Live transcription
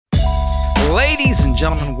Ladies and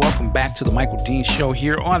gentlemen, welcome back to the Michael Dean Show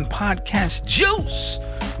here on Podcast Juice.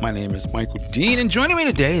 My name is Michael Dean, and joining me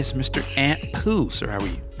today is Mr. Ant Pooh. Sir, how are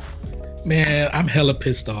you? Man, I'm hella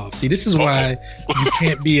pissed off. See, this is why you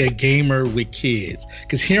can't be a gamer with kids.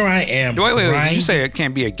 Because here I am. Wait. Did you say I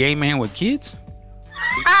can't be a gay man with kids?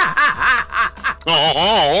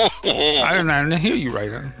 I didn't hear you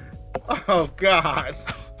right. Oh, God.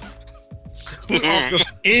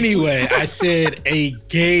 Anyway, I said a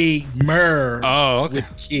gamer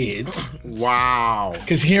with kids. Wow.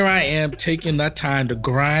 Because here I am taking that time to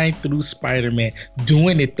grind through Spider-Man,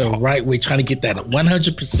 doing it the right way, trying to get that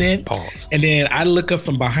 100%. Pause. And then I look up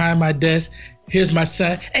from behind my desk. Here's my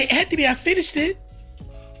son. Hey, Anthony, I finished it.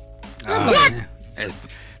 What?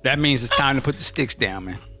 That means it's time to put the sticks down,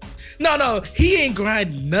 man. No, he ain't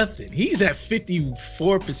grinding nothing. He's at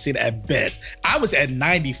 54% at best. I was at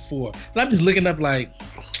 94. And I'm just looking up like,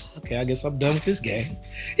 okay, I guess I'm done with this game.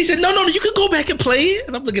 He said, no, you can go back and play it.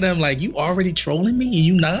 And I'm looking at him like, you already trolling me and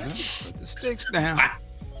you not? Put the sticks down.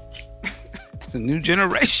 It's a new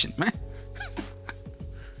generation, man.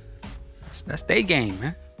 That's their game,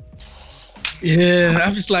 man. Yeah,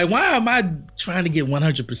 I'm just like, why am I trying to get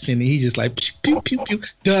 100%? And he's just like, pew, pew, pew,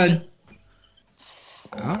 I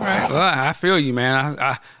All right. Well, I feel you, man.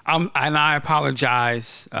 I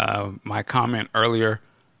apologize. My comment earlier,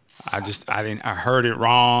 I heard it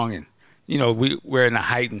wrong, and we're in a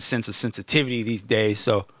heightened sense of sensitivity these days,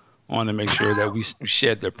 so I want to make sure that we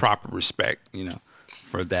shed the proper respect,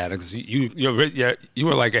 for that. Because you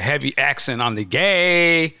were like a heavy accent on the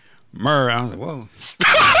gay mur. I was like, whoa.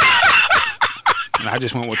 And I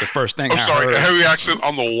just went with the first thing I heard. A heavy accent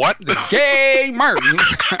on the what? The gay murder.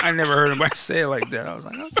 I never heard anybody say it like that. I was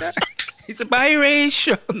like, okay. He's a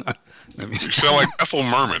biracial. No, you sound like Ethel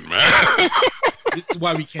Merman, man. This is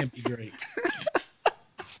why we can't be great.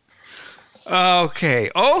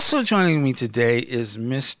 Okay. Also joining me today is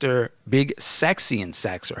Mr. Big Sexy and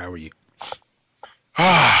Saxer. How are you?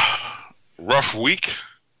 Rough week,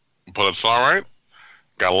 but it's all right.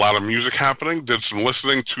 Got a lot of music happening. Did some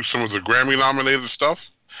listening to some of the Grammy-nominated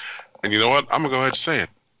stuff. And you know what? I'm going to go ahead and say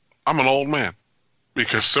it. I'm an old man.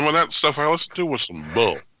 Because some of that stuff I listened to was some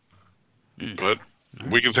bull. But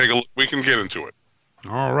we can get into it.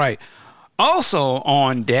 All right. Also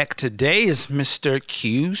on deck today is Mr.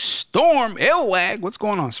 Q Storm Elwag. What's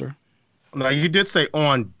going on, sir? Now, you did say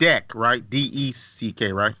on deck, right?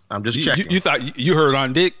 D-E-C-K, right? I'm just checking. You thought you heard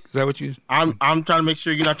on dick? Is that what you... I'm trying to make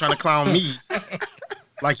sure you're not trying to clown me.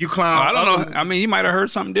 Like you clown. I don't know. I mean, you might have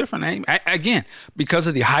heard something different. Again, because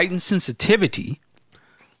of the heightened sensitivity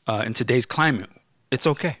in today's climate, it's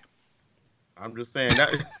okay. I'm just saying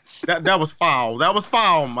that was foul. That was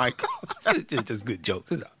foul, Mike. It's just a good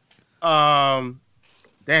joke. Damn,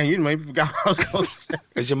 you maybe forgot what I was going to say.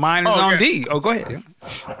 Because your mind is on D. Oh, go ahead.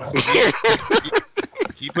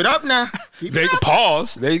 Keep it up now.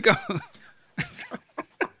 Pause. There you go.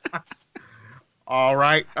 All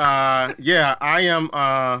right. Yeah, I am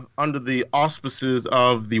under the auspices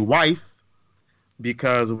of the wife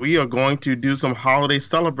because we are going to do some holiday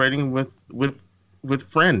celebrating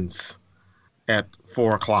with friends at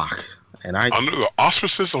 4:00. And under the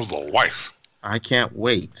auspices of the wife. I can't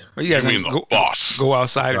wait. Well, you guys mean the boss? Go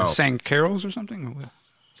outside and sing carols or something?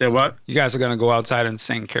 Say what? You guys are gonna go outside and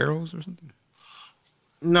sing carols or something?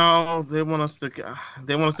 No, they want us to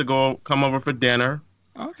come over for dinner.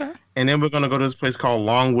 Okay. And then we're going to go to this place called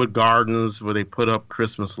Longwood Gardens where they put up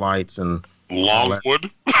Christmas lights and...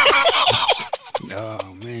 Longwood?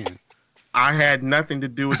 Oh, man. I had nothing to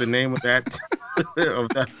do with the name of that of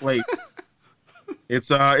that place.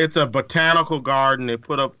 It's a botanical garden. They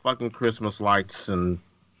put up fucking Christmas lights and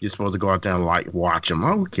you're supposed to go out there and watch them.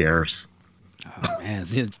 Oh, who cares? Oh, man.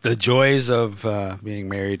 It's the joys of being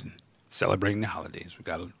married and celebrating the holidays. We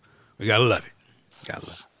gotta love it.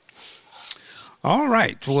 All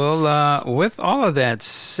right. Well, with all of that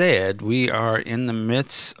said, we are in the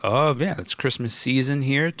midst of, it's Christmas season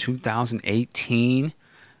here, 2018.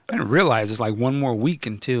 I didn't realize it's like one more week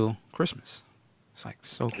until Christmas. It's like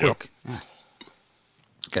so quick. Yeah.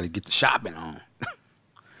 Got to get the shopping on.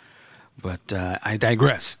 But I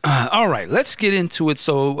digress. All right. Let's get into it.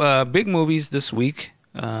 So big movies this week.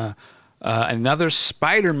 Another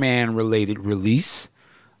Spider-Man related release.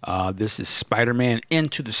 This is Spider-Man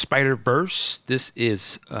Into the Spider-Verse. This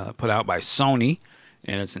is put out by Sony,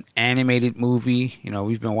 and it's an animated movie.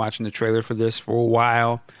 We've been watching the trailer for this for a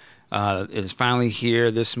while. It is finally here.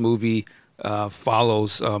 This movie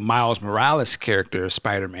follows Miles Morales' character,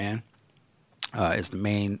 Spider-Man, is the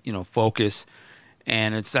main focus,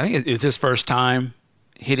 and I think it's his first time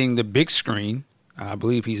hitting the big screen. I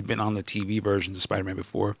believe he's been on the TV versions of Spider-Man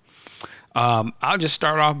before. I'll just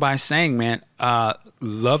start off by saying, man,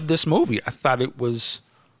 love this movie. I thought it was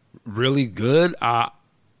really good.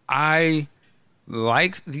 I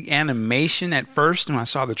liked the animation at first when I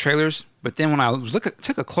saw the trailers, but then when I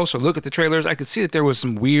took a closer look at the trailers, I could see that there was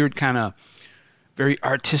some weird kind of very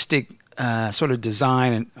artistic sort of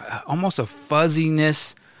design and almost a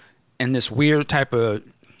fuzziness and this weird type of,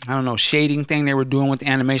 I don't know, shading thing they were doing with the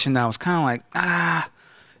animation that I was kind of like,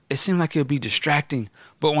 it seemed like it would be distracting.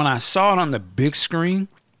 But when I saw it on the big screen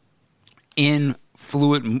in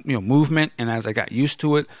fluid, movement, and as I got used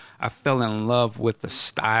to it, I fell in love with the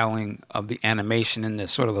styling of the animation and the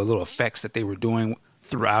sort of the little effects that they were doing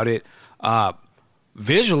throughout it.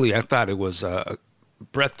 Visually, I thought it was a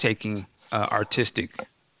breathtaking artistic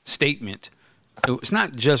statement. It's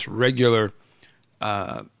not just regular,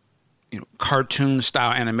 cartoon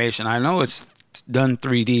style animation. I know it's done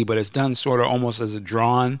 3D, but it's done sort of almost as a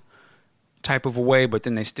drawn type of a way. But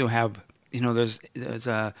then they still have, there's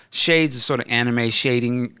shades of sort of anime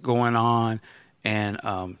shading going on,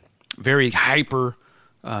 and very hyper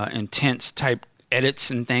intense type edits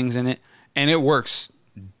and things in it, and it works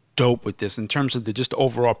dope with this in terms of the just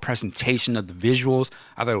overall presentation of the visuals.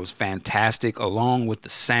 I thought it was fantastic, along with the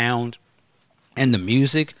sound and the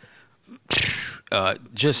music.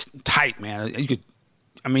 Just tight, man.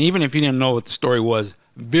 Even if you didn't know what the story was,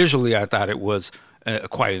 visually, I thought it was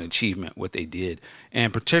quite an achievement what they did,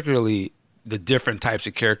 and particularly the different types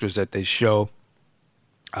of characters that they show.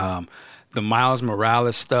 The Miles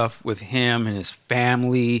Morales stuff with him and his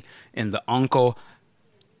family and the uncle.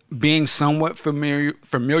 Being somewhat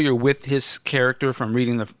familiar with his character from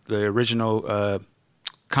reading the original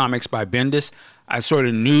comics by Bendis, I sort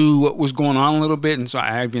of knew what was going on a little bit, and so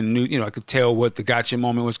I even knew, I could tell what the gotcha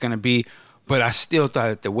moment was going to be. But I still thought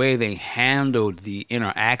that the way they handled the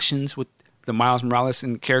interactions with the Miles Morales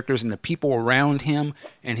and the characters and the people around him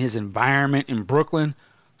and his environment in Brooklyn,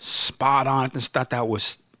 spot on. I just thought I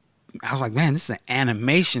was like, man, this is an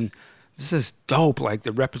animation. This is dope. Like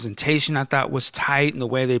the representation I thought was tight, and the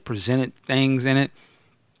way they presented things in it.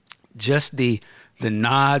 Just the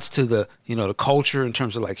nods to the, the culture in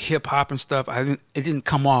terms of like hip hop and stuff. It didn't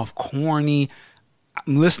come off corny.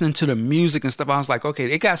 I'm listening to the music and stuff. I was like, okay,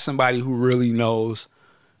 they got somebody who really knows,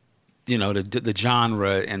 the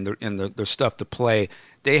genre and the stuff to play.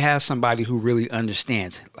 They have somebody who really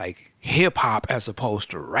understands like hip hop as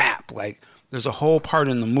opposed to rap. Like there's a whole part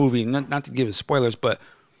in the movie, not to give it spoilers, but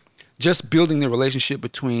just building the relationship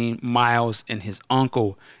between Miles and his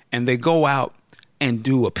uncle, and they go out and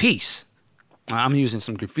do a piece. I'm using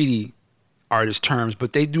some graffiti artist terms,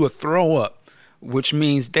 but they do a throw up, which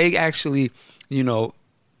means they actually,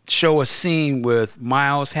 show a scene with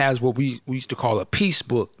Miles has what we used to call a piece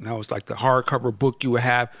book. And that was like the hardcover book you would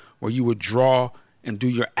have where you would draw and do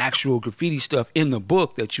your actual graffiti stuff in the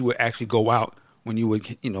book that you would actually go out when you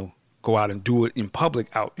would, go out and do it in public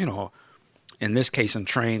out, in this case on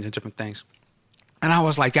trains and different things. And I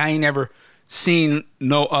was like, I ain't never seen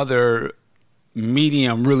no other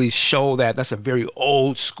medium really show that. That's a very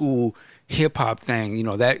old school hip hop thing.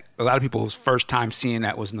 That a lot of people's first time seeing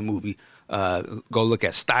that was in the movie. Go look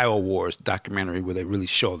at Style Wars documentary where they really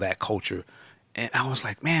show that culture. And I was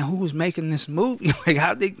like, man, who was making this movie? Like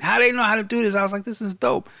how they know how to do this? I was like, this is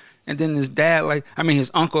dope. And then his dad,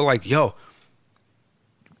 his uncle, like, yo,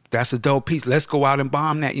 that's a dope piece. Let's go out and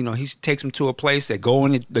bomb that. He takes him to a place. They go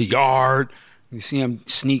in the yard. You see him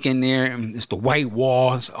sneak in there, and it's the white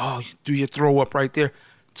wall. It's, you do your throw up right there.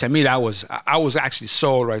 To me, I was actually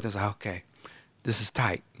sold right there. I was like, okay, this is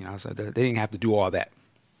tight. So they didn't have to do all that.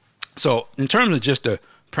 So in terms of just the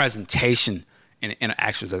presentation and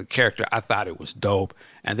interactions of the character, I thought it was dope.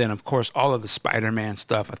 And then, of course, all of the Spider-Man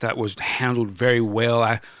stuff I thought was handled very well.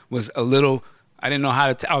 I didn't know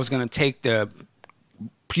how I was going to take the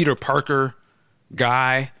Peter Parker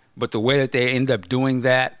guy, but the way that they ended up doing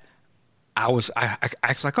that, I was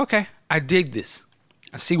like, okay, I dig this.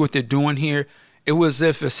 I see what they're doing here. It was as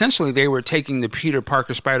if essentially they were taking the Peter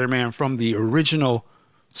Parker Spider-Man from the original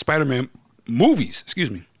Spider-Man movies,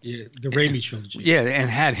 Yeah, the Raimi trilogy. Yeah, and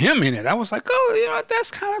had him in it. I was like, oh, that's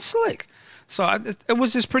kind of slick. So it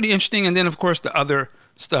was just pretty interesting. And then, of course, the other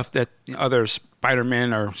stuff that other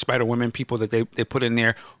Spider-Men or Spider-Women people that they put in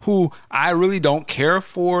there who I really don't care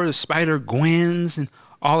for, the Spider-Gwens and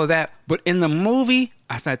all of that. But in the movie,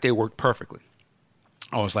 I thought they worked perfectly.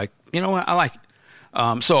 I was like, you know what? I like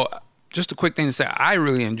it. So just a quick thing to say, I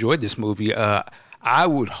really enjoyed this movie. I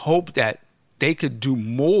would hope that they could do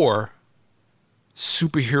more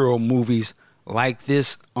superhero movies like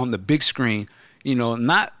this on the big screen,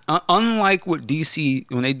 not unlike what DC,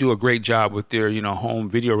 when they do a great job with their, home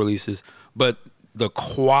video releases, but the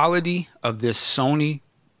quality of this Sony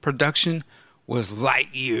production was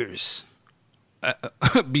light years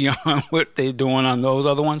beyond what they're doing on those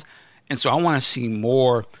other ones. And so I want to see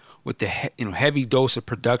more with the heavy dose of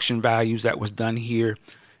production values that was done here,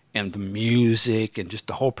 and the music and just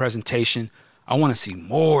the whole presentation. I want to see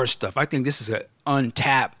more stuff. I think this is an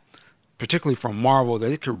untapped, particularly from Marvel,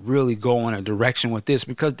 that it could really go in a direction with this,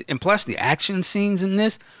 because, and plus the action scenes in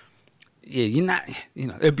this,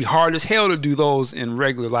 it'd be hard as hell to do those in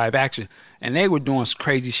regular live action. And they were doing some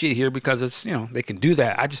crazy shit here because it's, they can do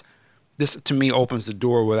that. This to me opens the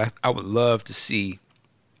door where I would love to see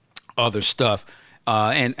other stuff.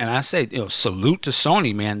 And I say, salute to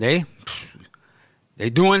Sony, man. They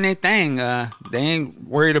doing their thing. They ain't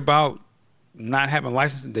worried about not having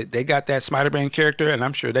license. They got that Spider-Man character, and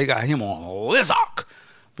I'm sure they got him on Lizok,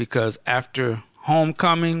 because after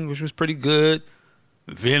Homecoming, which was pretty good,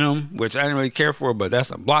 Venom, which I didn't really care for, but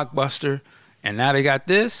that's a blockbuster, and now they got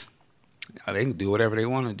this. They can do whatever they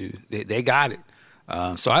want to do. They got it.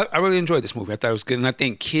 So I really enjoyed this movie. I thought it was good, and I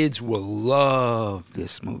think kids will love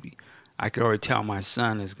this movie. I could already tell my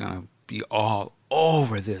son is going to be all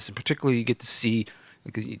over this, and particularly you get to see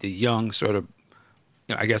the young sort of,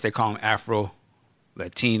 I guess they call him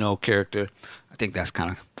Afro-Latino character. I think that's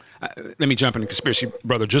kind of, let me jump into Conspiracy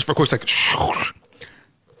Brother just for a quick second.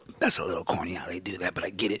 That's a little corny how they do that, but I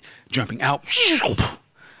get it. Jumping out.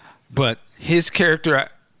 But his character,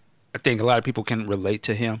 I think a lot of people can relate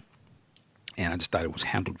to him, and I just thought it was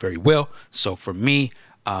handled very well. So for me,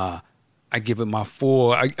 I give it my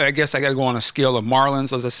full. I guess I got to go on a scale of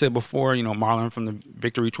Marlins, as I said before. Marlon from the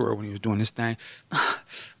Victory Tour when he was doing his thing.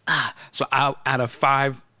 So out of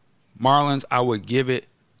 5 Marlins, I would give it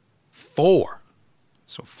 4.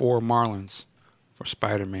 So 4 Marlins for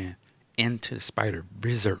Spider-Man Into the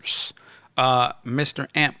Spider-Verse. Mr.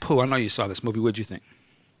 Aunt Pooh, I know you saw this movie. What'd you think?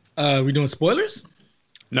 We doing spoilers?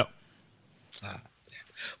 No.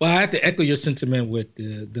 Well, I have to echo your sentiment with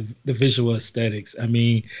the visual aesthetics. I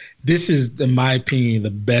mean, this is, in my opinion,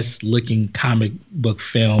 the best looking comic book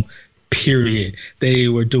film, period. They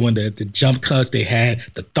were doing the jump cuts. They had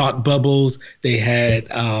the thought bubbles. They had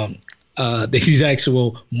these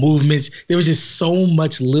actual movements. There was just so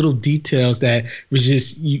much little details that was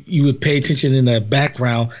just, you would pay attention in the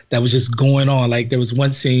background that was just going on. Like there was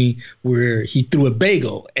one scene where he threw a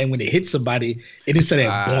bagel, and when it hit somebody, it didn't say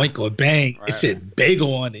that boink or bang. Right. It said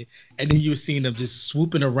bagel on it. And then you were seeing them just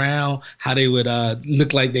swooping around, how they would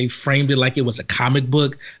look like they framed it like it was a comic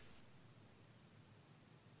book.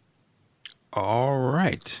 All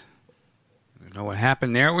right. You know what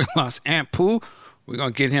happened there? We lost Aunt Pooh. We're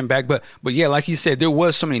going to get him back. But yeah, like you said, there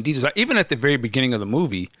was so many details. Even at the very beginning of the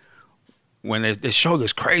movie, when they show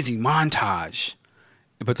this crazy montage,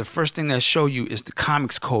 but the first thing they show you is the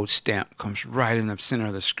Comics Code stamp comes right in the center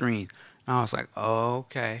of the screen. And I was like, oh,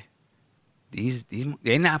 okay. These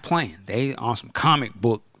they're not playing. They on some comic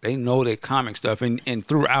book. They know their comic stuff. And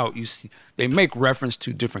throughout, you see, they make reference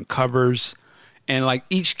to different covers. And like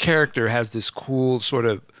each character has this cool sort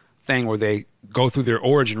of thing where they go through their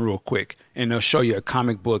origin real quick, and they'll show you a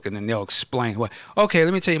comic book, and then they'll explain, well, okay,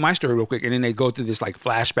 let me tell you my story real quick. And then they go through this like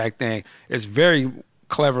flashback thing. It's very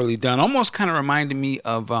cleverly done. Almost kind of reminded me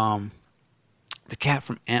of the cat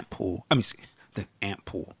from Ant Pool. The Ant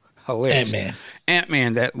Pool. Hilarious.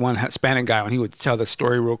 Ant-Man, that one Hispanic guy, when he would tell the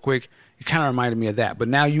story real quick, it kind of reminded me of that. But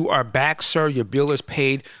now you are back, sir. Your bill is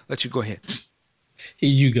paid. Let you go ahead. Here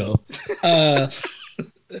you go.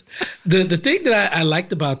 The thing that I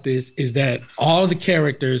liked about this is that all the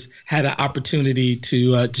characters had an opportunity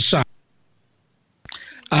to shine.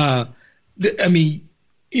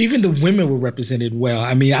 Even the women were represented well.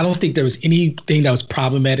 I mean, I don't think there was anything that was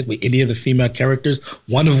problematic with any of the female characters,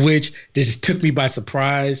 one of which just took me by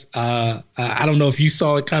surprise. I don't know if you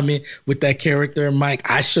saw it coming with that character, Mike.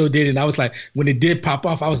 I sure did. And I was like, when it did pop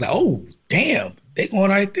off, I was like, oh, damn, they're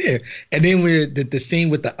going right there. And then with the scene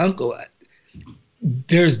with the uncle,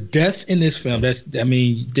 there's deaths in this film.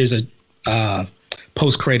 There's a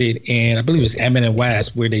post-credit, and I believe it's Ant-Man and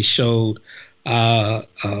Wasp, where they showed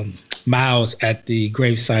Miles at the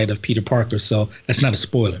gravesite of Peter Parker. So that's not a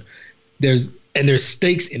spoiler. There's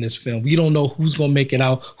stakes in this film. We don't know who's going to make it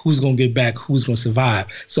out, who's going to get back, who's going to survive.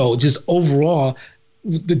 So just overall,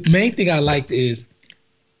 the main thing I liked is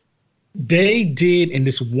they did in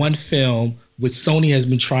this one film, which Sony has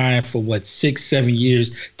been trying for 6-7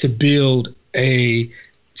 years to build a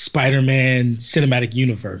Spider-Man cinematic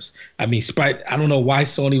universe. I mean, I don't know why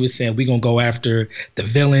Sony was saying we're gonna go after the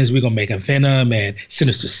villains, we're gonna make a Venom and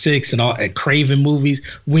Sinister Six and all and Craven movies,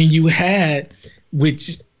 when you had,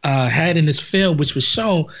 which had in this film, which was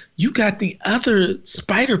shown, you got the other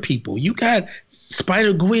Spider people. You got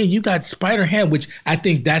Spider-Gwen, you got Spider-Ham, which I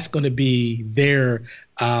think that's going to be their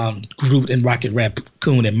group in Rocket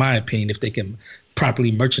Raccoon, in my opinion, if they can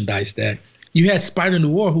properly merchandise that. You had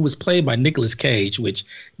Spider-Noir, who was played by Nicolas Cage, which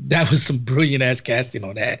that was some brilliant-ass casting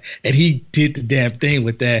on that. And he did the damn thing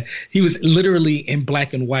with that. He was literally in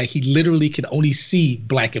black and white. He literally could only see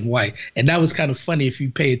black and white. And that was kind of funny if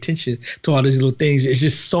you pay attention to all these little things. It's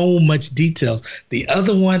just so much details. The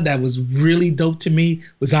other one that was really dope to me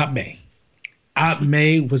was Aunt May. Aunt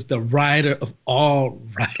May was the writer of all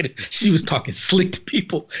writers. She was talking slick to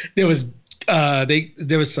people. There was a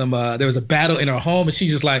battle in her home, and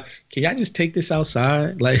she's just like, can y'all just take this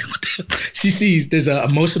outside? Like, she sees, there's an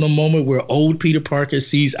emotional moment where old Peter Parker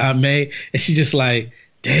sees Aunt May, and she's just like,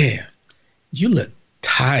 damn, you look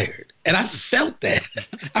tired. And I felt that.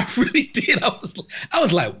 I really did. I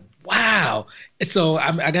was like, wow. And so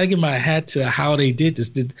I got to give my hat to how they did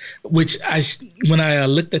this, when I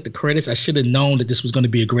looked at the credits, I should have known that this was going to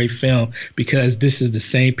be a great film, because this is the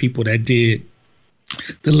same people that did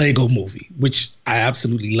the Lego movie, which I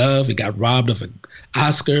absolutely love. It got robbed of an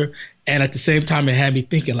Oscar. And at the same time, it had me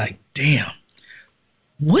thinking, like, damn,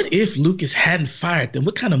 what if Lucas hadn't fired them?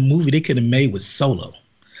 What kind of movie they could have made with Solo?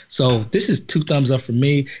 So this is 2 thumbs up for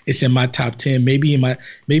me. It's in my top 10, maybe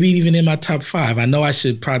even in my top 5. I know I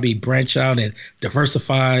should probably branch out and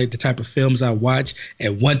diversify the type of films I watch.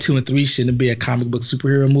 And 1, 2, and 3 shouldn't be a comic book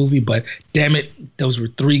superhero movie, but damn it, those were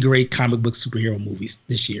 3 great comic book superhero movies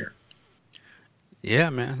this year.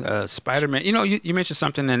 Yeah, man. Spider-Man. You know, you mentioned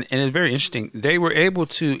something, and it's very interesting. They were able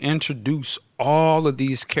to introduce all of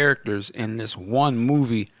these characters in this one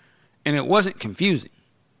movie, and it wasn't confusing.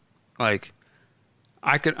 Like,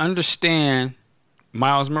 I could understand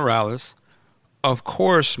Miles Morales. Of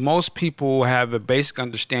course, most people have a basic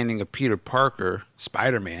understanding of Peter Parker,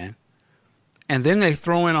 Spider-Man, and then they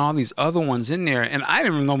throw in all these other ones in there, and I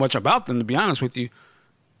didn't even know much about them, to be honest with you.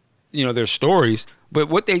 You know, their stories. But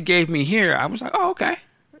what they gave me here, I was like, oh, okay.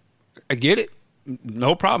 I get it.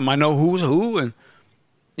 No problem. I know who's who. And,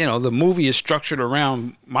 you know, the movie is structured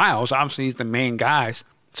around Miles. Obviously, he's the main guy.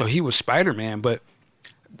 So he was Spider-Man. But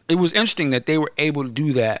it was interesting that they were able to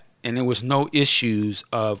do that. And there was no issues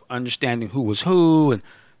of understanding who was who.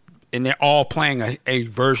 And they're all playing a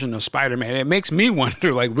version of Spider-Man. It makes me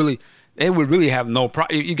wonder, like, really, they would really have no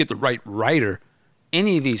problem. You get the right writer.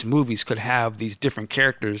 Any of these movies could have these different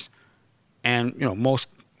characters. And, you know, most,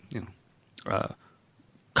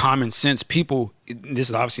 common sense people, this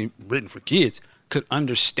is obviously written for kids, could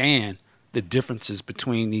understand the differences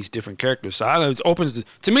between these different characters. So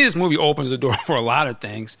to me, this movie opens the door for a lot of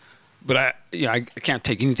things. But I can't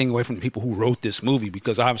take anything away from the people who wrote this movie,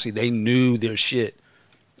 because obviously they knew their shit,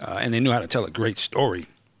 and they knew how to tell a great story,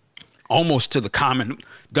 almost to the common.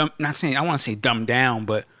 I want to say dumbed down,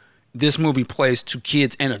 but this movie plays to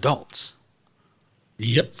kids and adults.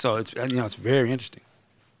 Yep. So it's very interesting.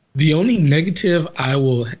 The only negative I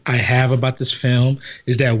have about this film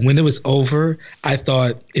is that when it was over, I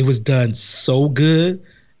thought it was done so good.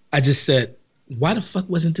 I just said, why the fuck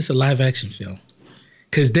wasn't this a live action film?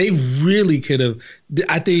 Because they really could have.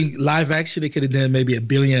 I think live action, they could have done maybe $1.5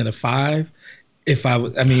 billion.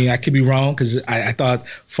 I could be wrong, because I thought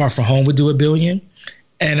Far From Home would do $1 billion.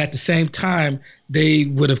 And at the same time, they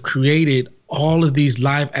would have created all of these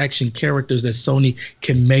live action characters that Sony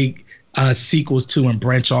can make sequels to and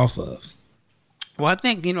branch off of. Well, I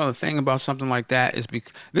think, the thing about something like that is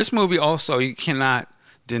because this movie also, you cannot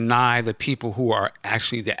deny the people who are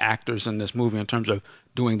actually the actors in this movie in terms of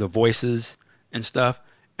doing the voices and stuff.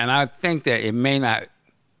 And I think that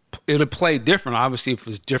it'll play different. Obviously, if it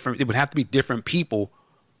was different, it would have to be different people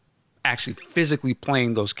actually physically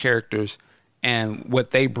playing those characters. And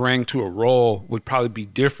what they bring to a role would probably be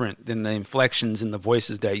different than the inflections and the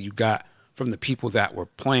voices that you got from the people that were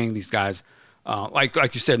playing these guys. Like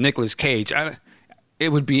you said, Nicolas Cage. It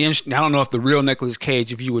would be interesting. I don't know if the real Nicolas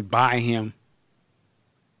Cage, if you would buy him,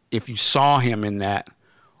 if you saw him in that.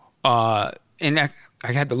 And I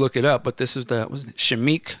had to look it up, but this is was it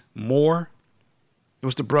Shameik Moore? It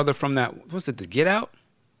was the brother from that. Was it The Get Out?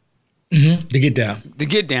 Mm-hmm. The Get Down. The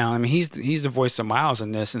Get Down. I mean, he's the voice of Miles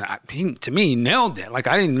in this, and to me, he nailed that. Like,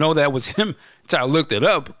 I didn't know that was him until I looked it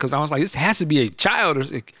up, because I was like, this has to be a child.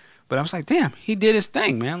 But I was like, damn, he did his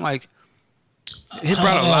thing, man. Like, he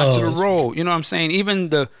brought a lot to the role. You know what I'm saying?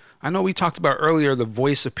 Even I know we talked about earlier, the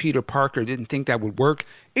voice of Peter Parker, didn't think that would work.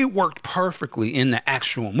 It worked perfectly in the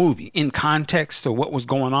actual movie, in context to what was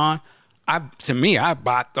going on. I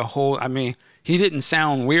bought the whole. I mean, he didn't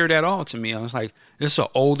sound weird at all to me. I was like, this is an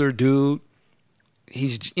older dude.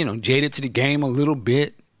 He's, jaded to the game a little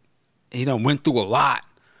bit. He done went through a lot.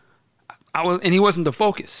 and he wasn't the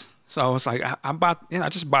focus. So I was like, I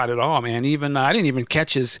just bought it all, man. Even I didn't even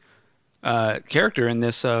catch his character in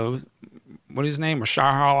this. What is his name?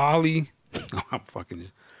 Mahershala Ali. I'm fucking.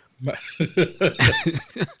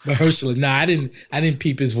 Mahershala. No, I didn't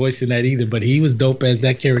peep his voice in that either. But he was dope as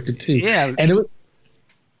that character too. Yeah, and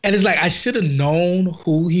it's like I should have known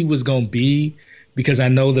who he was gonna be because I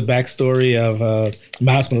know the backstory of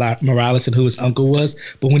Miles Morales and who his uncle was.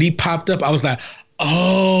 But when he popped up, I was like,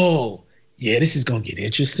 oh. Yeah, this is gonna get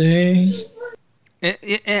interesting.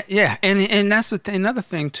 Yeah, and that's another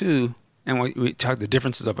thing too. And we talk the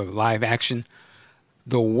differences of a live action.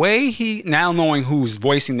 The way now knowing who's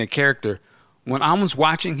voicing the character, when I was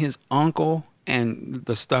watching his uncle and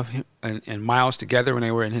the stuff and Miles together when they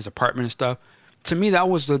were in his apartment and stuff, to me that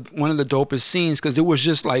was one of the dopest scenes because it was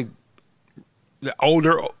just like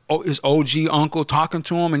his OG uncle talking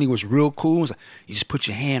to him and he was real cool. It was like, you just put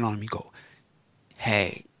your hand on him, you go,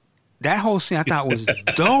 hey. That whole scene I thought was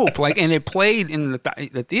dope. Like, and it played in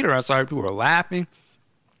the theater. I saw people were laughing,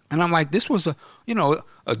 and I'm like, this was a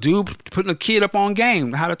dude putting a kid up on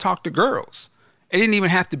game how to talk to girls. It didn't even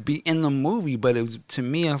have to be in the movie, but it was to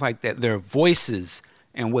me. I was like that their voices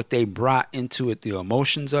and what they brought into it, the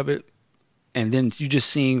emotions of it, and then you just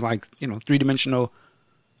seeing like 3-dimensional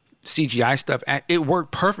CGI stuff. It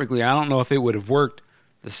worked perfectly. I don't know if it would have worked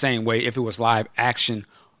the same way if it was live action.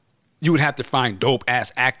 You would have to find dope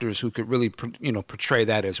ass actors who could really, portray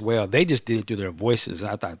that as well. They just did it through their voices.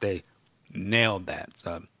 I thought they nailed that.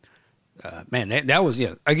 So, man, that was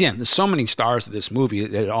Again, there's so many stars to this movie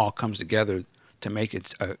that it all comes together to make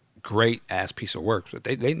it a great ass piece of work. But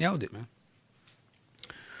they nailed it, man.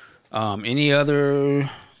 Any other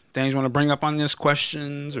things you want to bring up on this?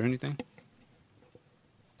 Questions or anything?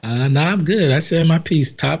 No, I'm good. I said my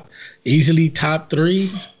piece. Easily top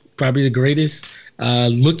 3, probably the greatest.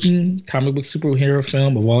 Looking comic book superhero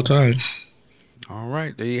film of all time. All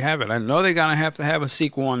right, there you have it. I know they're gonna have to have a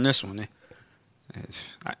sequel on this one.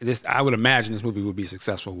 I would imagine this movie will be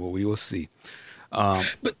successful, but we will see. Go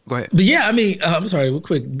ahead. But yeah, I mean, I'm sorry, real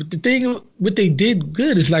quick. But the thing, what they did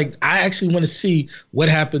good is like I actually want to see what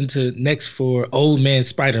happened to next for Old Man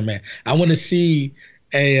Spider-Man. I want to see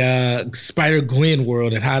a Spider-Gwen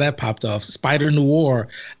world and how that popped off. Spider-Noir.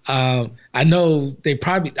 I know I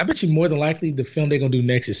bet you more than likely the film they're going to do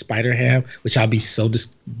next is Spider-Ham, which I'll be so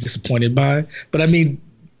disappointed by. But I mean,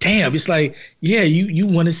 damn, it's like, yeah, you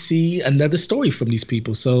want to see another story from these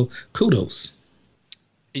people. So kudos.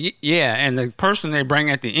 Yeah, and the person they bring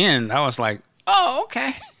at the end, I was like, oh,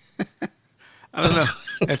 okay. I don't know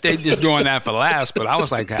if they just doing that for laughs, but I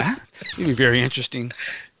was like, it'd be very interesting.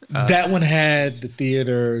 That one had the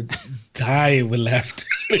theater dying with laughter,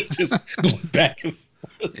 just going back and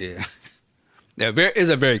forth. Yeah. It's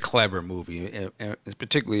a very clever movie,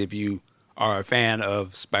 particularly if you are a fan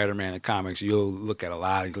of Spider-Man and comics. You'll look at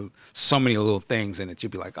so many little things in it. You'll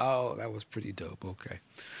be like, oh, that was pretty dope. Okay.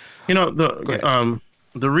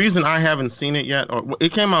 The reason I haven't seen it yet, or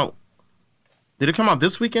it came out. Did it come out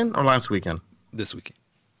this weekend or last weekend? This weekend.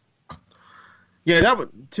 Yeah,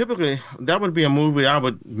 that would be a movie I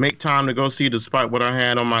would make time to go see despite what I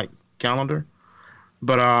had on my calendar.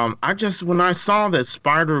 But when I saw that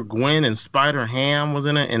Spider-Gwen and Spider-Ham was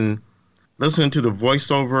in it and listening to the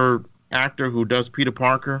voiceover actor who does Peter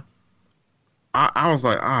Parker, I was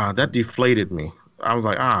like, that deflated me. I was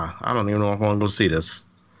like, I don't even know if I want to go see this.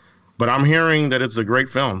 But I'm hearing that it's a great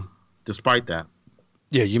film despite that.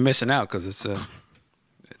 Yeah, you're missing out because it's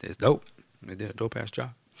dope. They did a dope-ass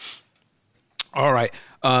job. All right.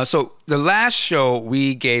 So the last show,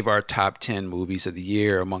 we gave our top 10 movies of the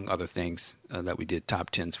year, among other things that we did top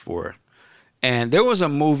 10s for. And there was a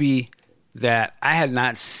movie that I had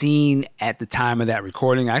not seen at the time of that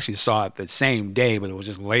recording. I actually saw it the same day, but it was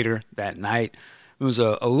just later that night. It was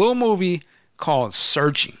a little movie called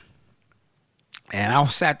Searching. And I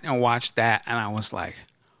sat and watched that, and I was like,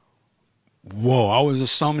 whoa. I was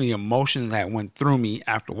just so many emotions that went through me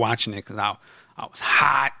after watching it because I was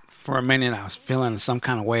hot. For a minute, I was feeling some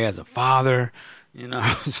kind of way as a father.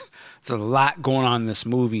 It's a lot going on in this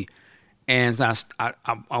movie. And so I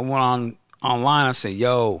went online. I said,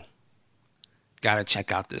 yo, got to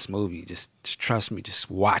check out this movie. Just trust me.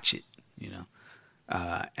 Just watch it,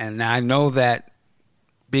 And I know that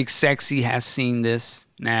Big Sexy has seen this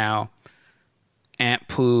now. Aunt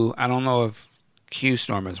Pooh. I don't know if Q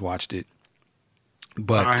Storm has watched it.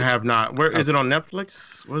 But I have not. Where is it on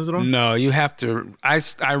Netflix? What is it on? No, you have to. I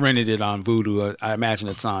rented it on Vudu. I imagine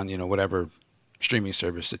it's on whatever streaming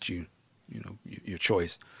service that your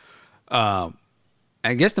choice. I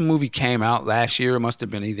guess the movie came out last year. It must have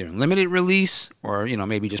been either in limited release or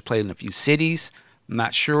maybe just played in a few cities. I'm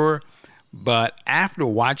not sure, But after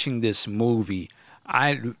watching this movie,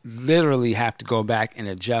 I literally have to go back and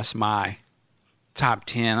adjust my top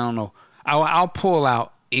 10. I don't know. I'll pull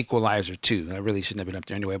out Equalizer 2. I really shouldn't have been up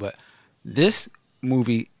there anyway, but this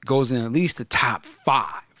movie goes in at least the top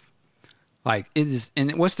 5. Like, it is.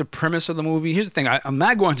 And what's the premise of the movie? Here's the thing. I'm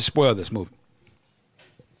not going to spoil this movie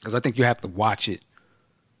because I think you have to watch it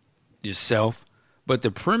yourself. But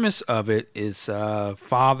the premise of it is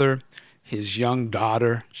father, his young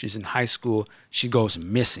daughter, she's in high school, she goes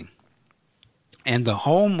missing. And the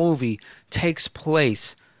whole movie takes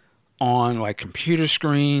place on like computer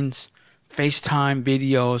screens, FaceTime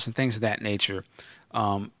videos, and things of that nature.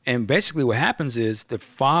 And basically what happens is the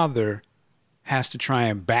father has to try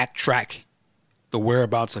and backtrack the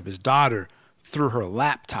whereabouts of his daughter through her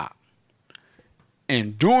laptop.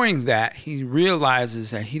 And during that, he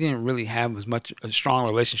realizes that he didn't really have as much a strong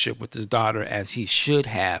relationship with his daughter as he should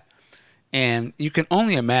have. And you can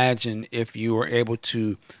only imagine if you were able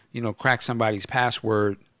to, crack somebody's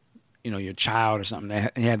password, your child or something,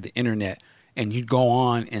 they have the internet, and you go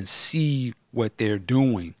on and see what they're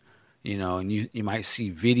doing, and you might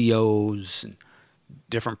see videos and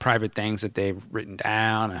different private things that they've written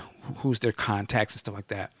down, and who's their contacts and stuff like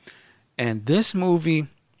that. And this movie,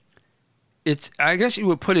 I guess you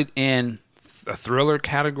would put it in a thriller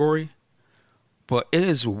category, but it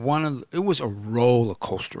was a roller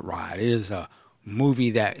coaster ride. It is a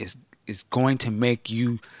movie that is going to make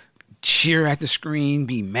you cheer at the screen,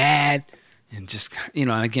 be mad, and just,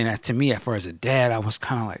 and again, to me, as far as a dad, I was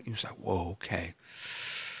kind of like, it was like, whoa, okay.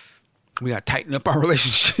 We got to tighten up our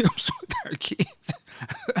relationships with our kids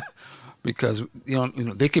because,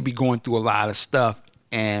 they could be going through a lot of stuff.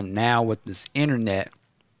 And now with this internet,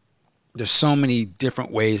 there's so many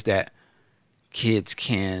different ways that kids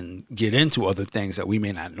can get into other things that we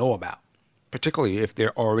may not know about, particularly if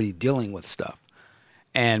they're already dealing with stuff.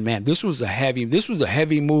 And man, this was a heavy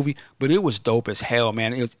movie, but it was dope as hell,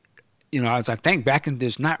 man. It was, as I think back, and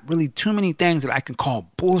there's not really too many things that I can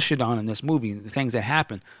call bullshit on in this movie, the things that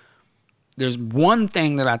happen. There's one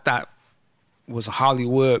thing that I thought was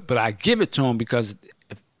Hollywood, but I give it to him because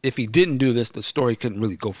if he didn't do this, the story couldn't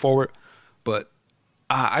really go forward. But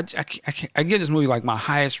I give this movie like my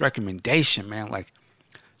highest recommendation, man. Like,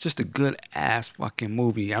 just a good ass fucking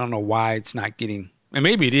movie. I don't know why it's not getting, and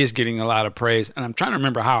maybe it is getting a lot of praise. And I'm trying to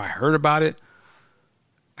remember how I heard about it.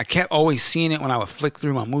 I kept always seeing it when I would flick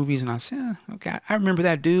through my movies, and I said, okay, I remember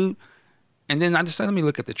that dude. And then I just said, let me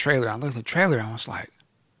look at the trailer. I looked at the trailer, and I was like,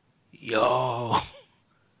 yo,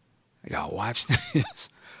 I gotta watch this.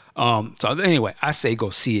 So anyway, I say go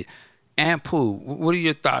see it. And Pooh, what are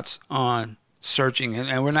your thoughts on Searching?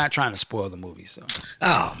 And we're not trying to spoil the movie, so.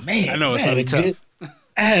 Oh man, I know it's something tough.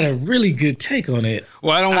 I had a really good take on it.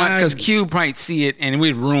 Well, I don't want, because Q might see it and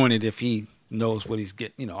we'd ruin it if he knows what he's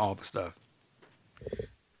getting, all the stuff.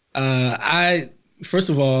 First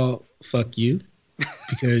of all, fuck you,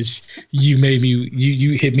 because you made me,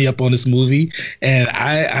 you hit me up on this movie,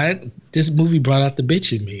 and this movie brought out the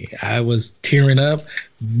bitch in me. I was tearing up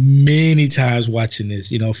many times watching this,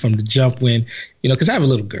 from the jump when, because I have a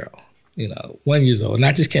little girl, 1 year old, and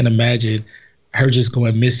I just can't imagine her just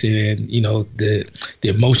going missing, and the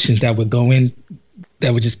emotions that would go in,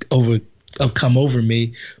 that would just come over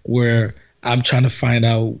me, where I'm trying to find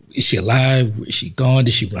out, is she alive? Is she gone?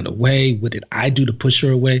 Did she run away? What did I do to push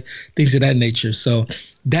her away? Things of that nature. So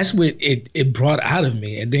that's what it brought out of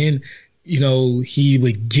me. And then, he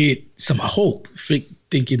would get some hope,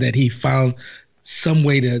 thinking that he found some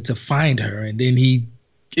way to find her, and then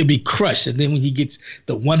it'd be crushed. And then when he gets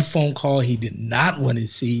the one phone call he did not want to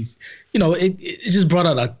see, it just brought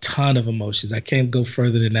out a ton of emotions. I can't go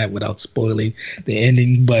further than that without spoiling the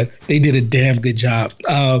ending, but they did a damn good job.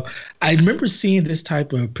 I remember seeing this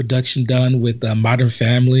type of production done with Modern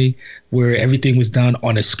Family, where everything was done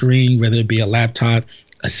on a screen, whether it be a laptop,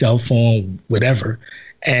 a cell phone, whatever.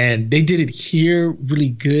 And they did it here really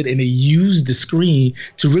good, and they used the screen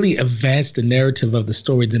to really advance the narrative of the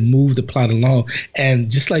story, to move the plot along.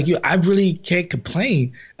 And just like you, I really can't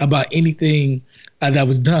complain about anything that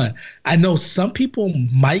was done. I know some people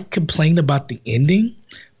might complain about the ending,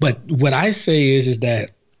 but what I say is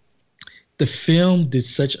that the film did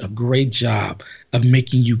such a great job of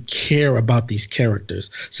making you care about these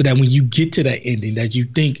characters, so that when you get to that ending, that you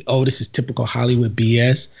think, oh, this is typical Hollywood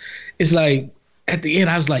BS. It's like, at the end,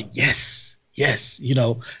 I was like, yes,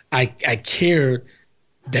 I care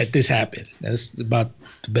that this happened. That's about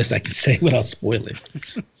the best I can say without spoiling.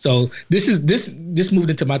 So this moved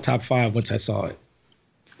into my top 5 once I saw it.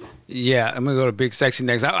 Yeah, I'm gonna go to Big Sexy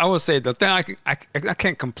next. I will say the thing I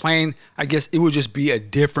can't complain. I guess it would just be a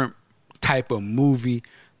different type of movie.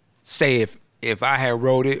 Say if I had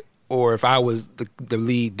wrote it, or if I was the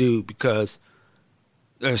lead dude, because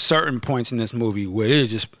there's certain points in this movie where it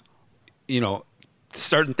just,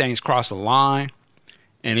 certain things cross the line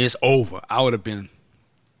and it's over. I would have been,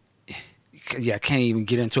 I can't even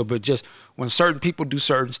get into it, but just when certain people do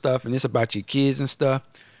certain stuff and it's about your kids and stuff,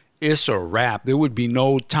 it's a wrap. There would be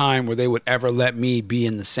no time where they would ever let me be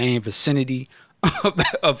in the same vicinity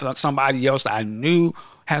of somebody else that I knew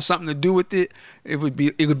had something to do with it. It would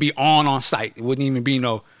be on site. It wouldn't even be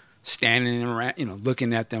standing around,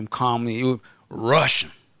 looking at them calmly. It would rush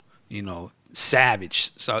them,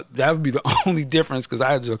 savage. So that would be the only difference, because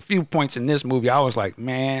I had a few points in this movie I was like,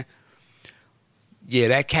 man, yeah,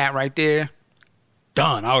 that cat right there,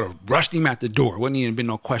 done. I would have rushed him out the door. Wouldn't even been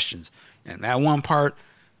no questions. And that one part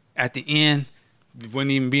at the end,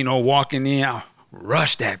 wouldn't even be no walking in. I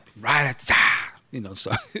rushed that right at the time,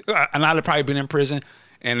 so and I'd have probably been in prison,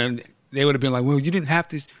 and then they would have been like, well, you didn't have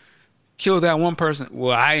to kill that one person.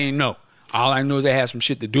 Well, I didn't know. All I know is they had some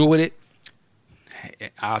shit to do with it.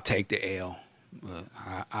 I'll take the L.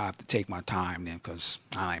 I have to take my time then, because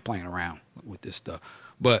I ain't playing around with this stuff.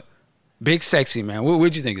 But Big Sexy, man,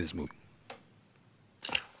 what'd you think of this movie?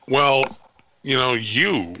 Well,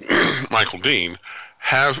 you, Michael Dean,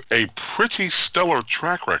 have a pretty stellar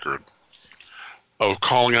track record of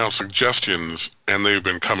calling out suggestions, and they've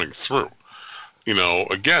been coming through.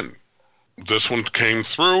 Again, this one came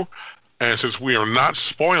through, and since we are not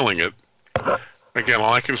spoiling it, again,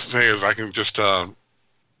 all I can say is I can just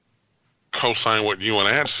co-sign what you and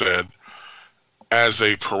Ad said. As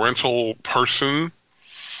a parental person,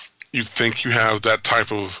 you think you have that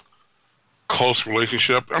type of close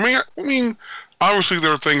relationship. I mean, obviously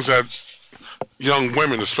there are things that young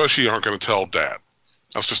women especially aren't going to tell dad.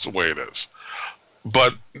 That's just the way it is.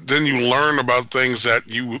 But then you learn about things that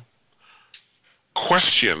you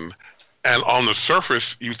question, and on the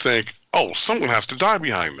surface you think, oh, someone has to die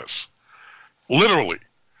behind this. Literally.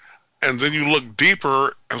 And then you look deeper,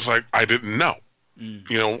 and it's like, I didn't know.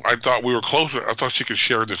 I thought we were closer. I thought she could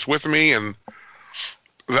share this with me. And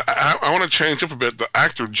I want to change up a bit. The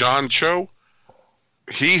actor John Cho,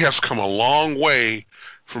 he has come a long way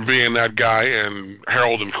from being that guy in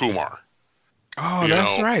Harold and Kumar. Oh,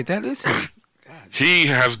 that's right. That is him. He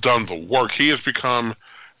has done the work. He has become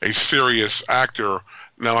a serious actor.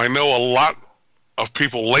 Now, I know a lot of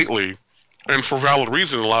people lately, and for valid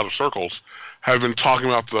reason in a lot of circles, have been talking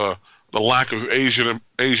about the lack of Asian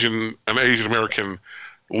American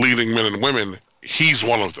leading men and women. He's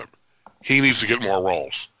one of them. He needs to get more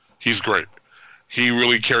roles. He's great. He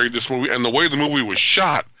really carried this movie, and the way the movie was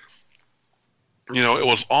shot, it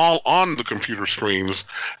was all on the computer screens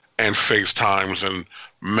and FaceTimes and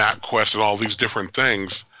MapQuest and all these different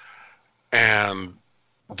things. And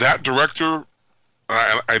that director,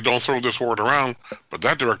 I don't throw this word around, but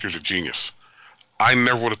that director's a genius. I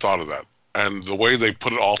never would have thought of that. And the way they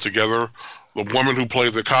put it all together, the woman who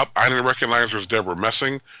played the cop, I didn't recognize her as Deborah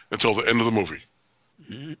Messing until the end of the movie.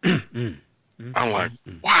 I'm like,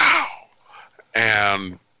 wow.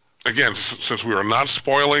 And again, since we are not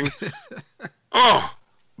spoiling,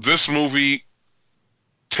 this movie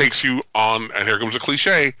takes you on, and here comes a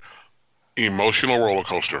cliche, emotional roller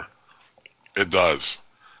coaster. It does.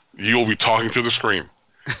 You'll be talking to the screen.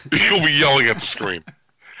 You'll be yelling at the screen.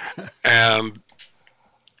 And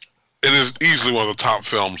it is easily one of the top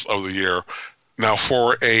films of the year. Now,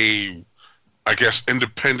 for a, I guess,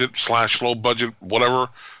 independent / low budget, whatever,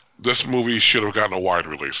 this movie should have gotten a wide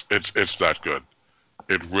release. It's that good.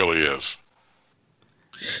 It really is.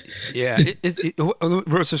 Yeah.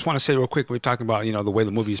 I just want to say real quick, we're talking about, the way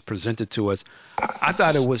the movie is presented to us. I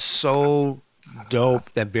thought it was so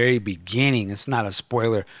dope, that very beginning. It's not a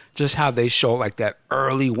spoiler. Just how they show like that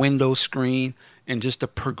early window screen and just the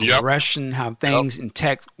progression, how things in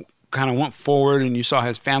tech kind of went forward, and you saw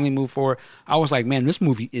his family move forward. I was like, man, this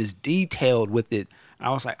movie is detailed with it.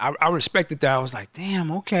 I was like, I respected that. I was like, damn,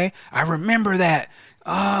 okay, I remember that.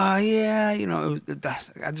 Yeah,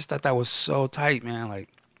 I just thought that was so tight, man. Like,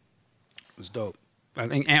 it was dope. I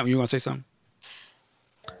think, Ant, you want to say something?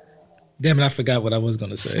 Damn it, I forgot what I was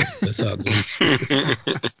going to say. That's all good.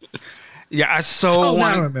 Yeah, I now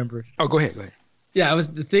I remember. Oh, go ahead. Yeah,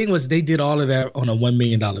 the thing was they did all of that on a $1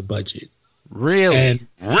 million budget. Really? And,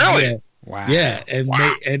 really? Yeah, wow. Yeah,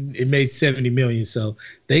 and it made $70 million, so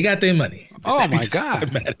they got their money. Oh my God!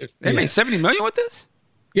 They made $70 million with this?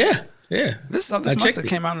 Yeah. This must have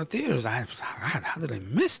came out in the theaters. How did I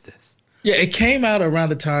miss this? Yeah, it came out around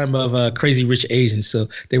the time of Crazy Rich Asians, so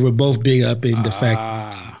they were both big up in the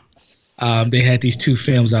fact they had these two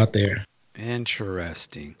films out there.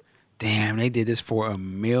 Interesting. Damn, they did this for $1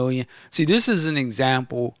 million. See, this is an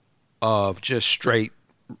example of just straight,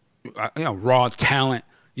 raw talent.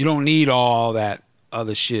 You don't need all that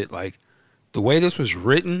other shit. Like the way this was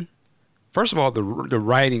written. First of all, the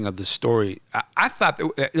writing of the story. I thought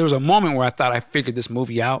there was a moment where I thought I figured this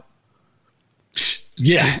movie out.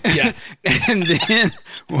 Yeah. And then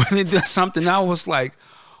when it does something, I was like,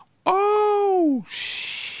 oh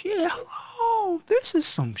shit! Oh, this is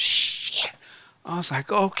some shit. I was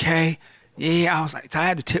like, okay, yeah. I was like, so I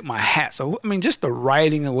had to tip my hat. So I mean, just the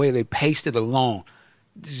writing, the way they paced it alone,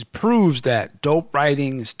 this proves that dope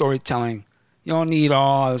writing and storytelling. You don't need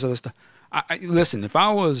all this other stuff. Listen, if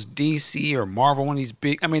I was DC or Marvel, one of these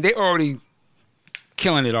big, I mean, they already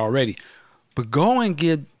killing it already. But go and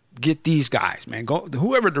get these guys, man. Go,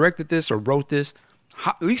 whoever directed this or wrote this,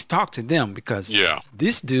 at least talk to them because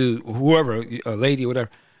this dude, whoever, a lady, whatever,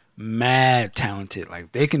 mad talented.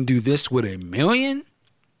 Like they can do this with $1 million.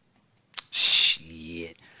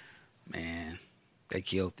 Shit, man, they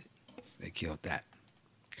killed it. They killed that.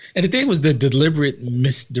 And the thing was the deliberate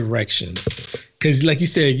misdirections. Because like you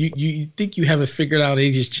said, you think you have it figured out, they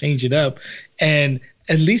just change it up. And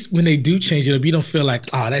at least when they do change it up, you don't feel like,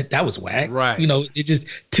 oh, that was whack. Right. You know, it just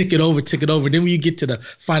tick it over. Then when you get to the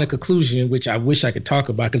final conclusion, which I wish I could talk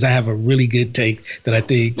about because I have a really good take that I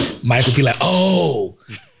think Mike would be like, oh,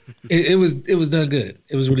 it was done good.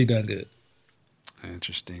 It was really done good.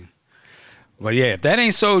 Interesting. But yeah, if that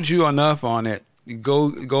ain't sold you enough on it,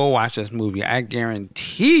 go watch this movie. I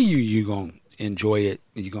guarantee you're going to enjoy it.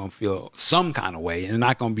 You're going to feel some kind of way and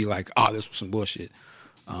not going to be like, oh, this was some bullshit.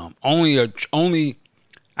 Only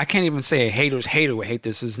I can't even say a hater's hater would hate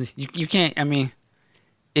this. You can't, I mean,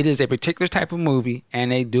 it is a particular type of movie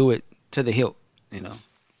and they do it to the hilt, you know.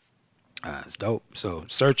 It's dope. So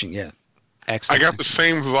Searching, yeah. Excellent. I got the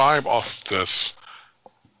same vibe off this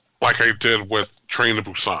like I did with Train to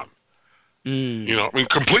Busan. You know, I mean,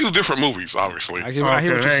 completely different movies, obviously. I hear what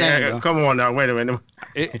you're saying. Come on now, wait a minute.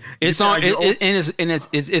 It's like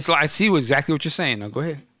I see exactly what you're saying. Now go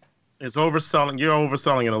ahead. It's overselling. You're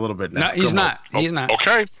overselling it a little bit now. No, he's not. He's not.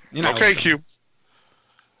 Okay. Okay, Q.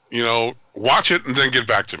 You know, watch it and then get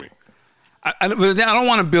back to me. I don't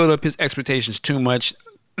want to build up his expectations too much,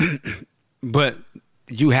 but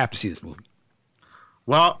you have to see this movie.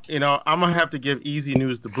 Well, you know, I'm going to have to give Easy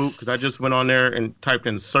News the boot because I just went on there and typed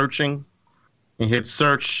in Searching and hit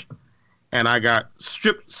search, and I got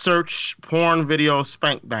strip search porn video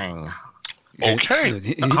spank bang. Okay.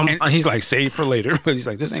 He's like, save for later, but he's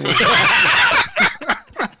like, this ain't worth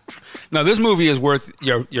No, this movie is worth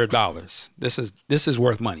your dollars. This is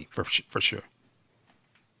worth money for sure.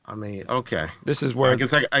 I mean, okay. This is worth. I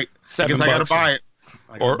guess I gotta buy it.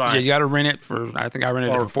 You gotta rent it for. I think I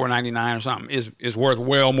rented it for $4.99 or something. Is worth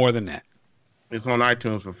well more than that. It's on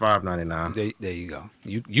iTunes for $5.99. There you go.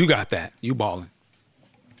 You got that. You balling.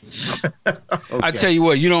 Okay. I tell you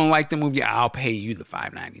what, you don't like the movie, I'll pay you the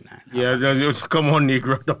 $5.99. Yeah, come on,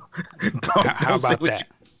 Negro. Don't how about that?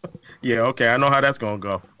 Yeah, okay. I know how that's gonna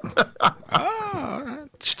go.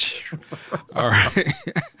 All right.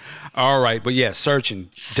 All right. But yeah, Searching.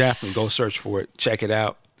 Definitely go search for it. Check it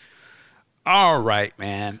out. All right,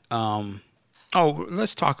 man.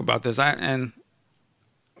 Let's talk about this. I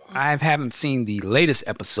haven't seen the latest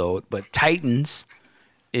episode, but Titans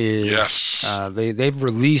is they've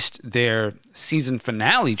released their season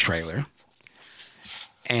finale trailer,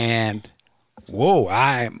 and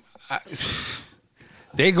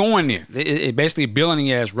they go in there. It basically billing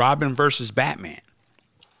it as Robin versus Batman.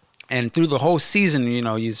 And through the whole season, you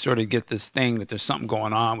know, you sort of get this thing that there's something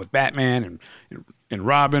going on with Batman and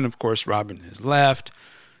Robin. Of course, Robin has left,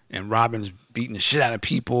 and Robin's beating the shit out of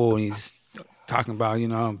people, and he's talking about, you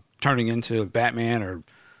know, I'm turning into Batman, or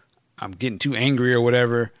I'm getting too angry or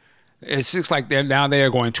whatever. It looks like they are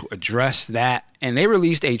going to address that. And they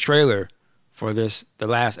released a trailer for the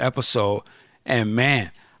last episode, and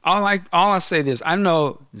man, all I say this, I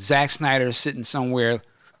know Zack Snyder is sitting somewhere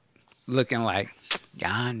looking like,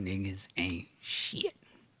 y'all niggas ain't shit.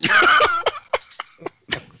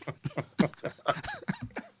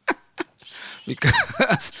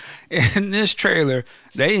 Because in this trailer,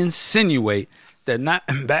 they insinuate that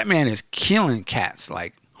Batman is killing cats.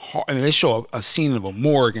 Like, I mean, they show a scene of a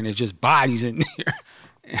morgue and it's just bodies in there.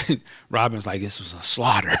 And Robin's like, this was a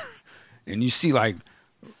slaughter. And you see like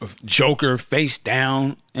Joker face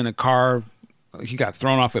down in a car. He got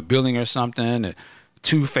thrown off a building or something.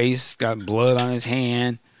 Two-Face got blood on his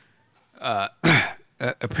hand.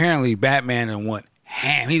 Apparently Batman and went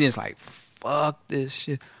ham. He just like, fuck this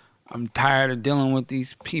shit. I'm tired of dealing with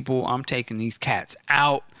these people. I'm taking these cats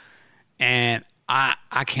out. And I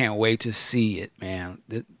can't wait to see it, man.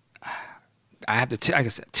 I have to, like I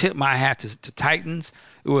said, tip my hat to Titans.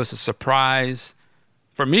 It was a surprise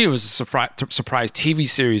for me, it was a surprise TV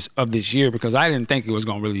series of this year because I didn't think it was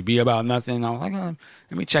going to really be about nothing. I was like, oh,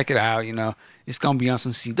 let me check it out. You know, it's going to be on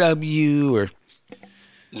some CW or.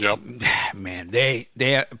 Yep. Man,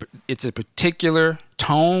 it's a particular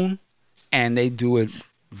tone, and they do it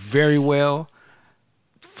very well.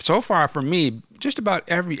 So far, for me, just about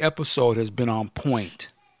every episode has been on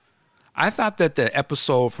point. I thought that the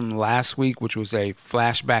episode from last week, which was a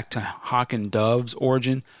flashback to Hawk and Dove's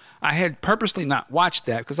origin, I had purposely not watched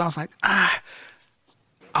that because I was like, I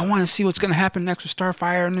want to see what's going to happen next with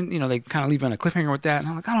Starfire. And then, they kind of leave on a cliffhanger with that. And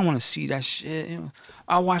I'm like, I don't want to see that shit.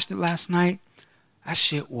 I watched it last night. That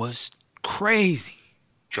shit was crazy.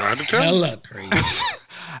 Trying to tell Hella crazy.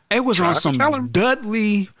 It was on some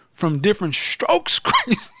Dudley from Different Strokes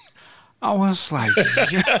crazy. I was like,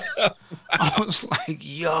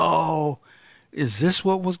 yo, is this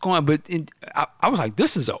what was going on? But I was like,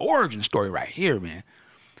 this is an origin story right here, man.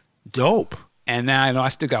 Dope. And now I know I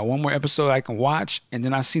still got one more episode I can watch, and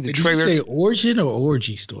then I see the trailer. Did you say origin or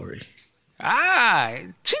orgy story?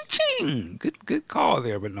 Ching. Good call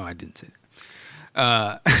there, but no, I didn't say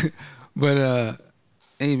that. But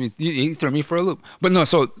you threw me for a loop. But no,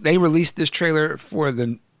 so they released this trailer for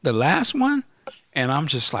the last one, and I'm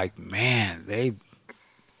just like, man, they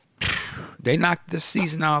knocked this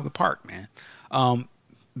season out of the park, man.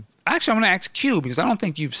 Actually, I'm going to ask Q because I don't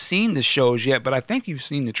think you've seen the shows yet, but I think you've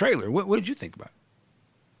seen the trailer. What did you think about it?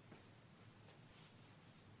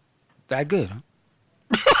 That good, huh?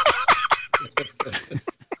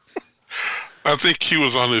 I think Q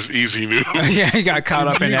was on this easy news. Yeah, he got caught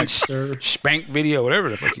up in that spank video, whatever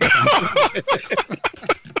the fuck he was.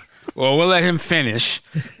 Well, we'll let him finish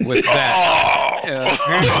with that.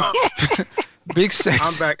 Big sex.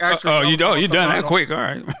 I'm back. Actually, you done that quick. All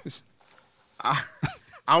right.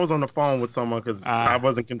 I was on the phone with someone because I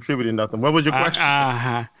wasn't contributing nothing. What was your question?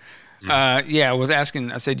 Yeah, I was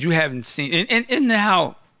asking. I said you haven't seen in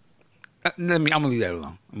how. I'm gonna leave that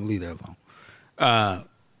alone.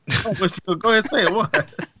 Go ahead, say it.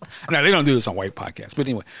 What? No, they don't do this on white podcasts. But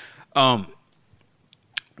anyway,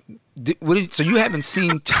 so you haven't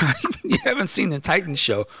seen the Titan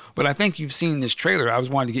show, but I think you've seen this trailer. I was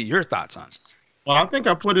wanting to get your thoughts on it. Well, I think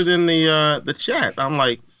I put it in the chat. I'm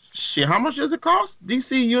like, shit, how much does it cost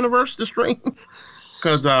DC Universe to stream?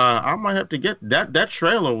 Because I might have to get that. That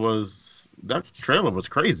trailer was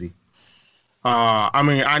crazy. I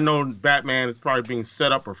mean, I know Batman is probably being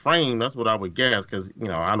set up or framed. That's what I would guess because,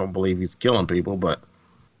 I don't believe he's killing people. But,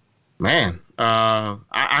 man, I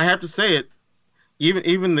have to say it.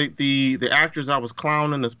 Even the actress I was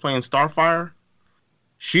clowning that's playing Starfire,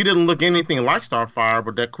 she didn't look anything like Starfire,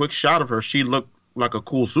 but that quick shot of her, she looked like a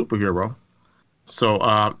cool superhero. So,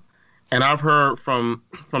 and I've heard from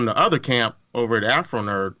the other camp over at Afro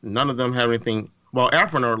Nerd, none of them have anything. Well,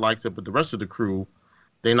 Afro Nerd likes it, but the rest of the crew,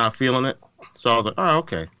 they're not feeling it. So I was like, oh,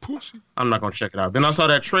 okay. I'm not going to check it out. Then I saw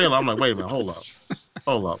that trailer. I'm like, wait a minute. Hold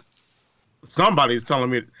up. Somebody's telling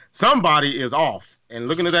me somebody is off. And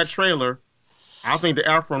looking at that trailer, I think the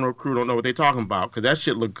Afro Nerd crew don't know what they're talking about because that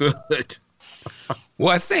shit look good. Well,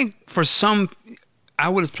 I think for some, I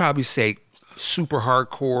would probably say super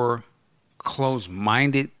hardcore,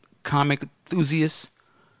 closed-minded comic enthusiasts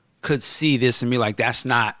could see this and be like, that's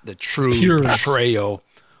not the true portrayal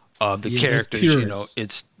of the characters.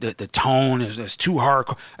 It's the tone is too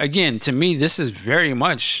hardcore. Again, to me, this is very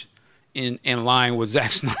much in line with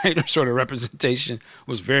Zack Snyder sort of representation.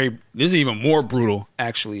 This is even more brutal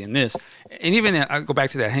actually in this. And even I go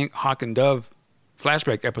back to that Hawk and Dove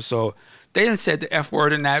flashback episode. They done said the F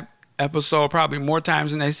word in that episode probably more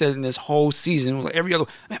times than they said in this whole season. Like every other,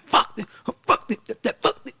 man, fuck it.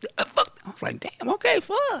 I was like, damn, okay,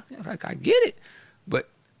 fuck. Like, I get it. But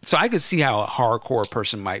so I could see how a hardcore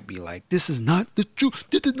person might be like, this is not the true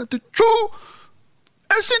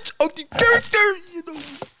essence of the character.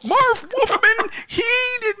 Marv Wolfman, he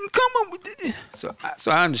didn't come up with it.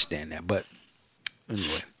 So I understand that. But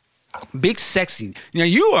anyway, Big Sexy.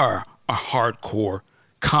 You are a hardcore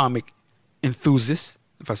comic enthusiast,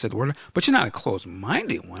 if I said the word, but you're not a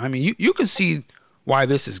closed-minded one. I mean, you can see why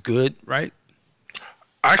this is good, right?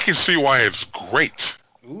 I can see why it's great.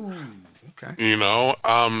 Ooh, okay. And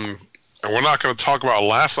we're not going to talk about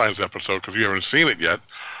last night's episode because you haven't seen it yet.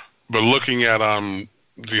 But looking at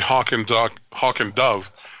the Hawk and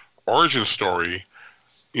Dove origin story,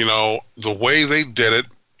 the way they did it.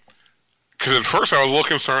 Because at first I was a little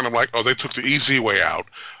concerned. I'm like, oh, they took the easy way out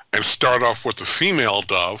and start off with the female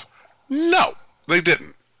Dove. No, they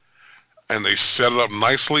didn't. And they set it up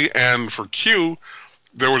nicely. And for Q,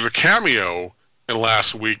 there was a cameo in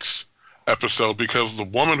last week's episode because the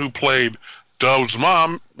woman who played Dove's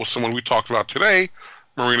mom was someone we talked about today,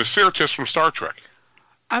 Marina Sirtis from Star Trek.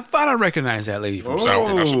 I thought I recognized that lady from Oh,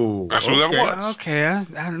 something. That's who that was. Okay,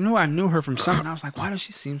 I knew her from something. I was like, why does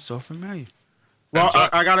she seem so familiar? Well,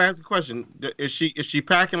 I gotta ask a question. Is she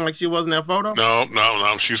packing like she was in that photo?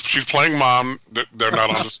 No. She's playing mom. They're not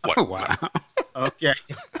on display. Oh, wow. Okay.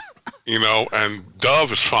 You know, and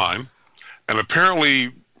Dove is fine. And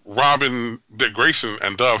apparently, Robin, Dick Grayson,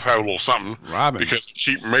 and Dove have a little something. Robin. Because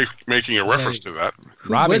she keep making a reference to that.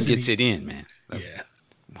 Robin was gets he? it in, man. Yeah.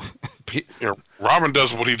 You know, Robin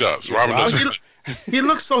does what he does. Robin does his thing. He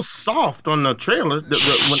looks so soft on the trailer. When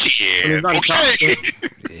Shit. he's on Okay.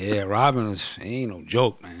 Yeah, Robin ain't no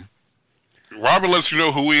joke, man. Robin lets you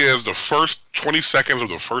know who he is the first 20 seconds of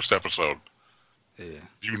the first episode. Yeah.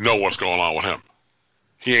 You know what's going on with him.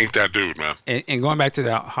 He ain't that dude, man. And going back to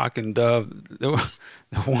that Hawk and Dove, there was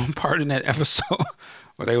the one part in that episode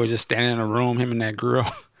where they were just standing in a room, him and that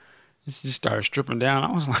girl, and she just started stripping down.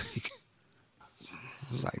 I was like,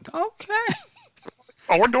 okay.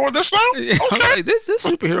 Oh, we're doing this now? Yeah, I was Okay. like, this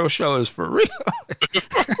superhero show is for real.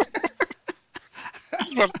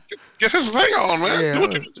 Get his thing on, man. Yeah, Do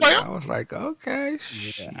what you play. I was like, okay.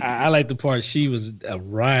 I like the part she was a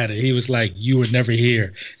rider. He was like, "You were never here,"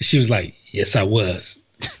 and she was like, "Yes, I was,"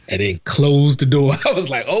 and then closed the door. I was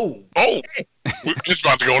like, "Oh, Oh, it's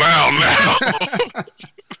about to go down now.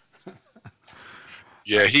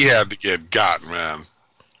 Yeah, he had to get got, man.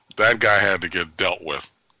 That guy had to get dealt with.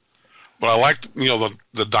 But I liked, you know,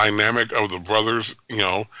 the dynamic of the brothers, you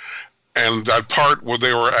know, and that part where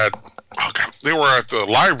they were at the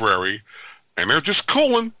library, and they're just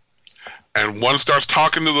cooling, and one starts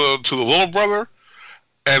talking to the little brother,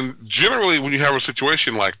 and generally when you have a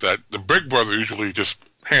situation like that, the big brother usually just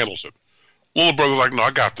handles it. Little brother's like, no,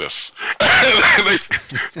 I got this. And they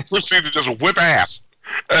proceed to just whip ass,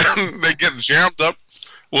 and they get jammed up.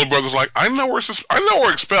 Little brother's like, I know we're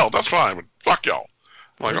expelled. That's fine, but fuck y'all.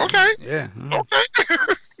 I'm like, okay, Yeah. okay.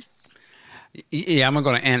 Yeah, I'm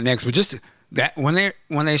going to end next, but just that when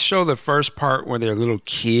they show the first part where they're little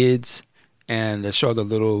kids and they show the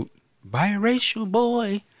little biracial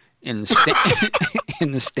boy in the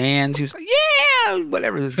in the stands, he was like, yeah,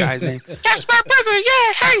 whatever this guy's name. That's my brother.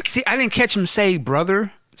 Yeah, hey. See, I didn't catch him say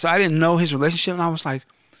brother, so I didn't know his relationship, and I was like,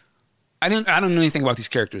 I don't know anything about these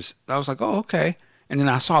characters. I was like, oh, okay. And then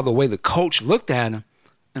I saw the way the coach looked at him,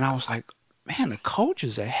 and I was like, man, the coach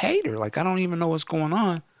is a hater. Like, I don't even know what's going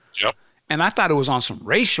on. Yep. And I thought it was on some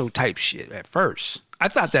racial type shit at first. I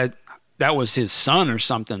thought that was his son or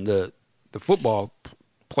something, the football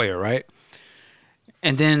player, right?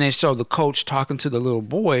 And then they show the coach talking to the little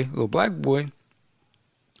black boy,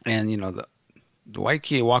 and you know the white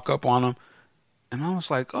kid walk up on him, and I was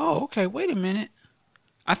like, oh, okay, wait a minute.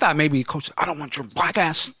 I thought maybe coach, I don't want your black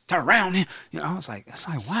ass to around him. You know, I was like, it's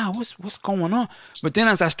like, wow, what's going on? But then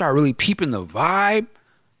as I start really peeping the vibe,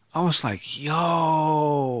 I was like,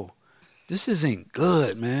 yo, this isn't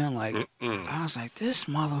good, man. Like, I was like, this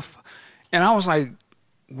motherfucker. And I was like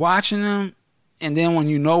watching them, and then when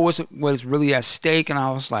you know what's really at stake, and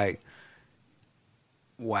I was like,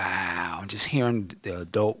 wow, just hearing the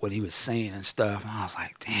adult, what he was saying and stuff, and I was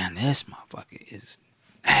like, damn, this motherfucker is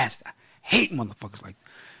nasty. I hate motherfuckers like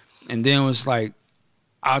that. And then it was like,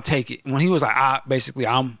 I'll take it. When he was like,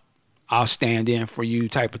 I'll stand in for you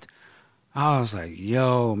type of I was like,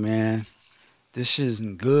 yo, man, this shit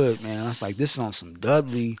isn't good, man. I was like, this is on some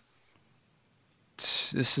Dudley.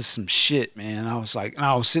 This is some shit, man. I was like, and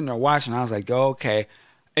I was sitting there watching. I was like, oh, okay.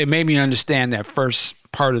 It made me understand that first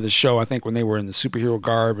part of the show, I think when they were in the superhero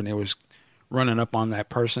garb and they was running up on that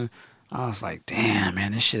person. I was like, damn,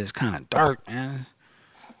 man, this shit is kind of dark, man.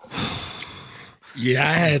 Yeah,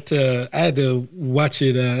 I had to watch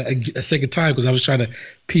it a second time because I was trying to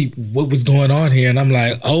peep what was going on here, and I'm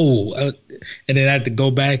like, and then I had to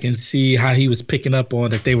go back and see how he was picking up on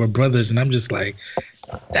that they were brothers, and I'm just like,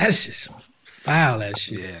 that's just foul as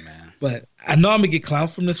shit. Yeah, man. But I know I'm gonna get clown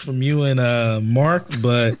from you and Mark,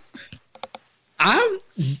 but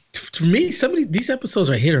to me, some of these episodes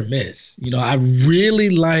are hit or miss. You know, I really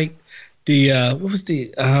like the what was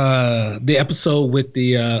the episode with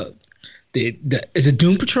the is it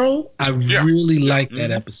Doom Patrol? I really like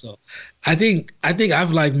that episode. I think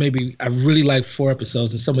I've liked I really like 4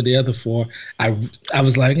 episodes, and some of the other 4 I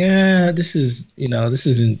was like, this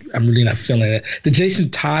isn't, I'm really not feeling it. The Jason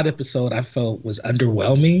Todd episode I felt was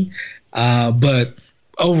underwhelming, but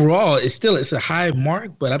overall it's a high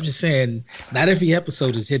mark. But I'm just saying, not every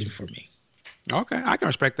episode is hitting for me. Okay, I can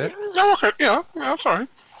respect that. Oh, okay, yeah, I'm sorry.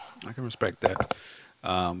 I can respect that.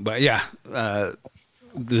 But yeah,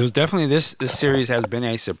 there's definitely this series has been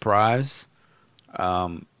a surprise.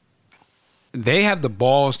 They have the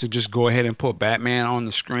balls to just go ahead and put Batman on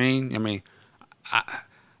the screen. I mean,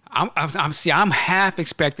 I'm half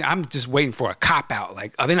expecting. I'm just waiting for a cop out.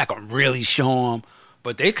 Like, are they not gonna really show him?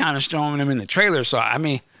 But they kind of showing him in the trailer. So I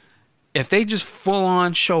mean, if they just full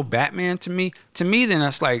on show Batman to me, then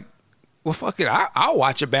that's like, well, fuck it. I'll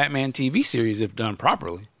watch a Batman TV series if done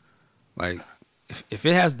properly. Like, if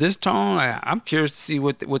it has this tone, I'm curious to see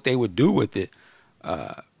what they would do with it.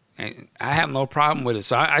 And I have no problem with it.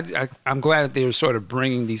 So I'm glad that they were sort of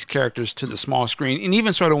bringing these characters to the small screen, and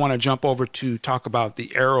even sort of want to jump over to talk about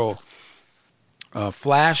the Arrow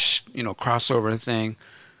Flash, crossover thing.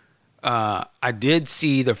 I did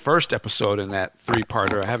see the first episode in that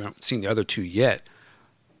 3-parter. I haven't seen the other 2 yet.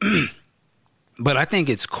 But I think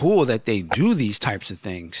it's cool that they do these types of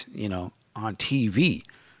things, on TV.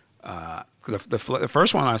 The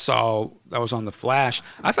first one I saw that was on the Flash,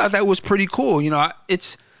 I thought that was pretty cool. For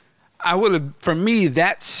me,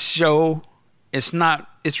 that show,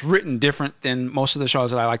 it's written different than most of the shows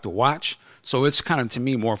that I like to watch. So it's kind of, to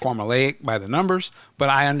me, more formulaic by the numbers, but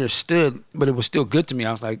I understood, but it was still good to me.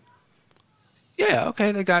 I was like, yeah,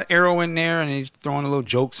 okay, they got Arrow in there and he's throwing little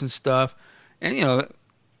jokes and stuff. And,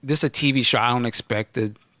 this is a TV show. I don't expect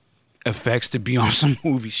the effects to be on some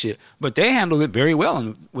movie shit, but they handled it very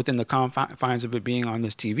well within the confines of it being on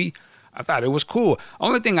this TV. I thought it was cool.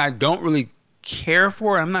 Only thing I don't really care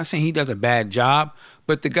for, I'm not saying he does a bad job,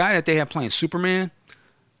 but the guy that they have playing Superman,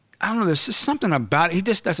 I don't know, there's just something about it. He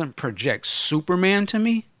just doesn't project Superman to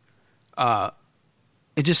me.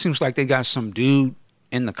 It just seems like they got some dude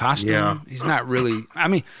in the costume. Yeah. He's not really, I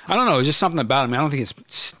mean, I don't know, it's just something about him. I don't think his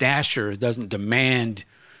stature doesn't demand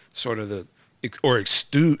sort of I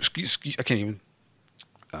can't even,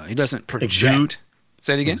 he doesn't project. Exude.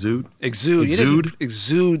 Say it again? Exude. He doesn't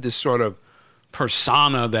exude this sort of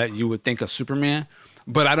persona that you would think of Superman,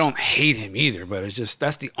 but I don't hate him either, but it's just,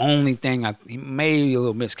 that's the only thing he may be a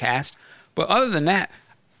little miscast. But other than that,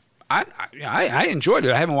 I enjoyed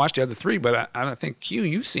it. I haven't watched the other 3, but I think, Q,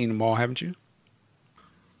 you've seen them all, haven't you?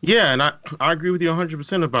 Yeah, and I agree with you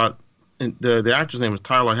 100% about the actor's name is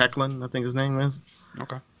Tyler Hoechlin, I think his name is.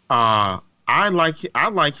 Okay. I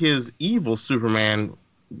like his evil Superman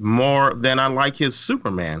more than I like his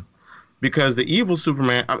Superman, because the evil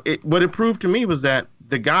Superman, what it proved to me was that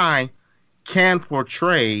the guy can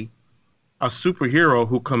portray a superhero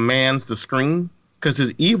who commands the screen, because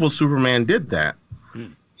his evil Superman did that.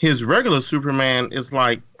 His regular Superman is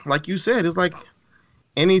like you said, is like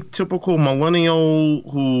any typical millennial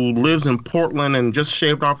who lives in Portland and just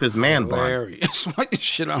shaved off his man bun. Hilarious. Why you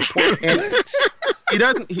shit on Portland? He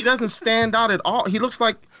doesn't stand out at all. He looks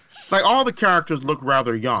like all the characters look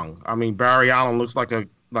rather young. I mean, Barry Allen looks like a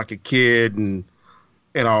kid, and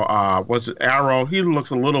was it Arrow? He looks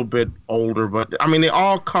a little bit older, but I mean, they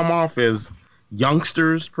all come off as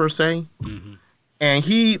youngsters per se. Mm-hmm. And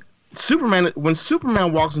when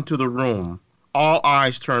Superman walks into the room, all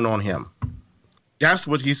eyes turn on him. That's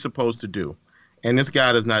what he's supposed to do. And this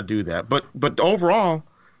guy does not do that. But overall,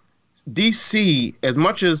 DC, as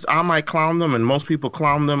much as I might clown them and most people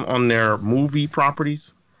clown them on their movie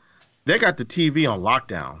properties, they got the TV on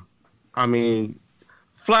lockdown. I mean,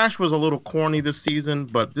 Flash was a little corny this season,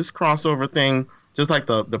 but this crossover thing, just like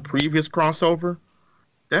the previous crossover,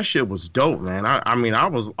 that shit was dope, man. I mean, I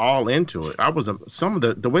was all into it. I was some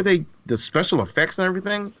of the way the special effects and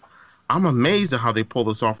everything, I'm amazed at how they pull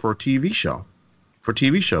this off for a TV show. For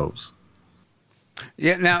TV shows.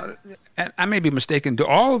 Yeah, now, I may be mistaken. Do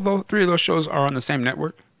all of those 3 of those shows are on the same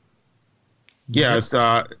network? Yeah, it's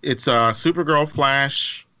Supergirl,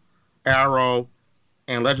 Flash, Arrow,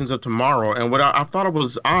 and Legends of Tomorrow. And what I thought it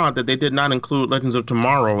was odd that they did not include Legends of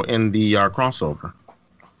Tomorrow in the crossover.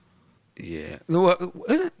 Yeah. Well,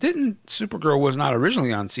 didn't Supergirl was not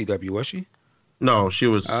originally on CW, was she? No, she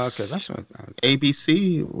was okay, that's what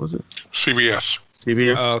ABC, was it? CBS.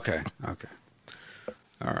 Oh, okay.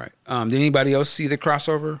 All right. Did anybody else see the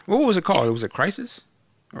crossover? What was it called? Was it Crisis?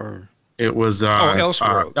 Or it was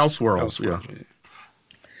Elseworlds. Elseworlds, yeah.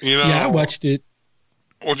 Yeah, I watched it.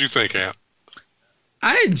 What'd you think, Ant?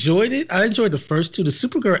 I enjoyed it. I enjoyed the first 2. The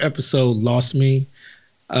Supergirl episode lost me.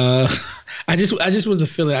 I just wasn't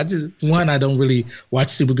feeling. I don't really watch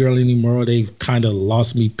Supergirl anymore. They kind of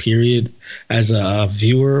lost me, period, as a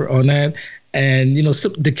viewer on that. And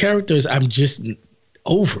the characters, I'm just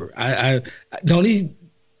over. The only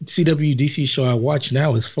CW DC show I watch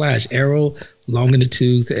now is Flash. Arrow, long in the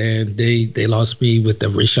tooth, and they lost me with the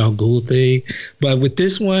Ra's al Ghul thing. But with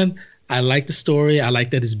this one, I like the story. I like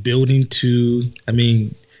that it's building to, I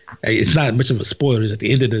mean, it's not much of a spoiler. At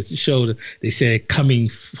the end of the show, they said coming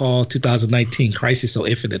fall 2019, Crisis on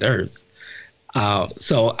Infinite Earths.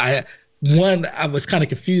 So I was kind of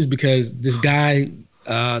confused because this guy,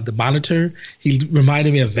 the Monitor. He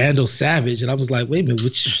reminded me of Vandal Savage, and I was like, wait a minute,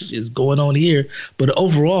 which is going on here? But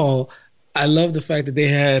overall, I love the fact that they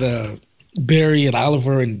had Barry and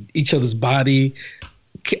Oliver in each other's body.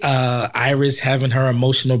 Iris having her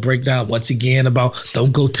emotional breakdown once again about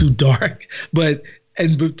don't go too dark. But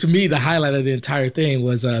to me, the highlight of the entire thing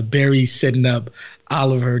was Barry setting up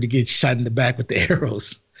Oliver to get shot in the back with the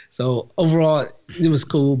arrows. So overall, it was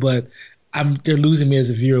cool, but they're losing me as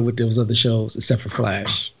a viewer with those other shows, except for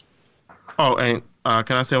Flash. Oh, and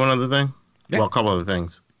can I say one other thing? Yeah. Well, a couple other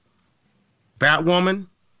things. Batwoman.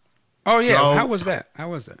 Oh yeah, Dope. how was that?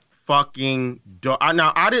 Fucking dope.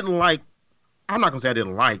 Now I didn't like. I'm not gonna say I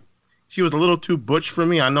didn't like. She was a little too butch for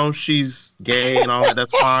me. I know she's gay and all that.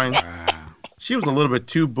 That's fine. Wow. She was a little bit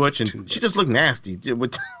too butch, and she just looked nasty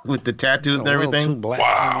with the tattoos and everything. Too black.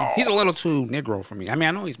 Wow. He's a little too Negro for me. I mean,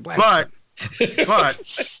 I know he's black. But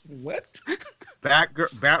What?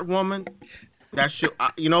 Batwoman, that shit.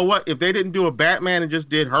 You know what? If they didn't do a Batman and just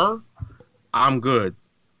did her, I'm good.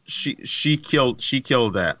 She killed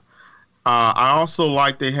that. I also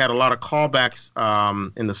like they had a lot of callbacks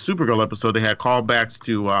in the Supergirl episode. They had callbacks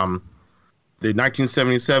to the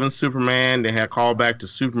 1977 Superman. They had callback to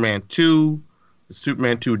Superman 2, the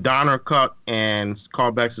Superman 2 Donner cut, and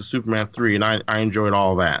callbacks to Superman 3, and I enjoyed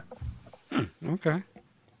all that. Okay.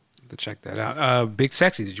 Have to check that out. Big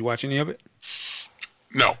Sexy, did you watch any of it?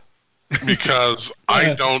 No, because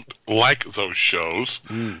I don't like those shows.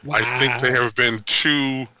 Wow. I think they have been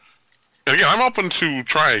too. Again, I'm open to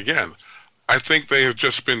try again. I think they have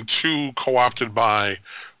just been too co-opted by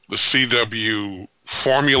the CW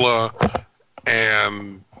formula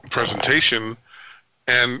and presentation.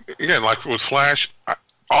 And again, like with Flash,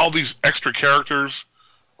 all these extra characters,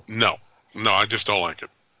 no, I just don't like it.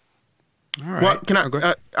 All right. Well, can Oh, go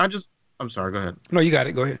ahead. I'm sorry, go ahead. No, you got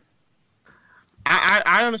it. Go ahead.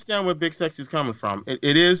 I understand where Big Sexy is coming from. The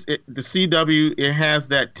CW, it has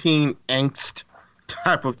that teen angst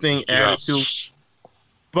type of thing added to.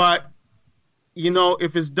 But,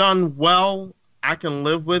 if it's done well, I can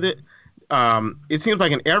live with it. It seems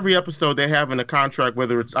like in every episode they have in a contract,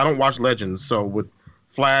 whether it's, I don't watch Legends, so with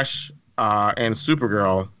Flash and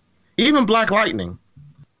Supergirl, even Black Lightning,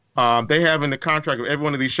 they have in the contract of every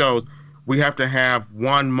one of these shows, we have to have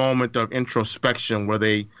one moment of introspection where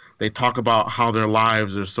they talk about how their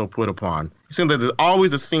lives are so put upon. It seems like there's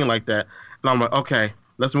always a scene like that. And I'm like, okay,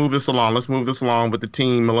 let's move this along. Let's move this along with the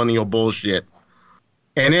teen millennial bullshit.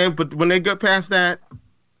 And then, but when they get past that,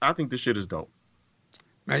 I think this shit is dope.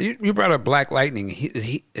 Now, you brought up Black Lightning.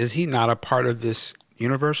 Is he not a part of this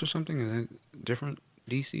universe or something? Is that different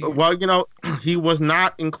DC? Well, he was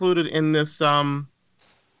not included in this in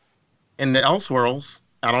the Elseworlds.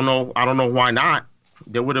 I don't know why not.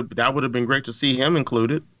 That would have been great to see him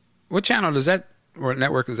included. What channel does that or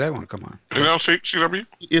network does that one come on? You know, CW?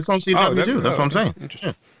 It's on CW too. That's what I'm saying.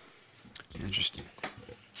 Interesting. Interesting.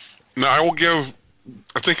 Now,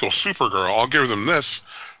 I think it was Supergirl. I'll give them this.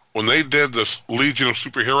 When they did this Legion of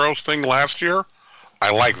Superheroes thing last year,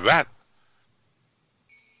 I like that.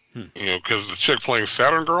 Because the chick playing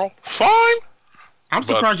Saturn Girl, fine. I'm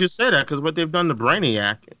surprised you say that because what they've done to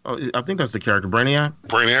Brainiac, I think that's the character, Brainiac.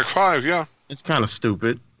 Brainiac 5, yeah. It's kind of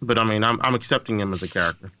stupid, but I mean, I'm accepting him as a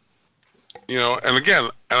character. And again,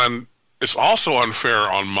 it's also unfair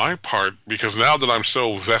on my part because now that I'm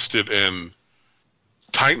so vested in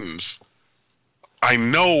Titans, I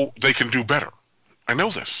know they can do better. I know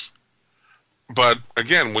this. But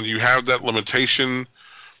again, when you have that limitation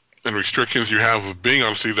and restrictions you have of being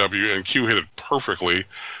on CW, and Q hit it perfectly,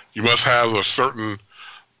 you must have a certain,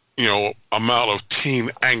 amount of teen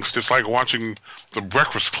angst. It's like watching The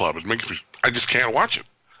Breakfast Club. I just can't watch it.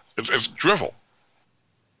 It's drivel.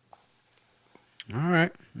 All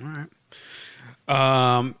right.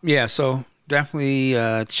 Yeah, so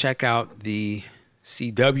definitely check out the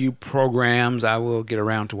CW programs. I will get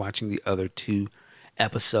around to watching the other 2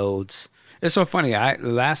 episodes. It's so funny. The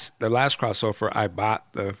last crossover, I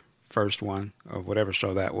bought the first one of whatever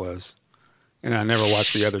show that was, and I never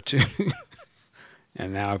watched the other 2.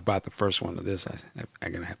 And now I've bought the first one of this.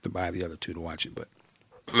 I'm gonna have to buy the other 2 to watch it. But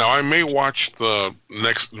now I may watch the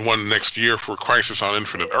next one next year for Crisis on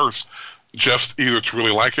Infinite Earths, just either to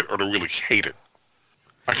really like it or to really hate it.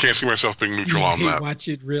 I can't see myself being neutral on that. Watch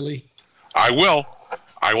it, really? I will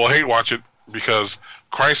hate watch it because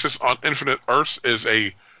Crisis on Infinite Earths is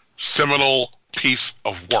a seminal piece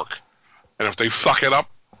of work, and if they fuck it up,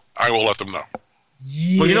 I will let them know.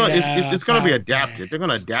 Well, it's going to be adapted. They're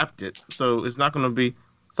going to adapt it, so it's not going to be.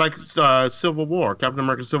 It's like Civil War, Captain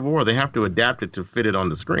America: Civil War. They have to adapt it to fit it on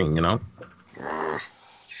the screen,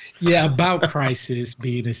 Yeah, about Crisis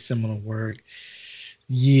being a similar word.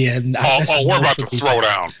 Yeah, We're about to throw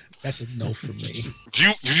down. That's a no for me.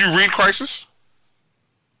 Did you read Crisis?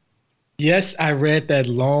 Yes, I read that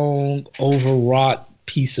long, overwrought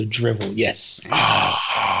piece of drivel. Yes.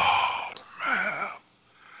 Oh man.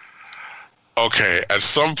 Okay, at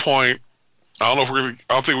some point, I don't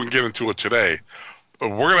think we can get into it today, but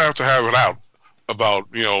we're gonna have to have it out about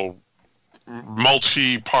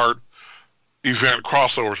multi-part event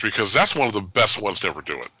crossovers, because that's one of the best ones to ever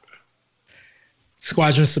do it.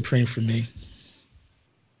 Squadron Supreme for me.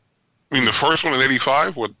 I mean, the first one in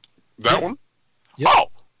 '85 with that one. Yep.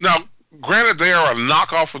 Oh, now granted, they are a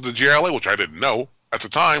knockoff of the JLA, which I didn't know at the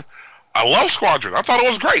time. I love Squadron. I thought it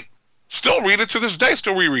was great. Still read it to this day.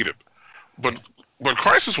 Still reread it. But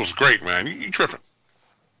Crisis was great, man. You tripping?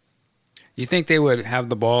 You think they would have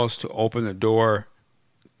the balls to open the door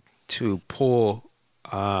to pull,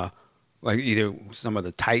 like either some of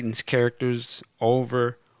the Titans characters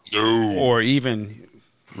over, or even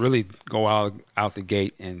really go out the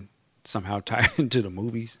gate and somehow tie into the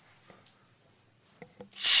movies?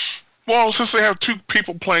 Well, since they have two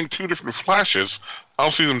people playing two different Flashes, I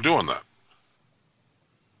don't see them doing that.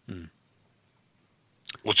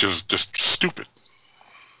 Which is just stupid.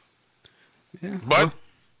 Yeah. But,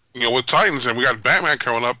 with Titans and we got Batman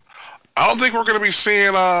coming up, I don't think we're going to be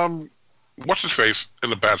seeing, what's his face in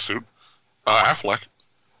the bat suit? Affleck.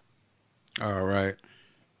 All right.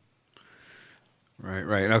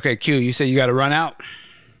 Right. Okay, Q, you said you got to run out?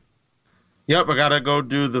 Yep, I gotta go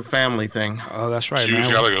do the family thing. Oh, that's right, Q's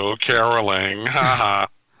man. got to go caroling. Ha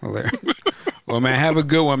Hilarious. Well, man, have a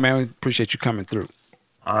good one, man. We appreciate you coming through.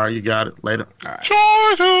 All right, you got it. Later. All right.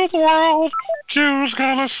 Joy to the world. Q's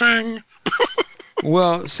gonna sing.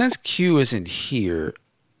 Well, since Q isn't here,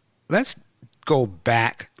 let's go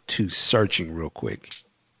back to searching real quick.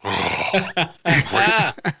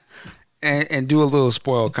 and do a little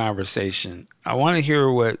spoiled conversation. I want to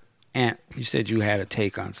hear what Ant, you said you had a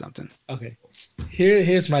take on something. Okay.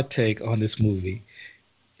 Here's my take on this movie.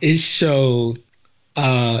 It showed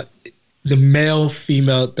the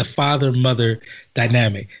male-female, the father-mother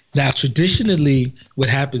dynamic. Now, traditionally, what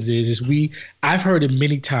happens is I've heard it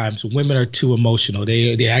many times, women are too emotional.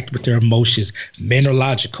 They act with their emotions. Men are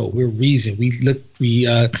logical. We're reason. We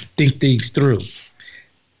think things through.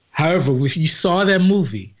 However, if you saw that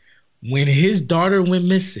movie, when his daughter went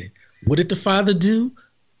missing, what did the father do?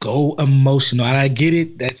 Go emotional. And I get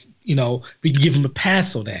it. That's, we can give him a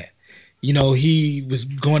pass on that. He was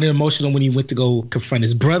going emotional when he went to go confront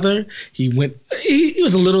his brother. He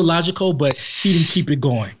was a little logical, but he didn't keep it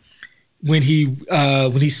going. When he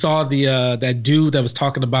saw that dude that was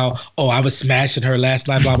talking about, I was smashing her last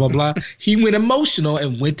night, blah, blah, blah, he went emotional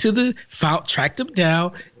and went to tracked him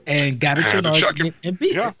down and got into an argument and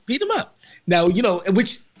beat him up. Now,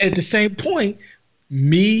 which at the same point,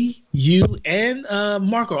 me, you, and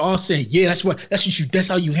Mark are all saying, yeah, that's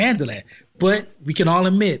how you handle that. But we can all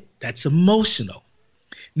admit that's emotional.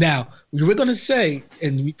 Now, we were going to say,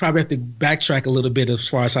 and we probably have to backtrack a little bit as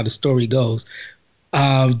far as how the story goes.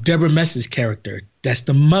 Deborah Mess's character, that's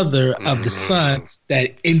the mother of the son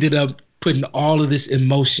that ended up putting all of this in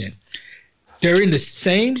motion. They're in the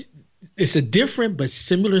same, it's a different but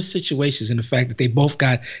similar situations in the fact that they both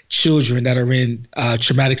got children that are in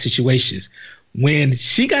traumatic situations. When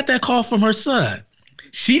she got that call from her son,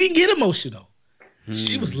 she didn't get emotional.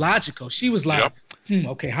 She was logical. She was like,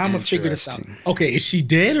 okay, how am I going to figure this out? Okay, is she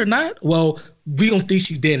dead or not? Well, we don't think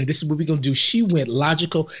she's dead, and this is what we're going to do. She went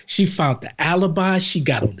logical. She found the alibi. She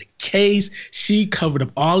got on the case. She covered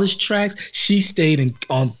up all his tracks. She stayed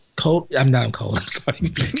on cold. I'm not on cold. I'm sorry.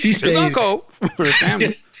 She stayed on cold for the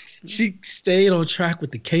family. She stayed on track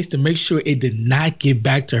with the case to make sure it did not get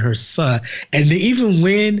back to her son. And even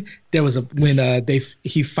when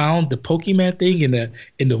he found the Pokemon thing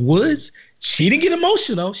in the woods, she didn't get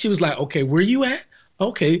emotional. She was like, "Okay, where you at?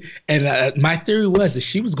 Okay." And my theory was that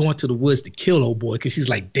she was going to the woods to kill old boy because she's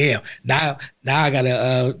like, "Damn, now I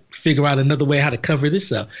gotta figure out another way how to cover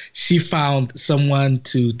this up." She found someone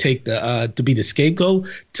to take to be the scapegoat,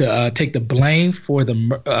 to take the blame for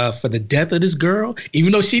the death of this girl,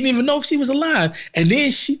 even though she didn't even know if she was alive. And then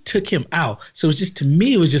she took him out. So it's just, to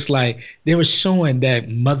me, it was just like they were showing that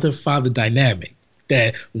mother-father dynamic.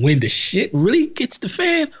 That when the shit really gets the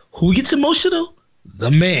fan, who gets emotional? The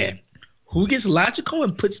man. Who gets logical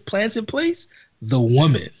and puts plans in place? The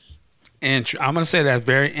woman. And I'm going to say that's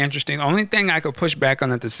very interesting. The only thing I could push back on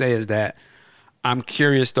that to say is that I'm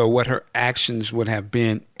curious, though, what her actions would have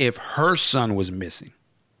been if her son was missing,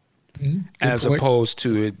 as opposed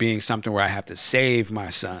to it being something where I have to save my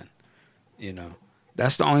son.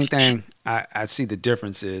 That's the only thing I see the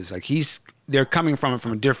difference is. Like they're coming from it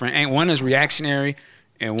from a different angle. One is reactionary,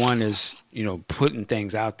 and one is, putting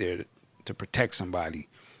things out there to protect somebody.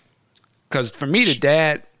 Because for me, the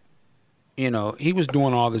dad, he was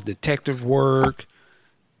doing all this detective work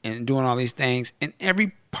and doing all these things. And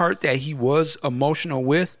every part that he was emotional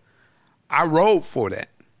with, I rode for that.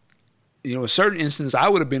 In certain instances, I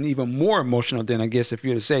would have been even more emotional than, I guess, if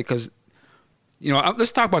you were to say, because,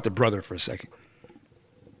 let's talk about the brother for a second.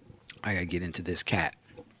 I got to get into this cat.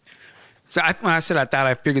 So when I said I thought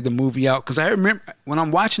I figured the movie out, because I remember when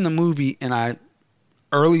I'm watching the movie and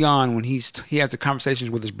early on when he has the conversations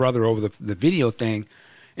with his brother over the video thing,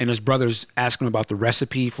 and his brother's asking him about the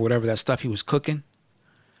recipe for whatever that stuff he was cooking.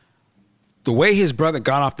 The way his brother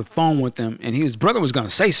got off the phone with him, and his brother was going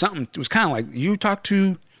to say something, it was kind of like, you talked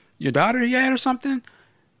to your daughter yet or something?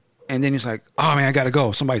 And then he's like, oh man, I got to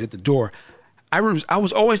go. Somebody's at the door. I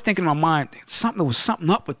was always thinking in my mind, there was something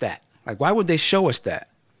up with that. Like, why would they show us that?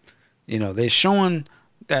 They're showing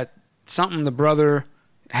that the brother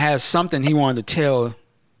has something he wanted to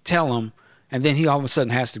tell him, and then he all of a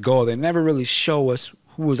sudden has to go. They never really show us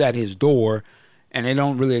who was at his door, and they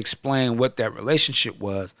don't really explain what that relationship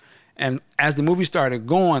was. And as the movie started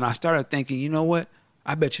going, I started thinking, you know what?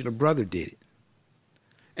 I bet you the brother did it.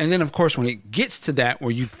 And then, of course, when it gets to that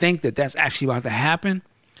where you think that that's actually about to happen,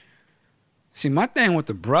 see, my thing with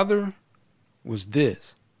the brother was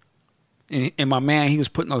this. And my man, he was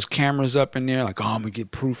putting those cameras up in there like, oh, I'm going to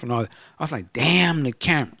get proof and all that. I was like, damn the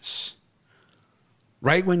cameras.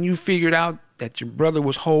 Right when you figured out that your brother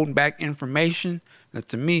was holding back information, that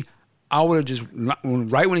to me, I would have just,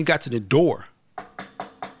 right when he got to the door,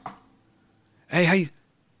 hey, how you,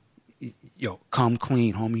 yo, come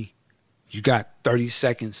clean, homie. You got 30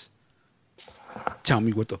 seconds. Tell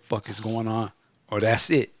me what the fuck is going on. Or that's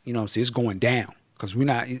it. See, it's going down. Because we're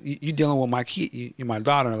not, you dealing with my kid, you're my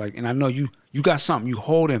daughter, like, and I know you got something, you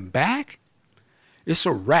holding back, it's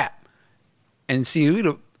a wrap. And see,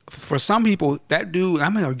 for some people, that dude,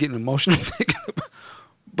 I'm getting emotional thinking about,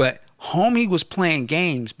 but homie was playing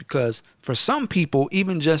games because for some people,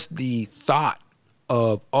 even just the thought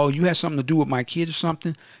of, oh, you had something to do with my kids or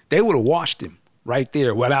something, they would have watched him right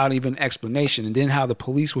there without even explanation. And then how the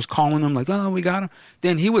police was calling him, like, oh, we got him.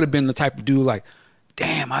 Then he would have been the type of dude like,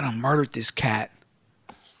 damn, I done murdered this cat.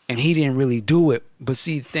 And he didn't really do it. But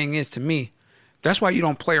see, the thing is, to me, that's why you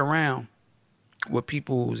don't play around with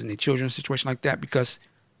people who's in a children's situation like that, because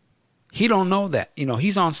he don't know that.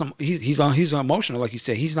 He's on he's emotional, like you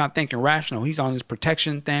said. He's not thinking rational. He's on his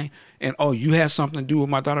protection thing. And, oh, you had something to do with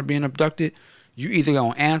my daughter being abducted. You either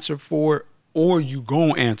gonna answer for it or you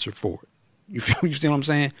gonna answer for it. You see what I'm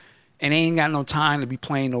saying? And they ain't got no time to be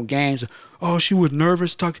playing no games. Oh, she was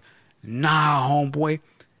nervous. Nah, homeboy.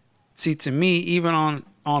 See, to me, even on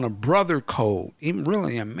a brother code, even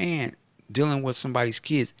really a man dealing with somebody's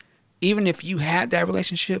kids, even if you had that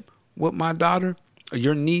relationship with my daughter or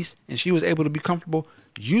your niece and she was able to be comfortable,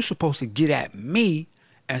 you supposed to get at me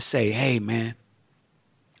and say, hey, man,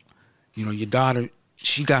 your daughter,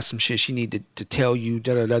 she got some shit she needed to tell you,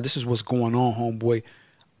 this is what's going on, homeboy.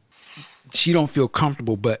 She don't feel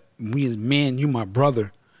comfortable, but we as men, you my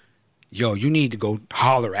brother, yo, you need to go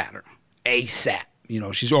holler at her ASAP.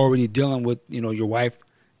 She's already dealing with, your wife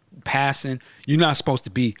passing. You're not supposed to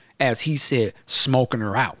be, as he said, smoking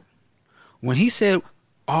her out. When he said,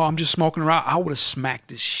 oh, I'm just smoking her out, I would have smacked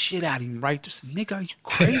the shit out of him right there. Nigga, are you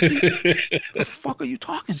crazy? The fuck are you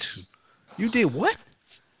talking to? You did what?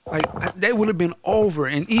 Like, they would have been over.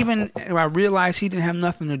 And even if I realized he didn't have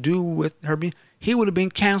nothing to do with her he would have been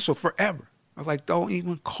canceled forever. I was like, don't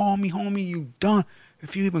even call me, homie, you done.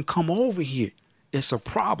 If you even come over here, it's a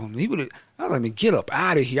problem. I was like, get up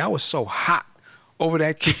out of here. I was so hot over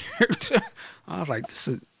that character. I was like,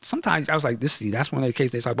 sometimes I was like, that's one of the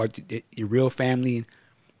cases they talk about your real family. And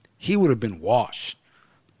he would have been washed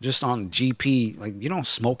just on the GP. Like, you don't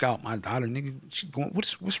smoke out my daughter, nigga. She going,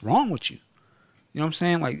 what's wrong with you? You know what I'm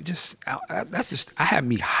saying? Like, I had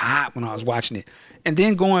me hot when I was watching it. And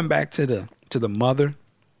then going back to the mother.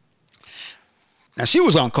 Now, she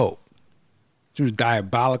was on coke. She was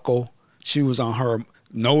diabolical. She was on her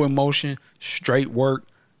no emotion, straight work.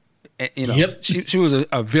 Yep. She was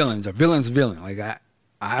a villain. A villain's villain. Like,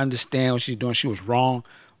 I understand what she's doing. She was wrong.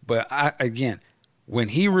 But again, when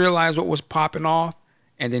he realized what was popping off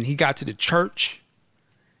and then he got to the church,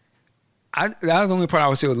 that was the only part I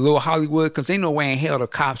would say with Little Hollywood, because ain't no way in hell the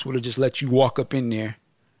cops would have just let you walk up in there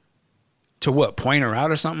to what, point her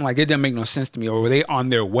out or something? Like, it didn't make no sense to me. Or were they on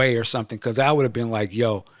their way or something? Because I would have been like,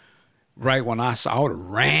 yo, right when I would have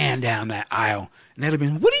ran down that aisle and they'd have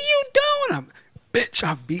been, what are you doing? bitch,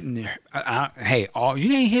 I'm beating her. Hey,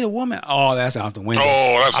 you ain't hit a woman. Oh, that's out the window.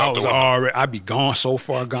 Oh, that's out the window. I'd be gone so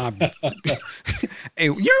far gone. Hey,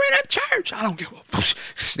 you're in a church. I don't give a fuck.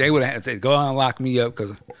 They would have to say, go on and lock me up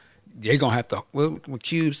because they're going to have to, when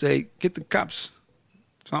Cube say, get the cops,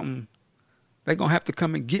 something, they're going to have to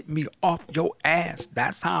come and get me off your ass.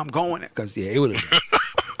 That's how I'm going. Because, yeah, it would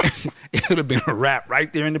have been a wrap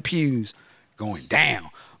right there in the pews going down.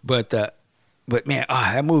 But man,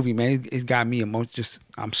 that movie, man, it got me emotional.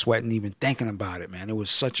 I'm sweating even thinking about it, man. It was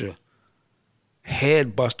such a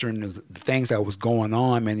head buster in the things that was going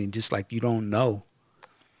on, man. And just like, you don't know.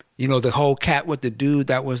 You know, the whole cat with the dude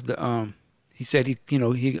that was he said he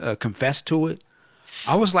confessed to it.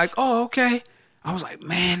 I was like, oh, okay. I was like,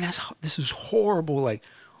 man, this is horrible. Like,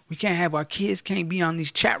 we can't have our kids can't be on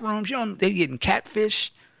these chat rooms. You know, they're getting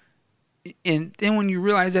catfish. And then when you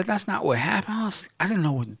realize that that's not what happened, I didn't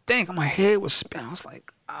know what to think. My head was spinning. I was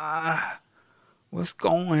like, what's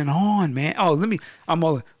going on, man? Oh, I'm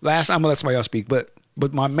gonna let somebody else speak. But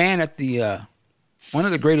my man at the one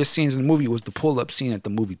of the greatest scenes in the movie was the pull-up scene at the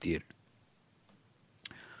movie theater.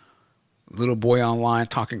 Little boy online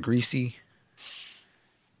talking greasy.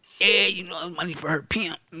 Yeah, money for her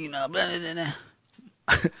pimp, blah, blah, blah, blah.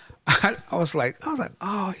 I was like,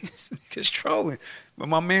 oh, he's trolling. But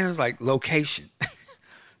my man's like, location.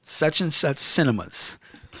 Such and such cinemas.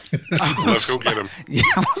 Let's go get him. Yeah,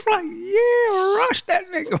 I was like, yeah, rush that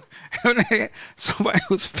nigga. Somebody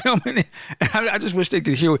was filming it. And I just wish they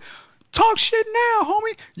could hear it. Talk shit now,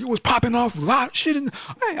 homie. You was popping off a lot of shit. Hey, man,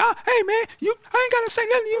 I ain't got to say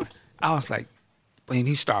nothing to you. I was like, when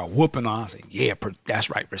he started whooping on, I was like, yeah, that's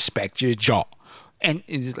right. Respect your jaw. And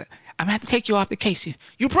he's like, I'm going to have to take you off the case.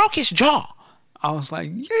 You broke his jaw. I was like,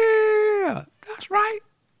 yeah, that's right.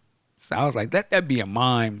 So I was like, that'd be a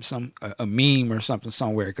meme, a meme or something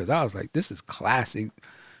somewhere. Because I was like, this is classic.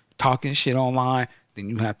 Talking shit online, then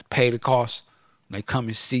you have to pay the cost. They come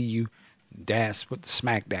and see you. Dad's put the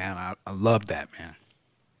smack down. I love that, man.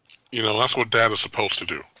 That's what dad is supposed to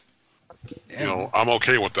do. Yeah. I'm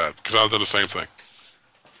okay with that because I've done the same thing.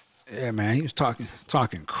 Yeah, man, he was talking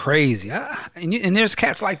crazy. And there's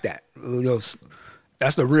cats like that.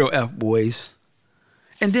 That's the real F boys.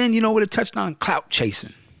 And then, what it touched on? Clout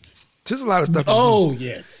chasing. There's a lot of stuff. Oh,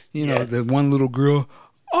 yes. Yes. The one little girl,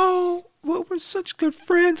 oh, well, we're such good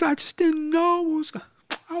friends. I just didn't know what was going.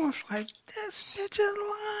 I was like, this bitch is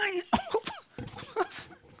lying.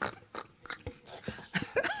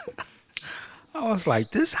 I was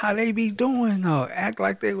like, this how they be doing, though. Act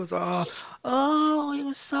like they was all, oh, we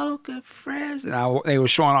were so good friends. And they were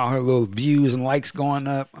showing all her little views and likes going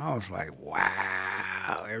up. I was like,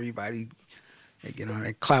 wow. Everybody, they get on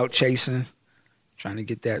that clout chasing, trying to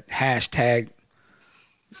get that hashtag.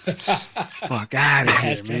 Fuck out of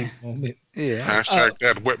here, man. Moment. Yeah. Hashtag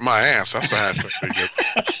that whip my ass. That's the hashtag they get.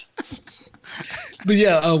 But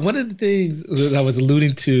yeah, one of the things that I was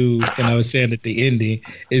alluding to and I was saying at the ending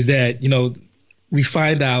is that, we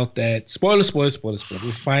find out that, spoiler,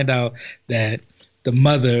 we find out that the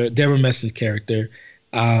mother, Deborah Messing's character,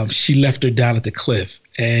 she left her down at the cliff.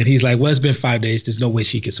 And he's like, well, it's been 5 days. There's no way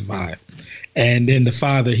she can survive. And then the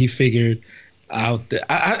father, he figured out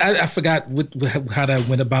that, I forgot how that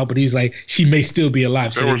went about, but he's like, she may still be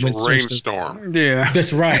alive. There was a rainstorm. Yeah.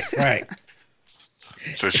 That's right.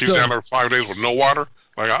 So she's down there 5 days with no water?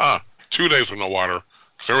 Like, 2 days with no water.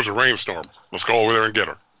 So there was a rainstorm. Let's go over there and get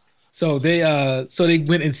her. So they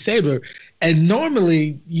went and saved her. And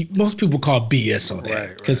normally, most people call BS on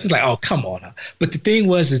that because it's like, oh, come on. But the thing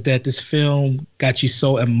is that this film got you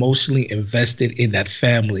so emotionally invested in that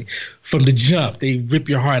family from the jump. They rip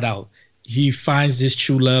your heart out. He finds this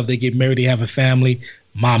true love. They get married. They have a family.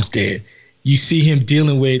 Mom's dead. You see him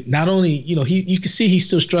dealing with not only, you can see he's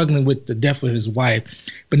still struggling with the death of his wife,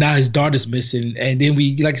 but now his daughter's missing. And then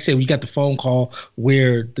we got the phone call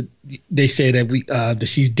where they say that that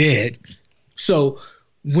she's dead. So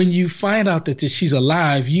when you find out that she's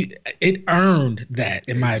alive, it earned that,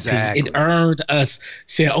 in my opinion. It earned us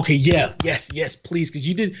saying, okay, yes, please,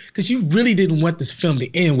 because you really didn't want this film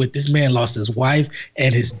to end with this man lost his wife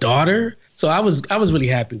and his daughter. So I was really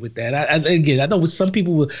happy with that. I know some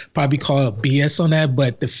people would probably call it BS on that,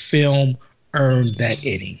 but the film earned that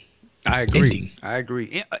ending. I agree.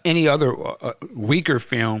 Any other weaker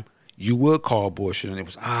film, you would call bullshit, and it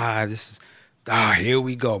was here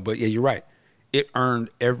we go. But yeah, you're right. It earned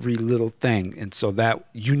every little thing, and so that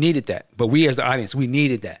you needed that. But we as the audience, we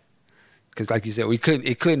needed that because, like you said, it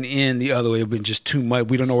couldn't end the other way. It'd been just too much.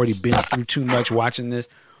 We done already been through too much watching this.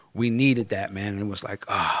 We needed that, man. And it was like,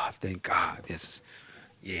 thank God.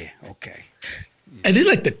 Okay. And then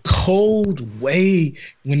like the cold way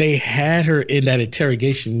when they had her in that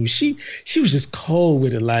interrogation, she was just cold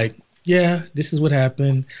with it. Like, yeah, this is what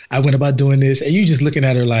happened. I went about doing this, and you just looking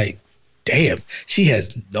at her like, damn, she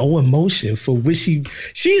has no emotion for which she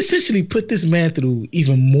essentially put this man through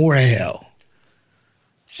even more hell.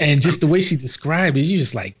 And just the way she described it, you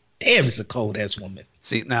just like, damn, it's a cold ass woman.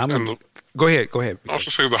 See, now go ahead. I also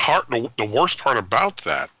say the worst part about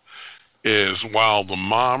that is while the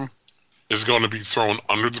mom is going to be thrown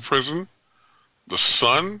under the prison, the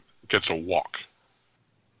son gets a walk.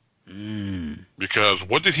 Because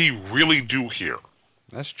what did he really do here?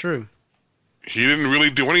 That's true. He didn't really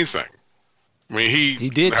do anything. I mean, he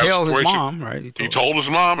did tell his mom, right? He told his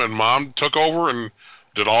mom, and mom took over and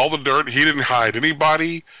did all the dirt. He didn't hide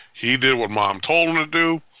anybody. He did what mom told him to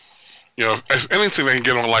do. You know, if anything, they can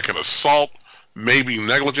get on like an assault, maybe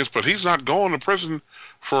negligence, but he's not going to prison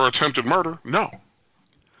for attempted murder. No.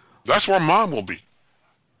 That's where mom will be.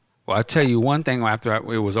 Well, I tell you one thing after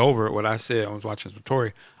it was over, what I said, I was watching with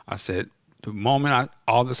Tori, I said, the moment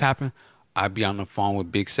all this happened, I'd be on the phone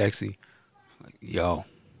with Big Sexy. Like, yo,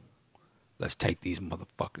 let's take these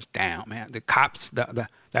motherfuckers down, man. The cops,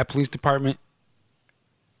 that police department,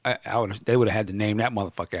 they would have had to name that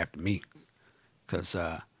motherfucker after me. Because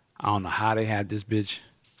I don't know how they had this bitch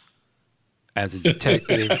as a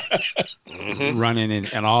detective running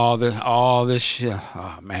and all this shit.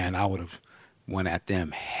 Oh, man, I would have went at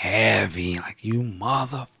them heavy. Like, you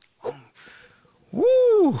mother...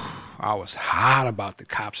 Woo! I was hot about the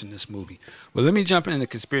cops in this movie. But let me jump into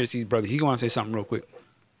conspiracy, brother. He going to say something real quick.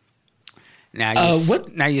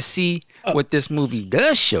 Now you see what this movie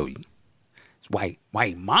does show you. It's white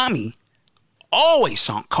mommy always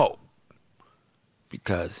on coke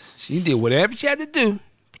because she did whatever she had to do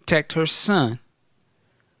to protect her son.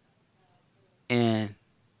 And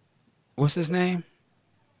what's his name?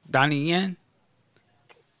 Donnie Yen?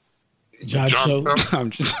 John Cho. I'm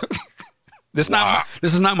just This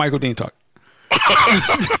is not Michael Dean talk.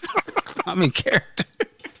 I'm in character.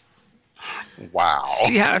 Wow.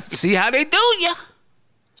 See how they do ya.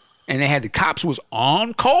 And they had the cops who was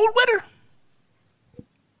on cold with her.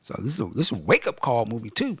 So this is a wake up call movie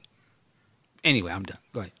too. Anyway, I'm done.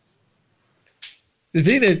 Go ahead. The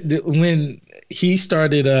thing that when he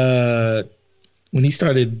started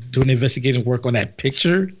doing investigative work on that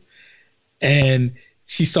picture, and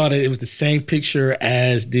she saw that it was the same picture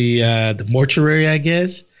as the mortuary, I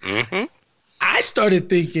guess. Mm-hmm. I started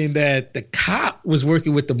thinking that the cop was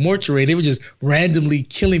working with the mortuary. They were just randomly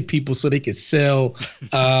killing people so they could sell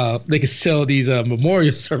these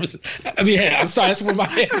memorial services. I mean, I'm sorry, that's where my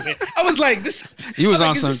head went. I was like, this. You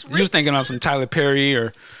was thinking on some Tyler Perry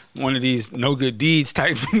or one of these No Good Deeds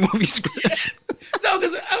type movie scripts. No,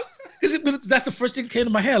 because that's the first thing that came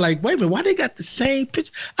to my head. Like, wait a minute, why they got the same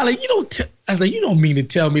picture? I was like, you don't mean to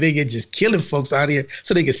tell me they get just killing folks out here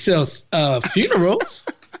so they can sell funerals?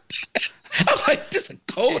 I'm like, this is a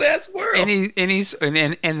cold ass world.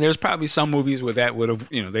 And there's probably some movies where that would have,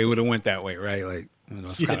 they would have went that way, right? Like,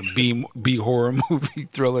 it's kind of B horror movie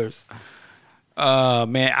thrillers.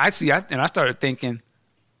 Man, I started thinking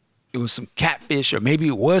it was some catfish, or maybe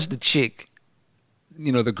it was the chick,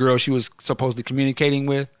 the girl she was supposedly communicating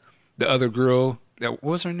with. The other girl, what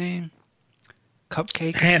was her name?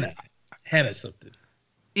 Cupcake? Hannah something.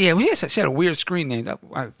 Yeah, she had a weird screen name.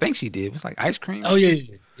 I think she did. It was like ice cream. Oh, yeah.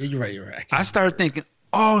 You're right. I started thinking,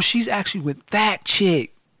 oh, she's actually with that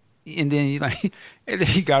chick. And then he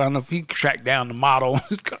tracked down the model.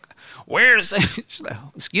 Where is it? She's like,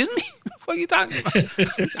 excuse me? What are you talking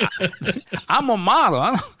about? I'm a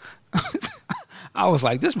model. I was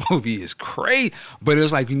like, this movie is crazy. But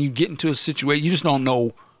it's like when you get into a situation, you just don't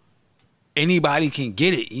know. Anybody can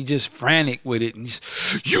get it. You just frantic with it. And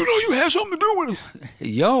you have something to do with it.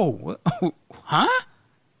 Yo, huh?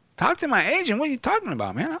 Talk to my agent. What are you talking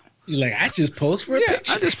about, man? He's like, I just posed for a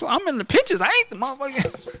picture. I'm in the pictures. I ain't the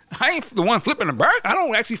motherfucker. I ain't the one flipping the burger. I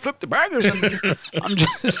don't actually flip the burgers. I'm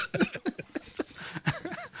just.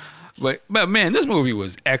 But man, this movie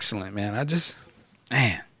was excellent, man.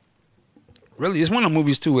 Really, it's one of the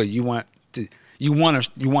movies too where you want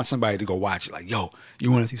somebody to go watch it. Like, yo,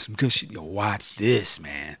 you want to see some good shit? Yo, watch this,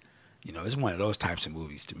 man. It's one of those types of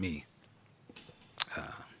movies to me.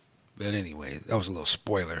 But anyway, that was a little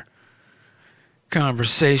spoiler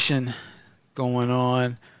conversation going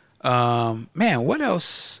on. Man, what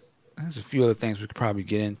else? There's a few other things we could probably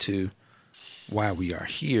get into why we are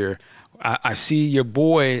here. I see your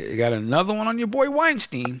boy, got another one on your boy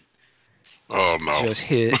Weinstein. Oh, no. Just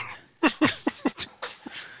hit.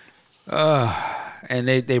 And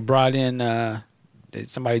they brought in,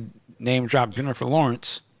 somebody name dropped Jennifer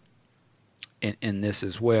Lawrence in this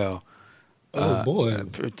as well. Oh boy.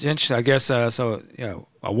 Potentially, I guess. So,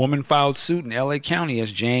 a woman filed suit in L.A. County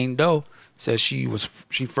as Jane Doe says she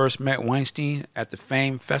first met Weinstein at the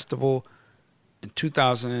Fame Festival in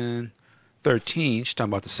 2013. She's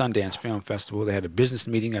talking about the Sundance Film Festival. They had a business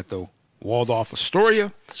meeting at the Waldorf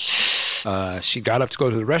Astoria. She got up to go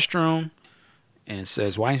to the restroom and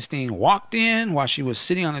says Weinstein walked in while she was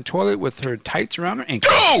sitting on the toilet with her tights around her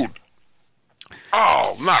ankles. Dude!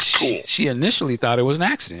 Oh, not cool. She initially thought it was an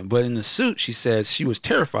accident, but in the suit, she says she was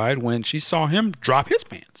terrified when she saw him drop his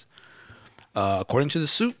pants. According to the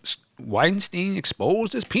suit, Weinstein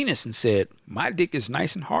exposed his penis and said, "My dick is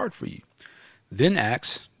nice and hard for you." Then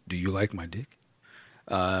asks, "Do you like my dick?"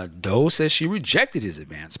 Doe says she rejected his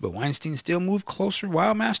advance, but Weinstein still moved closer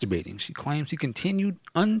while masturbating. She claims he continued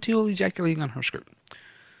until ejaculating on her skirt.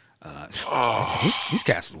 His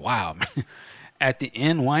cast was wild, man. At the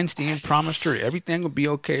end, Weinstein promised her everything would be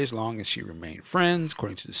okay as long as she remained friends,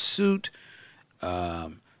 according to the suit.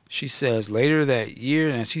 She says later that year,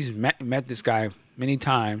 and she's met this guy many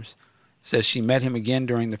times, says she met him again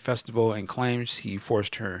during the festival and claims he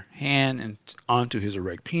forced her hand onto his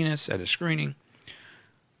erect penis at a screening.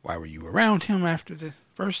 Why were you around him after the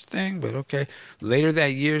first thing? But okay. Later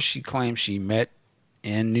that year, she claims she met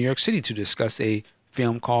in New York City to discuss a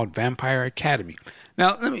film called Vampire Academy.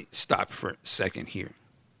 Now, let me stop for a second here.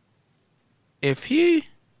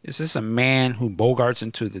 Is this a man who bogarts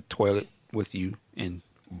into the toilet with you and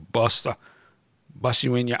busts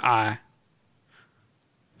you in your eye?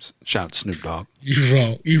 Shout out to Snoop Dogg. You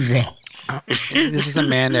wrong. This is a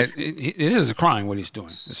man this is a crime, what he's doing.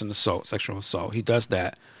 It's an assault, sexual assault. He does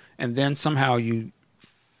that. And then somehow you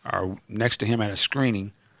are next to him at a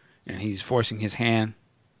screening and he's forcing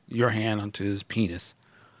your hand onto his penis.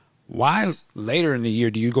 Why later in the year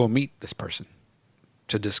do you go meet this person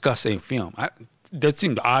to discuss a film? That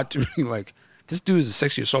seemed odd to me. Like, this dude has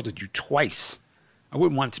sexually assaulted you twice. I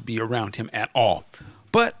wouldn't want to be around him at all.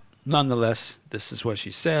 But nonetheless, this is what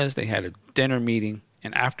she says. They had a dinner meeting,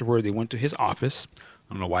 and afterward they went to his office.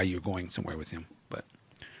 I don't know why you're going somewhere with him, but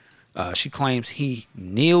she claims he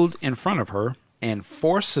kneeled in front of her and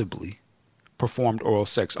forcibly performed oral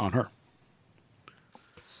sex on her.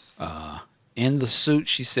 In the suit,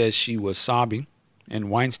 she says she was sobbing, and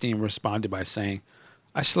Weinstein responded by saying,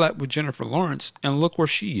 "I slept with Jennifer Lawrence, and look where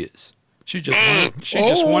she is. She just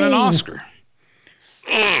won an Oscar."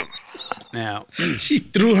 Now, she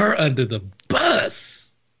threw her under the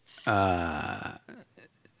bus.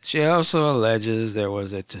 She also alleges there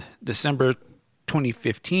was a December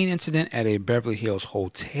 2015 incident at a Beverly Hills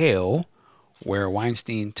hotel where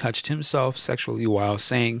Weinstein touched himself sexually while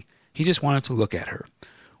saying he just wanted to look at her.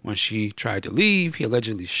 When she tried to leave, he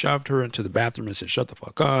allegedly shoved her into the bathroom and said, "Shut the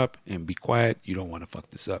fuck up and be quiet. You don't want to fuck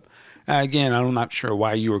this up." Again, I'm not sure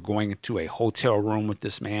why you were going into a hotel room with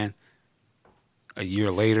this man a year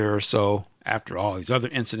later or so after all these other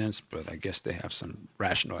incidents, but I guess they have some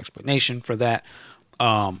rational explanation for that.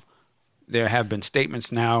 There have been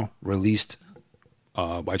statements now released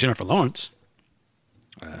by Jennifer Lawrence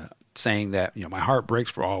saying that, my heart breaks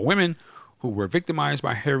for all women who were victimized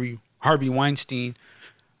by Harvey Weinstein.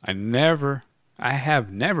 I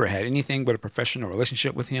have never had anything but a professional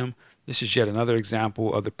relationship with him. This is yet another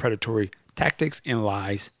example of the predatory tactics and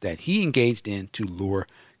lies that he engaged in to lure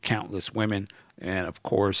countless women. And of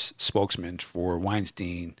course, spokesman for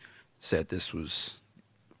Weinstein said this was,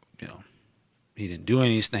 he didn't do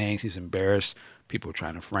any of these things. He's embarrassed. People are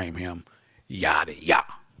trying to frame him. Yada,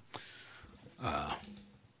 yada.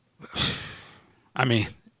 I mean,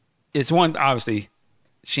 it's one, obviously,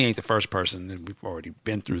 she ain't the first person, and we've already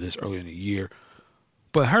been through this earlier in the year.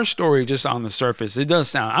 But her story, just on the surface, it does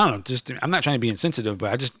sound, I don't know, I'm not trying to be insensitive,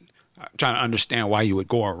 but I'm trying to understand why you would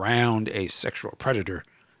go around a sexual predator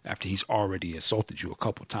after he's already assaulted you a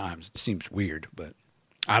couple times. It seems weird, but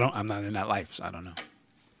I'm not in that life, so I don't know.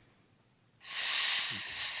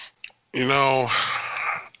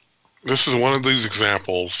 This is one of these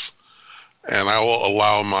examples, and I will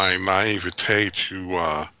allow my naivete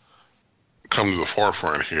to come to the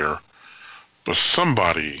forefront here, but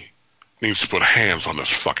somebody needs to put hands on this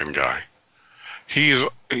fucking guy.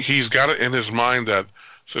 He's got it in his mind that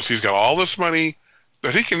since he's got all this money,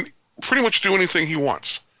 that he can pretty much do anything he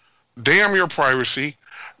wants. Damn your privacy,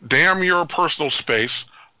 damn your personal space.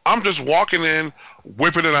 I'm just walking in,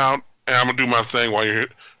 whipping it out, and I'm gonna do my thing while you're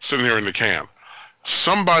sitting here in the can.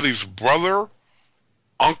 Somebody's brother,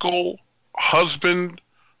 uncle, husband,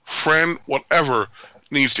 friend, whatever,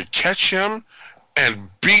 needs to catch him and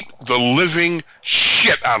beat the living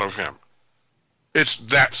shit out of him. It's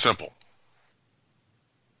that simple.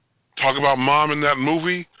 Talk about mom in that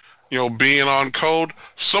movie, being on code.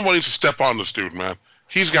 Somebody needs to step on this dude, man.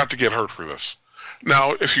 He's got to get hurt for this.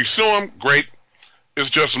 Now, if you sue him, great. It's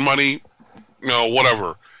just money,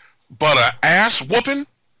 whatever. But a ass whooping,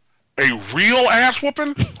 a real ass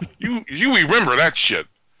whooping, you remember that shit.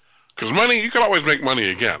 Because money, you can always make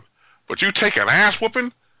money again. But you take an ass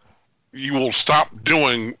whooping, you will stop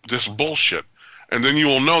doing this bullshit. And then you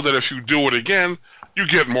will know that if you do it again, you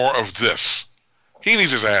get more of this. He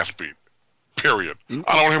needs his ass beat. Period. I don't want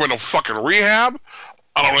to hear about no fucking rehab.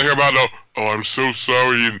 I don't want to hear about no, I'm so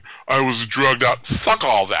sorry and I was drugged out. Fuck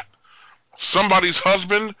all that. Somebody's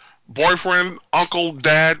husband, boyfriend, uncle,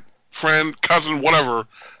 dad, friend, cousin, whatever,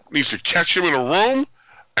 needs to catch him in a room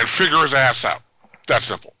and figure his ass out. That's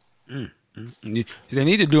simple. They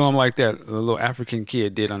need to do him like that the little African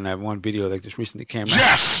kid did on that one video that just recently came out.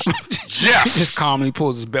 Yes! Yes! He just calmly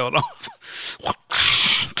pulls his belt off.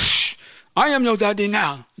 I am your daddy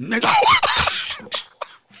now, nigga.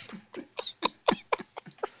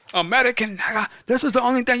 American nigga. This is the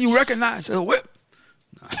only thing you recognize. A whip.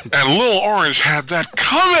 And Lil Orange had that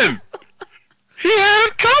coming. He had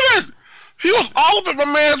it coming. He was all up in my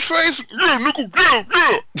man's face. Yeah, nigga,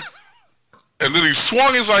 yeah. And then he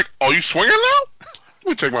swung. He's like, "Oh, you swinging now? Let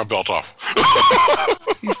me take my belt off."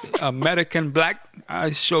 He said, American black.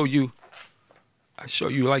 I show you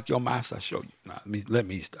like your master. I show you. Nah, let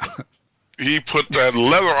me stop. He put that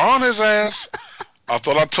leather on his ass. I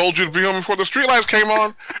thought I told you to be home before the streetlights came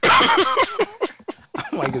on.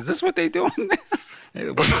 I'm like, is this what they doing now?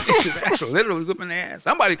 His ass was literally whipping their ass.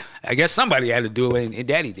 I guess somebody had to do it, and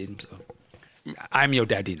Daddy didn't. So, I'm your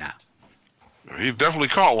daddy now. He definitely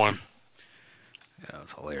caught one. That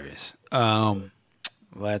was hilarious.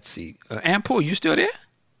 Let's see. Ampool, you still there?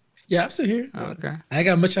 Yeah, I'm still here. Okay. I ain't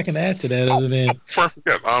got much I can add to that other than. Before I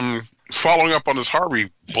forget, following up on this Harvey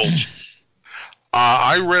bullshit.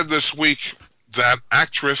 I read this week that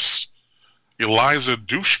actress Eliza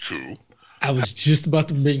Dushku. I was just about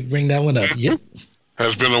to bring that one up. Yep.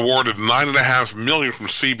 Has been awarded $9.5 million from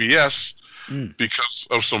CBS because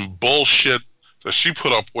of some bullshit that she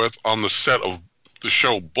put up with on the set of the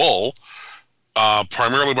show Bull,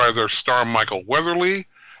 primarily by their star Michael Weatherly.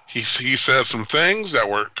 He said some things that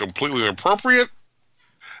were completely inappropriate,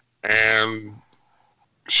 and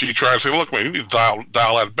she tried to say, "Look, man, you need to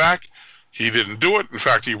dial that back." He didn't do it. In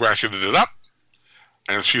fact, he ratcheted it up,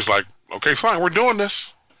 and she's like, "Okay, fine, we're doing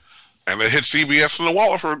this." And they hit CBS in the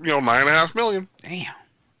wallet for $9.5 million.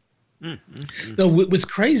 Damn. So what's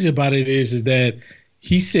crazy about it is that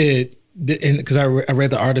he said, and because I read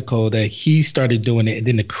the article, that he started doing it, and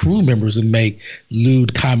then the crew members would make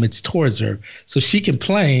lewd comments towards her. So she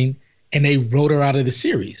complained, and they wrote her out of the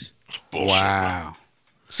series. Bullshit. Wow.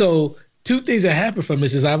 So two things that happened from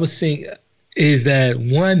this is I was seeing is that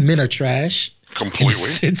one, men are trash. Completely. In the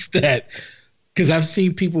sense that, because I've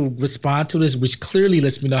seen people respond to this, which clearly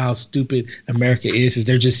lets me know how stupid America is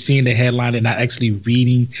they're just seeing the headline and not actually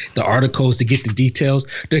reading the articles to get the details.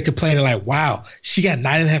 They're complaining like, wow, she got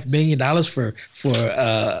 $9.5 million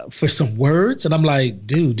for some words. And I'm like,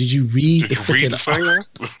 dude, did you read the thing?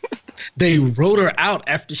 They wrote her out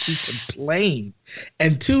after she complained.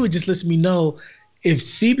 And two, it just lets me know if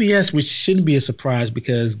CBS, which shouldn't be a surprise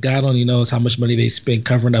because God only knows how much money they spend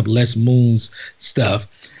covering up Les Moon's stuff,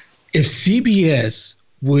 if CBS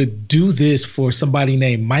would do this for somebody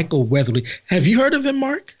named Michael Weatherly, have you heard of him,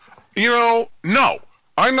 Mark? No.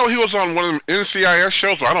 I know he was on one of them NCIS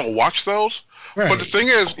shows, but I don't watch those. Right. But the thing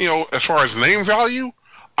is, as far as name value,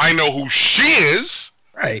 I know who she is.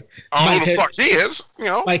 Right. I don't know who the fuck he is.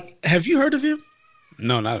 Like, have you heard of him?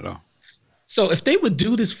 No, not at all. So if they would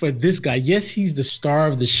do this for this guy, yes, he's the star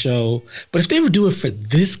of the show, but if they would do it for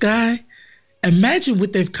this guy, imagine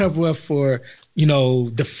what they've covered up for,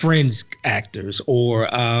 the Friends actors or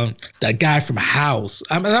that guy from House.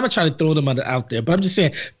 I'm not trying to throw them out there, but I'm just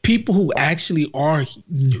saying people who actually are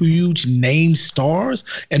huge name stars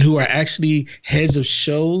and who are actually heads of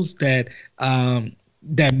shows that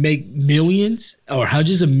make millions or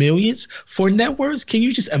hundreds of millions for networks. Can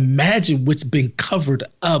you just imagine what's been covered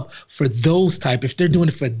up for those type if they're doing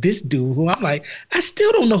it for this dude who I'm like, I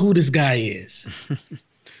still don't know who this guy is.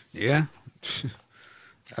 Yeah.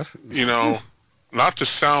 Not to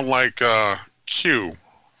sound like Q,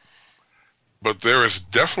 but there is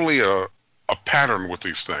definitely a pattern with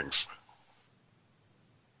these things.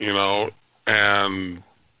 And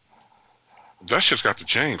that shit's got to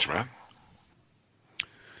change, man.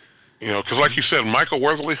 Because like you said, Michael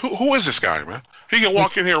Weatherly, who is this guy, man? He can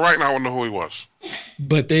walk in here right now and know who he was.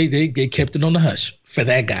 But they kept it on the hush for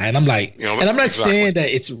that guy. And I'm like, and I'm not saying that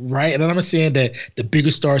it's right. And I'm not saying that the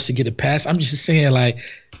bigger stars should get a pass. I'm just saying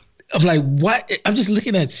what? I'm just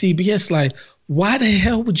looking at CBS like, why the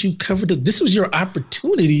hell would you cover this was your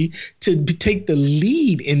opportunity to take the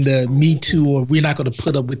lead in the Me Too, or we're not going to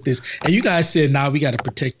put up with this. And you guys said, nah, we got to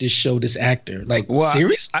protect this show, this actor. Like,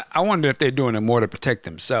 serious? I wonder if they're doing it more to protect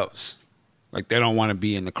themselves. Like, they don't want to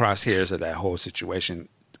be in the crosshairs of that whole situation.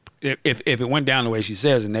 If it went down the way she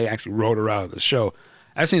says and they actually wrote her out of the show,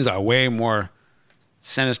 that seems like a way more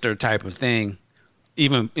sinister type of thing.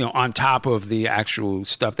 Even, on top of the actual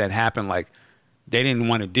stuff that happened, like, they didn't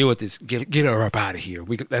want to deal with this. Get her up out of here.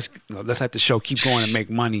 Let's let the show keep going and make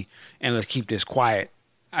money, and let's keep this quiet.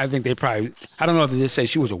 I think they probably. I don't know if they just say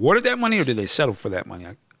she was awarded that money or did they settle for that money.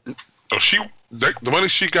 The money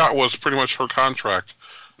she got was pretty much her contract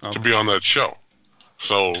to be on that show.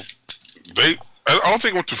 So I don't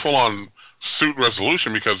think it went to full on suit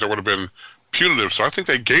resolution because there would have been punitive. So I think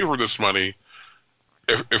they gave her this money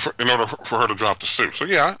if in order for her to drop the suit. So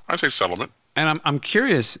yeah, I'd say settlement. And I'm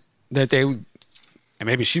curious that they. And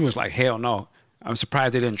maybe she was like, hell no. I'm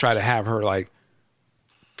surprised they didn't try to have her like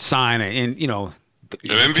sign it and,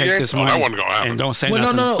 take this money and don't say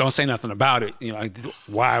nothing. No. Don't say nothing about it. Like,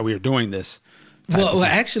 why we're doing this. Well,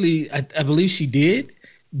 actually, I believe she did.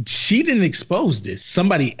 She didn't expose this.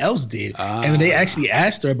 Somebody else did. And when they actually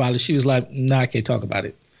asked her about it, she was like, no, I can't talk about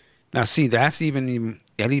it. Now, see, that even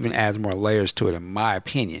adds more layers to it, in my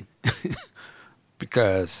opinion,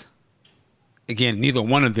 because. Again, neither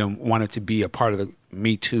one of them wanted to be a part of the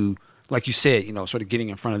Me Too. Like you said, sort of getting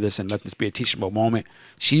in front of this and let this be a teachable moment.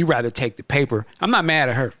 She'd rather take the paper. I'm not mad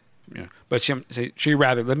at her, but she'd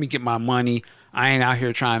rather let me get my money. I ain't out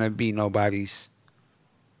here trying to be nobody's,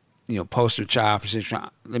 poster child.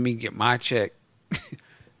 Let me get my check.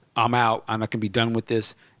 I'm out. I'm not going to be done with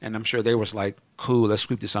this. And I'm sure they was like, cool, let's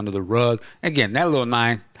sweep this under the rug. Again, that little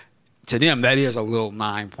 9, to them, that is a little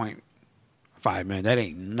 9.5 million. That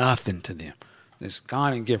ain't nothing to them. Just go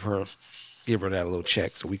on and give her that little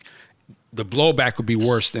check. So the blowback would be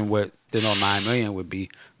worse than what the $9 million would be.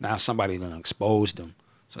 Now somebody done exposed them,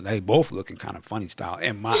 so they both looking kind of funny style,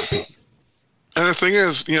 in my opinion. And the thing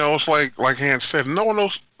is, it's like Hans said, no one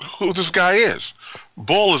knows who this guy is.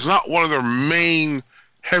 Bull is not one of their main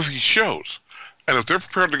heavy shows, and if they're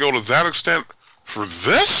prepared to go to that extent for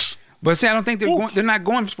this. But see, I don't think they're not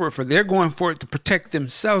going for it. They're going for it to protect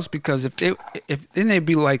themselves, because if then they'd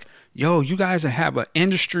be like, yo, you guys have an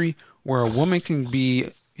industry where a woman can be,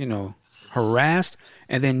 harassed,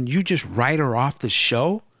 and then you just write her off the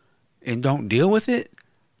show and don't deal with it.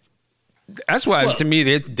 That's why, to me,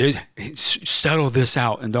 they settle this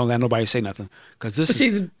out and don't let nobody say nothing, because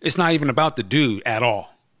it's not even about the dude at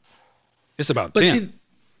all. It's about them.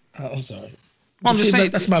 I'm sorry. Well, I'm just saying.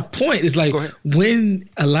 That's my point. It's like when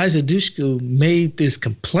Eliza Dushku made this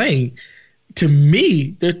complaint, to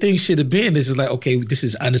me, their thing should have been, this is like, okay, this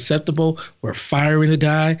is unacceptable. We're firing the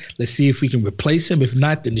guy. Let's see if we can replace him. If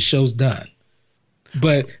not, then the show's done.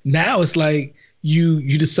 But now it's like you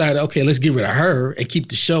decide, okay, let's get rid of her and keep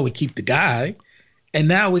the show and keep the guy. And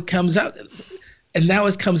now it comes out. And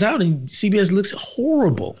CBS looks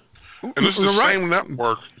horrible. And this is the same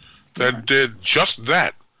network that did just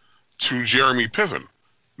that to Jeremy Piven.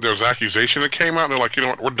 There was an accusation that came out, and they're like, you know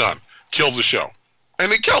what, we're done. Kill the show.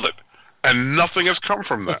 And they killed it. And nothing has come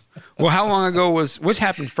from that. Well, how long ago what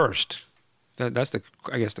happened first? That's the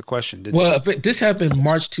question. This happened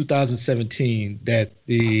March 2017 that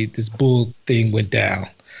this Bull thing went down.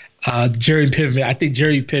 Jerry Piven, I think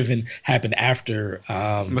Jerry Piven happened after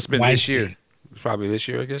must have been Weinstein. This year. It was probably this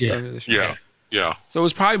year, I guess. Yeah. Yeah. So it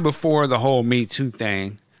was probably before the whole Me Too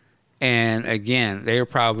thing. And again, they were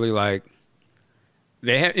probably like,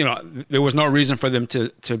 they had, there was no reason for them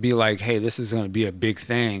to be like, hey, this is going to be a big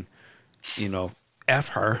thing. F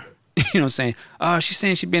her. Saying, she's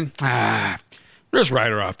saying she's been, let's write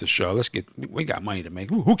her off the show. We got money to make.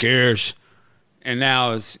 Who cares? And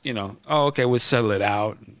now it's, okay, we'll settle it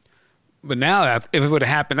out. But now if it would have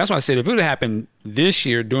happened, that's why I said if it would have happened this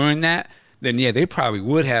year during that, then yeah, they probably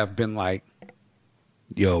would have been like,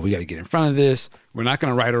 yo, we got to get in front of this. We're not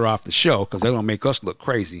going to write her off the show because they're going to make us look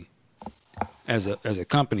crazy as a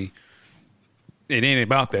company. It ain't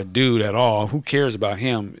about that dude at all. Who cares about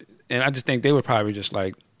him? And I just think they were probably just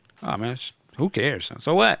like, oh, man, who cares?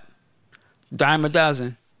 So what? Dime a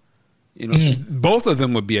dozen. Both of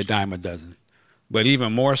them would be a dime a dozen. But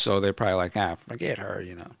even more so, they're probably like, forget her,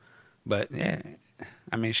 But, yeah,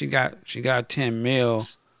 I mean, she got 10 mil.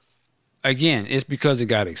 Again, it's because it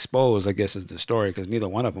got exposed, I guess, is the story, because neither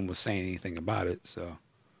one of them was saying anything about it. So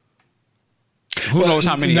who knows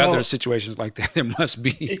how many other situations like that there must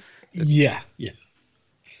be. Yeah.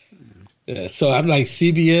 So I'm like,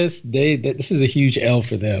 CBS, this is a huge L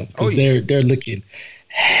for them, because they're looking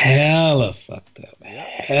hella fucked up,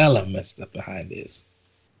 hella messed up behind this.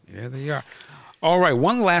 Yeah, they are. All right,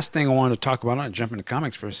 one last thing I wanted to talk about. I'm going to jump into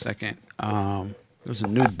comics for a second. There's a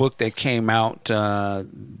new book that came out, The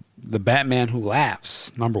Batman Who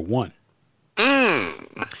Laughs, #1.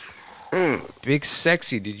 Big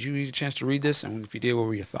Sexy, did you get a chance to read this? And if you did, what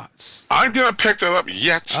were your thoughts? I didn't pick that up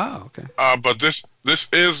yet. Oh, okay. But this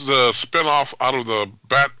is the spinoff out of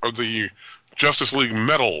the Justice League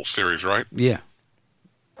Metal series, right? Yeah.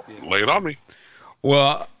 Lay it on me.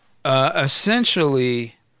 Well,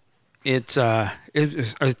 essentially, it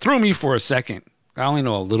threw me for a second. I only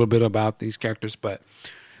know a little bit about these characters, but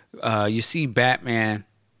you see Batman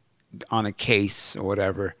on a case or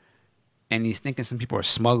whatever, and he's thinking some people are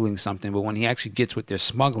smuggling something, but when he actually gets what they're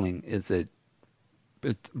smuggling, is that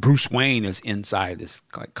Bruce Wayne is inside this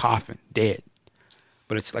like coffin, dead.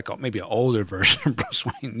 But it's like maybe an older version of Bruce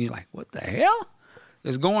Wayne. And you're like, what the hell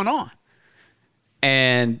is going on?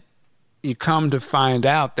 And you come to find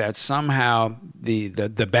out that somehow the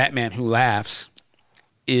Batman Who Laughs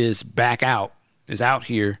is out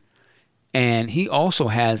here, and he also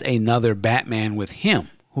has another Batman with him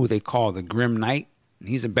who they call the Grim Knight. And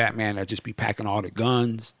he's a Batman that just be packing all the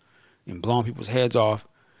guns and blowing people's heads off.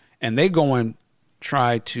 And they go and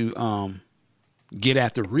try to get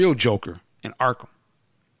at the real Joker in Arkham.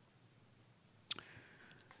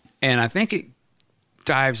 And I think it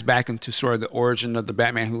dives back into sort of the origin of the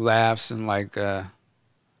Batman Who Laughs and like, well,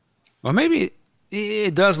 maybe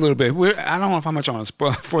it does a little bit. I don't know how much I want to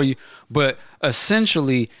spoil it for you, but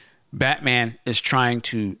essentially Batman is trying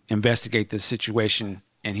to investigate this situation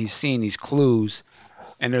and he's seeing these clues.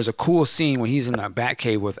 And there's a cool scene when he's in the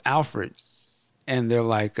Batcave with Alfred and they're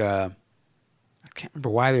like, I can't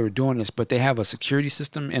remember why they were doing this, but they have a security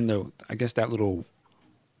system in I guess that little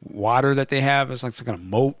water that they have. It's like some kind of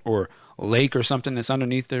moat or lake or something that's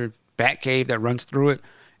underneath their Batcave that runs through it.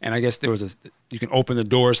 And I guess there was you can open the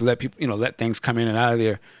doors to let people, let things come in and out of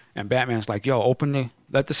there. And Batman's like, yo,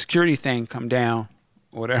 let the security thing come down,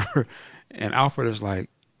 whatever. And Alfred is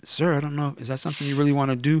like, sir, I don't know. Is that something you really want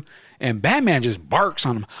to do? And Batman just barks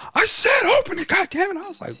on him. I said open it, goddammit. I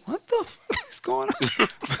was like, what the fuck is going on?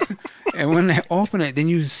 And when they open it, then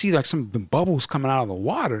you see like some bubbles coming out of the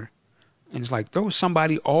water. And it's like there was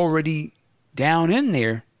somebody already down in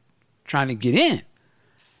there trying to get in.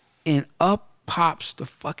 And up pops the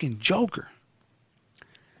fucking Joker.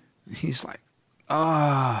 He's like,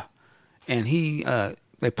 and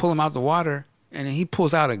they pull him out the water and then he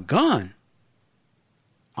pulls out a gun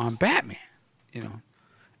on Batman,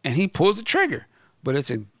 and he pulls the trigger, but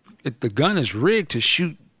the gun is rigged to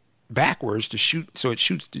shoot backwards so it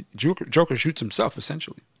shoots the Joker shoots himself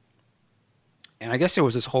essentially. And I guess there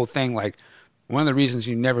was this whole thing like one of the reasons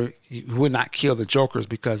he would not kill the Joker is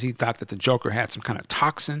because he thought that the Joker had some kind of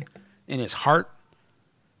toxin in his heart,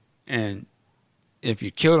 and if you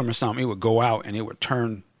killed him or something, it would go out and it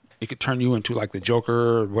could turn you into like the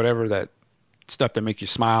Joker or whatever, that stuff that make you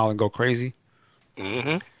smile and go crazy.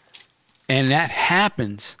 Mm-hmm. And that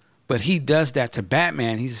happens, but he does that to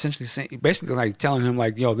Batman. He's essentially basically like telling him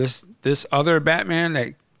like, yo, this other Batman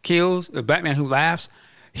that kills, the Batman Who Laughs,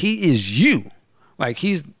 he is you. Like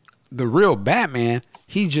he's the real Batman.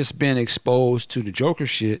 He just been exposed to the Joker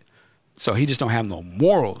shit, so he just don't have no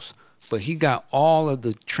morals. But he got all of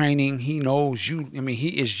the training. He knows you. I mean,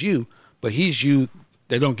 he is you, but he's you.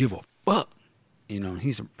 They don't give a fuck.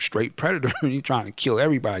 He's a straight predator and he's trying to kill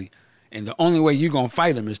everybody. And the only way you're going to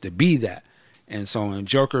fight him is to be that. And so when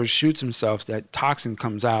Joker shoots himself, that toxin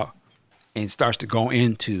comes out and starts to go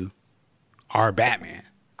into our Batman.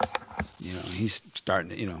 He's starting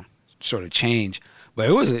to, sort of change. But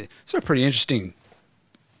it's a pretty interesting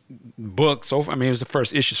book. So, I mean, it was the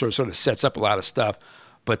first issue, sort of sets up a lot of stuff.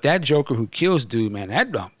 But that Joker who kills dude, man,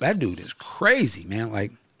 that dude is crazy, man.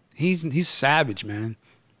 Like, he's savage, man.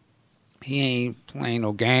 He ain't playing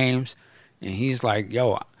no games. And he's like,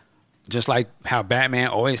 yo, just like how Batman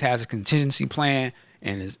always has a contingency plan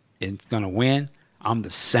and it's going to win, I'm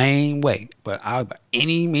the same way. But I'll by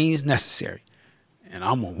any means necessary. And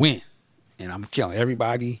I'm going to win. And I'm killing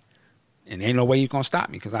everybody. And ain't no way you're going to stop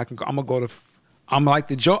me because I'm going to go to... I'm like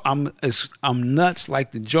the Joker. I'm nuts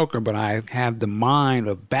like the Joker, but I have the mind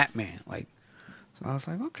of Batman. Like, so I was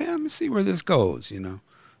like, okay, let me see where this goes,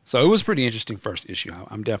 So it was pretty interesting first issue.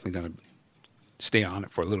 I'm definitely going to stay on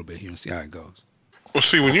it for a little bit here and see how it goes. Well,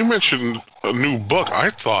 see, when you mentioned a new book, I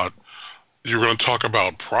thought you were going to talk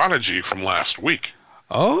about Prodigy from last week.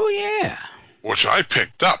 Oh, yeah. Which I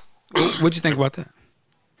picked up. What'd you think about that?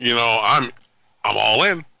 I'm all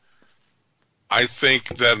in. I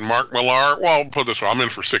think that Mark Millar, well, put it this way, I'm in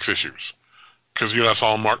for 6 issues. Because that's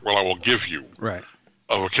all Mark Millar will give you right.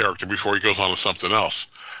 of a character before he goes on to something else.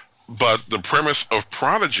 But the premise of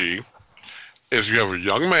Prodigy is you have a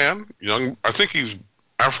young man, I think he's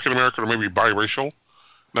African American or maybe biracial.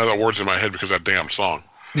 Now that word's in my head because of that damn song.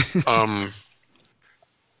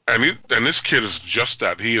 And this kid is just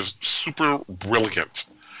that. He is super brilliant.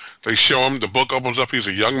 They show him, the book opens up, he's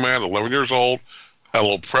a young man, 11 years old, at a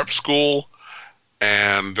little prep school,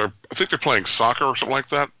 and I think they're playing soccer or something like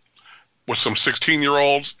that with some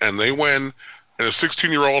 16-year-olds, and they win, and the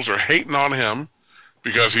 16-year-olds are hating on him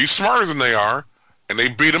because he's smarter than they are, and they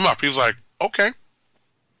beat him up. He's like, okay,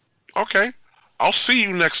 I'll see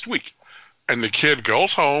you next week. And the kid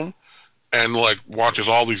goes home and like watches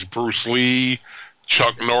all these Bruce Lee,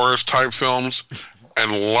 Chuck Norris type films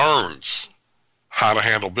and learns how to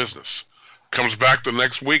handle business. Comes back the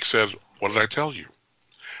next week, says, what did I tell you?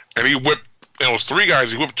 And he whipped, it was 3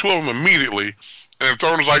 guys, he whipped 2 of them immediately, and the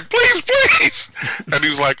third one was like, please. And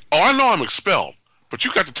he's like, oh, I know I'm expelled, but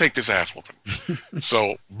you got to take this ass whooping.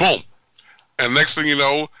 So, boom. And next thing you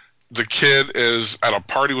know, the kid is at a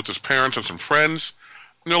party with his parents and some friends,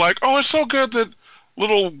 and they're like, oh, it's so good that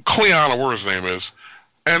little Cleon, or whatever his name is,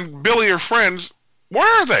 and Billy are friends. Where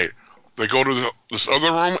are they? They go to this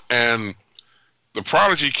other room, and the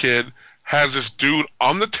prodigy kid has this dude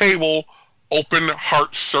on the table, open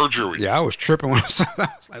heart surgery. Yeah, I was tripping when I saw that.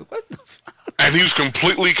 I was like, what the fuck? And he was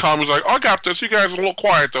completely calm. He was like, oh, I got this. You guys are a little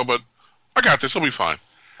quiet, though, but I got this. It'll be fine.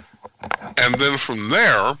 And then from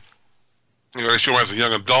there, they show him as a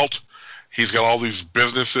young adult. He's got all these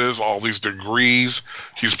businesses, all these degrees.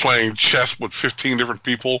 He's playing chess with 15 different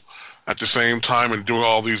people at the same time and doing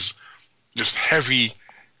all these just heavy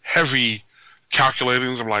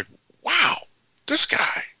calculatings. I'm like, wow, this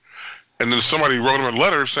guy. And then somebody wrote him a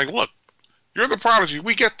letter saying, look, you're the prodigy.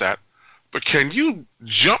 We get that. But can you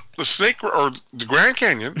jump the snake or the Grand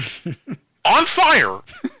Canyon on fire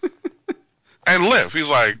and live? He's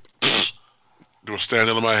like, do a stand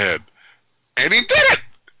into my head. And he did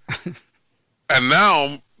it. And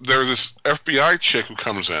now there's this FBI chick who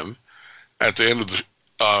comes in at the end of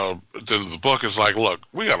the book is like, look,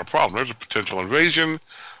 we got a problem. There's a potential invasion.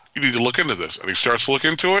 You need to look into this. And he starts to look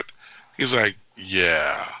into it. He's like,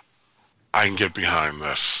 yeah, I can get behind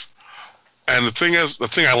this. And the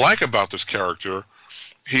thing I like about this character,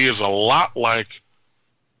 he is a lot like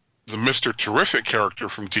the Mr. Terrific character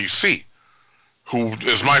from DC, who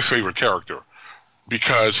is my favorite character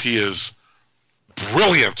because he is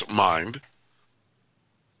brilliant mind.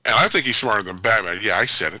 And I think he's smarter than Batman. Yeah, I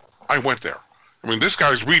said it. I went there. I mean, this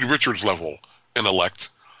guy's Reed Richards level intellect,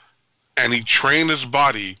 and he trained his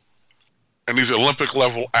body, and he's an Olympic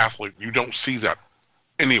level athlete. You don't see that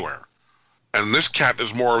anywhere. And this cat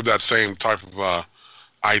is more of that same type of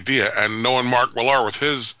idea. And knowing Mark Millar with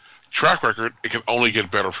his track record, it can only get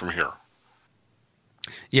better from here.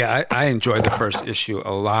 Yeah, I enjoyed the first issue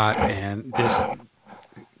a lot, and this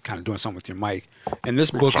kind of doing something with your mic. And this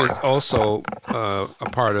book is also a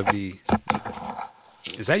part of the.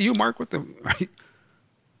 Is that you, Mark? With the right?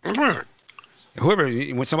 Whoever,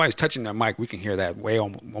 when somebody's touching their mic, we can hear that way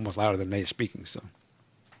almost louder than they're speaking. So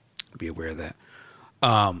be aware of that.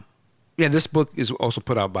 Yeah, this book is also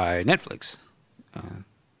put out by Netflix.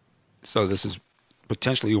 So this is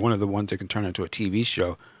potentially one of the ones that can turn into a TV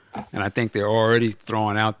show. And I think they're already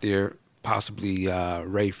throwing out there possibly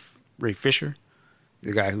Ray Fisher,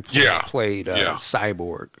 the guy who played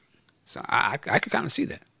Cyborg. So I could kind of see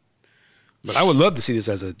that. But I would love to see this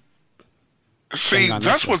as a. See,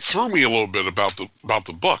 that's what threw me a little bit about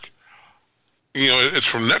the book. You know, it's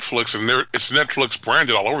from Netflix, and it's Netflix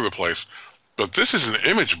branded all over the place. But this is an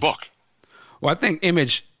Image book. Well, I think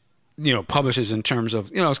Image, publishes in terms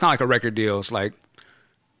of, it's kind of like a record deal. It's like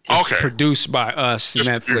produced by us,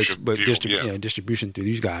 Netflix, but distribution through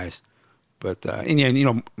these guys. But in the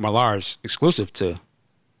end, Millar's exclusive to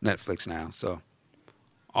Netflix now, so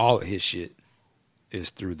all of his shit is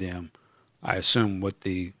through them. I assume with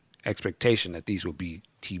the expectation that these will be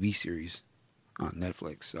TV series on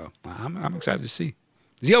Netflix. So I'm excited to see.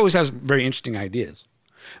 He always has very interesting ideas.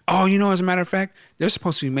 Oh, as a matter of fact, they're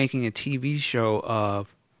supposed to be making a TV show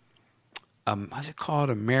of, what's it called?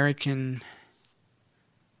 American.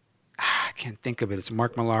 I can't think of it. It's a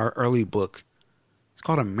Mark Millar early book. It's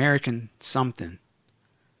called American something.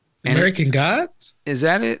 American Gods? Is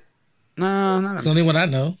that it? No, not it's the only one I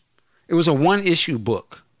know. It was a 1-issue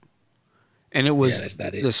book. And it was that's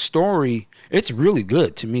not it. The story. It's really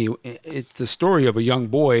good to me. It's the story of a young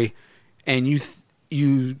boy, and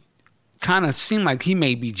you kind of seem like he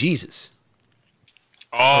may be Jesus.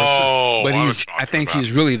 Oh, but I think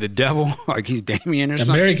he's really the devil, like he's Damien or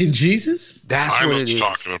something. American Jesus? That's what it is.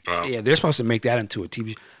 Talking about. Yeah, they're supposed to make that into a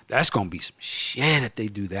TV. That's gonna be some shit if they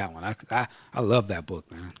do that one. I love that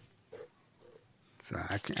book, man. So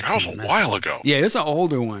that was a while ago. Yeah, it's an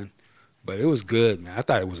older one. But it was good, man. I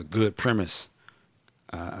thought it was a good premise.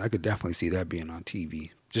 I could definitely see that being on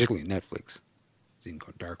TV, particularly Netflix. So you can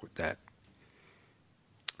go dark with that.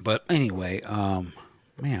 But anyway,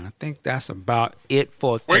 man, I think that's about it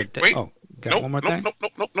for today. Wait. Oh, got one more thing?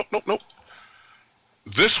 Nope.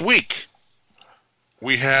 This week,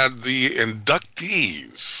 we had the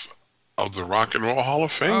inductees of the Rock and Roll Hall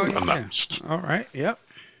of Fame announced. All right, yep.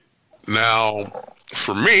 Now,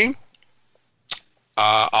 for me,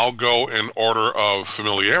 I'll go in order of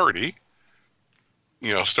familiarity,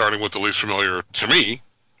 starting with the least familiar to me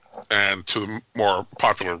and to the more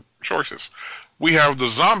popular choices. We have the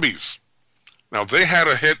Zombies. Now, they had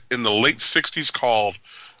a hit in the late 60s called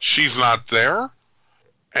She's Not There,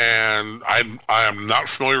 and I am not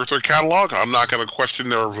familiar with their catalog. I'm not going to question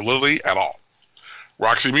their validity at all.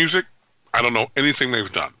 Roxy Music, I don't know anything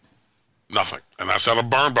they've done. Nothing. And that's not a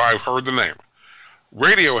burn, but I've heard the name.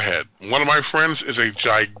 Radiohead. One of my friends is a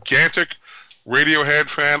gigantic Radiohead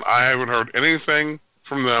fan. I haven't heard anything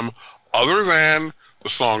from them other than the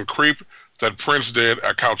song Creep that Prince did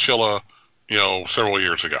at Coachella, several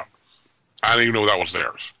years ago. I didn't even know that was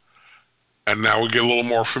theirs. And now we get a little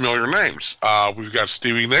more familiar names. We've got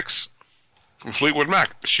Stevie Nicks from Fleetwood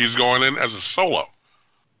Mac. She's going in as a solo.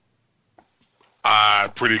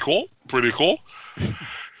 Pretty cool.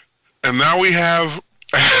 And now we have,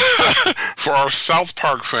 for our South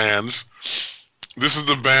Park fans, this is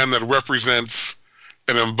the band that represents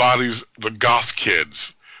and embodies the goth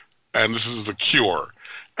kids. And this is The Cure.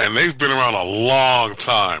 And they've been around a long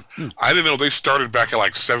time. I didn't know they started back in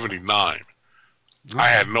like 79. I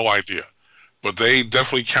had no idea. But they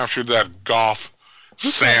definitely captured that goth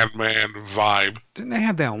Sandman vibe. Didn't they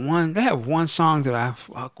have that one? They have one song that I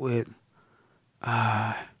fuck with.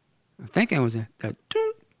 I think it was that.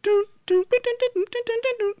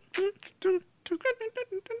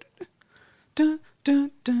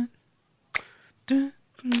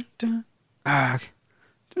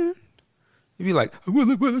 You'd be like,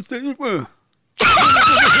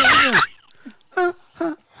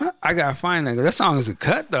 I gotta find that. That song is a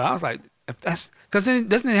cut though. I was like, if that's because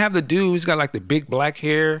doesn't it have the dude who's got like the big black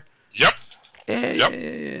hair? Yep.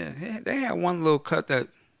 Yeah. They had one little cut that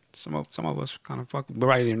some of us kind of fucked, but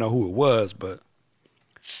I didn't even know who it was. But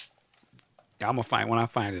yeah, I'm gonna find when I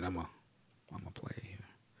find it. I'm gonna play it here.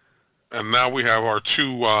 And now we have our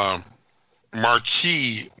two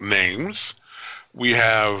marquee names. We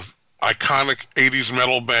have iconic 80s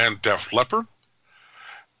metal band Def Leppard,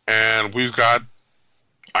 and we've got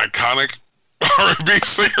iconic R&B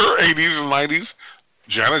singer 80s and 90s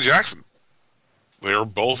Janet Jackson. They're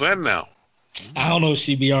both in now. I don't know if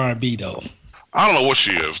she be R&B though. I don't know what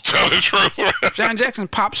she is. Tell the truth. Janet Jackson,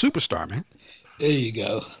 pop superstar, man. There you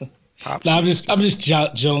go. No, I'm just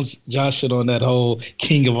joshing on that whole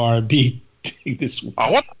king of R&B thing this week.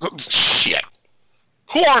 What? Shit.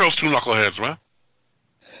 Who are those two knuckleheads, man?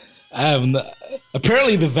 I have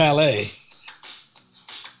apparently the valet.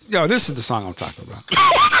 Yo, this is the song I'm talking about.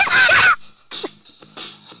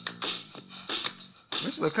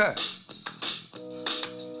 This is the cut.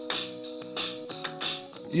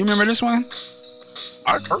 You remember this one?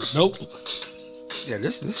 I've heard. Nope. Yeah,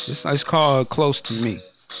 this is called "Close to Me."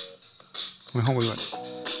 Wait, hold on.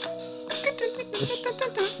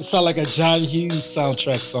 It sounds like a John Hughes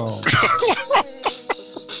soundtrack song.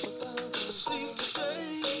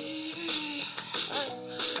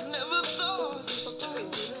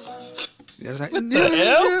 Like, what the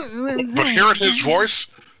hell? But hearing his voice,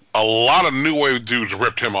 a lot of new wave dudes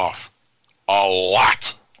ripped him off. A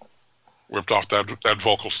lot ripped off that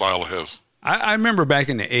vocal style of his. I remember back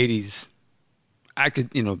in the 80s, I could,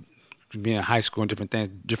 being in high school and different things,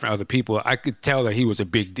 different other people, I could tell that he was a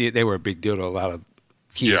big deal. They were a big deal to a lot of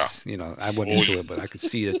kids. Yeah. I wasn't into it, but I could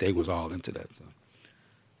see that they was all into that. So.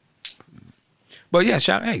 But yeah,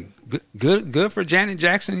 good for Janet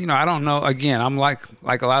Jackson. I don't know. Again, I'm like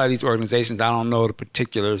a lot of these organizations. I don't know the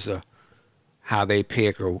particulars of how they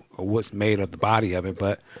pick or what's made of the body of it.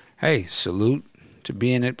 But hey, salute to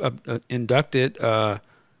being inducted.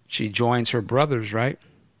 She joins her brothers, right?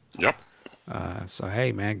 Yep. So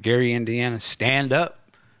hey, man, Gary, Indiana, stand up.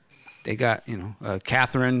 They got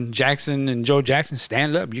Catherine Jackson and Joe Jackson,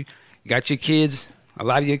 stand up. You got your kids, a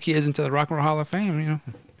lot of your kids into the Rock and Roll Hall of Fame.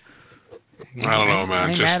 I don't know,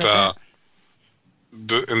 man. Just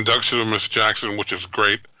the induction of Miss Jackson, which is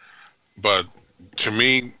great, but to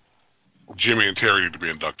me, Jimmy and Terry need to be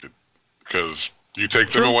inducted because you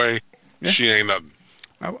take them away, she ain't nothing.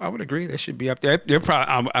 I would agree. They should be up there. They're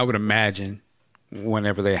probably. I would imagine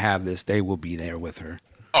whenever they have this, they will be there with her.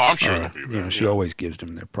 Oh, I'm sure they'll be there. She always gives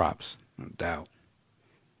them their props, no doubt.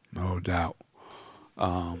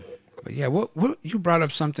 But yeah, what you brought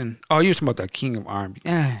up something? Oh, you were talking about the king of R&B.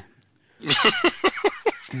 I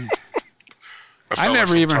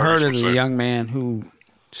never even heard of the young man who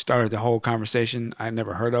started the whole conversation. I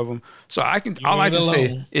never heard of him. So all I can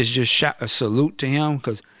say is just a salute to him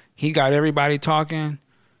because he got everybody talking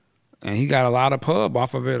and he got a lot of pub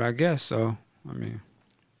off of it, I guess. So, I mean,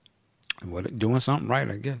 doing something right,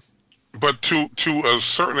 I guess. But to a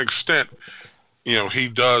certain extent, you know, he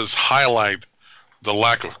does highlight the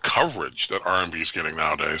lack of coverage that R&B is getting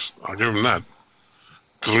nowadays. I'll give him that.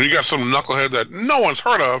 Because when you got some knucklehead that no one's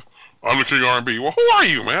heard of, I'm the king of R&B. Well, who are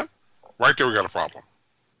you, man? Right there, we got a problem.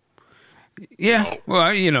 Yeah,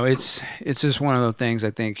 well, you know, it's just one of those things.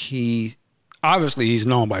 I think he's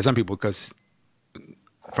known by some people because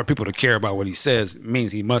for people to care about what he says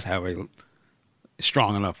means he must have a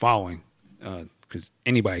strong enough following. Because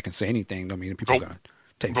anybody can say anything. I mean, people are gonna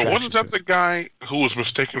take. But wasn't that the guy who was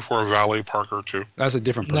mistaken for a valet parker too? That's a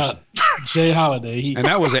different person. No, Jay Holiday. And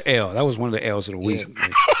that was an L. That was one of the L's of the week. Yeah.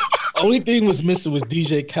 Only thing was missing was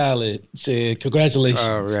DJ Khaled said,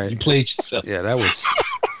 "Congratulations, you played yourself." Yeah, that was.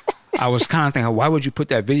 I was kind of thinking, why would you put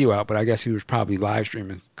that video out? But I guess he was probably live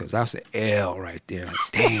streaming because that's an L right there. Like,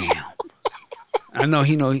 damn. I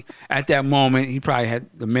know at that moment he probably had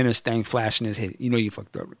the menace thing flashing his head. You know you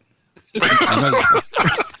fucked up.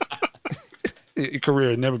 Your career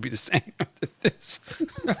will never be the same after this.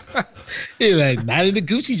 He's like, not in the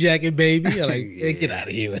Gucci jacket, baby. I'm like, hey, get out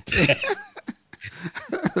of here with that.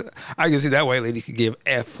 I can see that white lady could give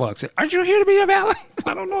F fucks. Aren't you here to be a valet?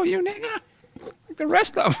 I don't know you, nigga. Like the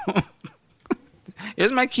rest of them.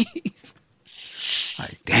 Here's my keys.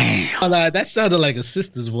 Like, damn. That sounded like a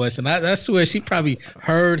sister's voice, and I swear she probably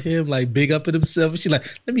heard him like big up at himself. And she's like,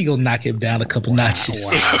 let me go knock him down a couple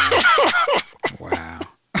notches. Wow.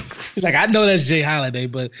 He's like, I know that's Jay Holiday,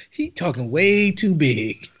 but he talking way too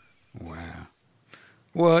big. Wow.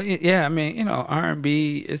 Well, yeah, I mean, you know,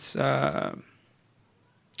 R&B, it's, again,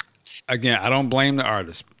 I don't blame the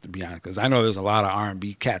artist, to be honest, because I know there's a lot of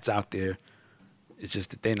R&B cats out there. It's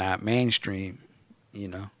just that they're not mainstream, you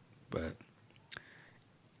know, but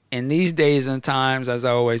in these days and times, as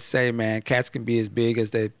I always say, man, cats can be as big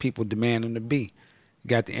as the people demand them to be. You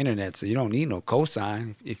got the internet, so you don't need no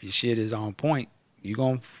cosign. If your shit is on point, you're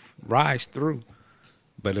going to rise through.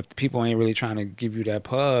 But if the people ain't really trying to give you that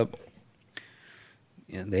pub,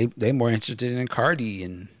 you know, they more interested in Cardi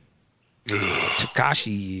and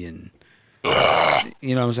Tekashi and,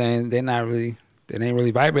 you know what I'm saying? They ain't really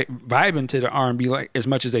vibing to the R&B like as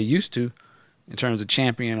much as they used to in terms of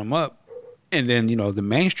championing them up. And then, you know, the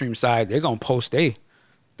mainstream side, they're going to post they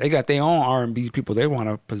got their own R&B people they want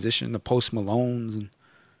to position, the Post Malones, and,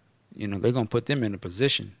 you know, they're going to put them in a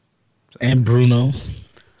position. So, and Bruno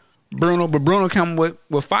come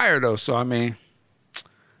with fire, though. So, I mean.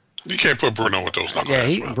 You can't put Bruno with those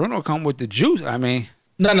knuckleheads. Yeah, Bruno come with the juice. I mean.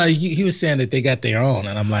 No, he was saying that they got their own.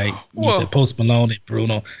 And I'm like, you said Post Malone and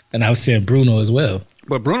Bruno. And I was saying Bruno as well.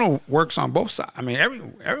 But Bruno works on both sides. I mean,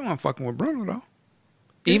 everyone fucking with Bruno, though.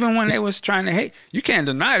 Even when they was trying to hate, you can't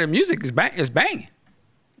deny the music is banging.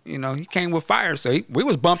 You know, he came with fire, so we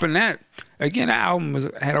was bumping that. Again, the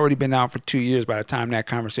album had already been out for 2 years by the time that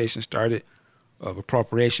conversation started of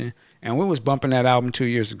appropriation, and we was bumping that album 2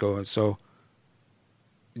 years ago. And so,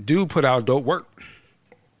 dude put out dope work.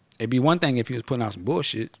 It'd be one thing if he was putting out some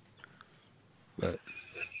bullshit, but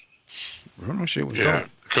Bruno shit was dope.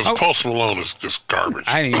 Because Post Malone is just garbage.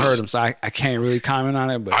 I ain't even heard him, so I can't really comment on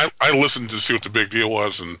it. But I listened to see what the big deal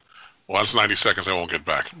was, and that's 90 seconds I won't get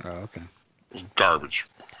back. Oh, okay. It was garbage.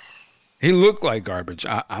 He looked like garbage.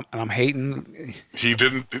 I'm hating. He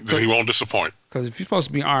didn't. He won't disappoint. Because if you're supposed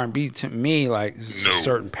to be R&B, to me, like, there's a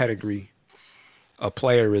certain pedigree of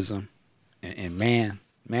playerism and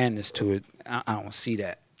manness to it. I don't see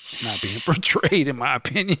that not being portrayed, in my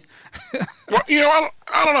opinion. Well, you know,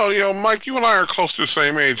 I don't know. You know, Mike, you and I are close to the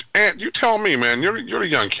same age. And you tell me, man, you're a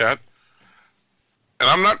young cat, and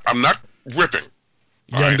I'm not ripping.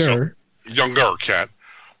 Younger. Younger cat.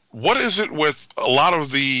 What is it with a lot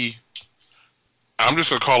of the? I'm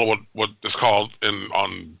just gonna call it what is called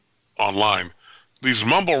online. These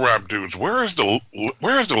mumble rap dudes. Where is the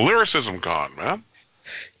lyricism gone, man?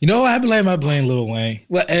 You know what I blame? I blame Lil Wayne.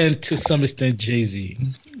 Well, and to some extent, Jay-Z.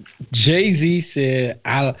 Jay-Z said,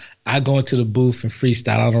 I go into the booth and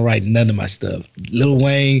freestyle. I don't write none of my stuff. Lil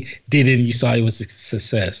Wayne did it, and you saw it was a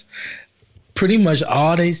success. Pretty much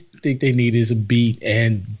all they think they need is a beat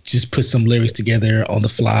and just put some lyrics together on the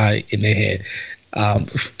fly in their head. I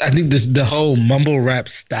think the whole mumble rap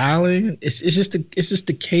styling, it's just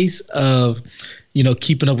the case of, you know,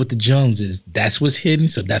 keeping up with the Joneses. That's what's hidden,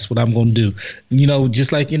 so that's what I'm going to do. You know,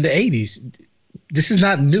 just like in the 80s, this is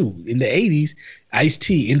not new. In the 80s,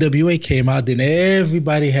 Ice-T, NWA came out, then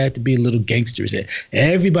everybody had to be little gangsters.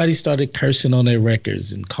 Everybody started cursing on their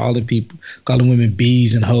records and calling women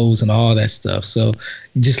bees and hoes and all that stuff. So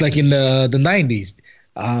just like in the 90s,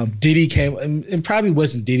 Diddy came, and probably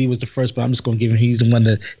wasn't Diddy was the first, but I'm just going to give him, he's the one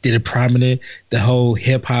that did it prominent, the whole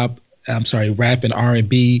rap and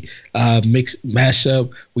R&B mix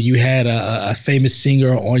mashup where you had a famous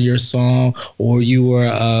singer on your song, or you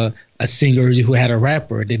were a singer who had a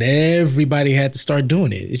rapper. Then everybody had to start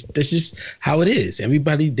doing it. That's just how it is.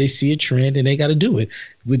 Everybody, they see a trend and they got to do it.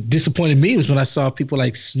 What disappointed me was when I saw people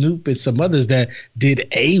like Snoop and some others that did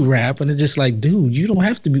a rap, and it's just like, dude, you don't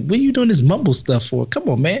have to be. What are you doing this mumble stuff for? Come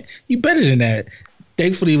on, man, you better than that.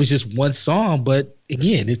 Thankfully, it was just one song, but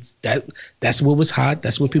again, that's what was hot.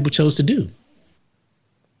 That's what people chose to do.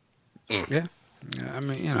 Yeah, I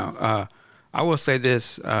mean, I will say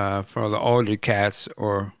this for the older cats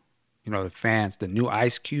or the fans, the new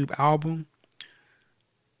Ice Cube album.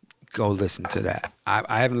 Go listen to that.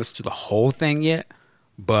 I haven't listened to the whole thing yet,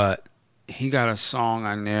 but he got a song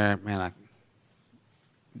on there, man. I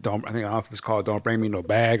don't know if it's called "Don't Bring Me No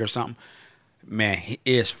Bag" or something. Man, he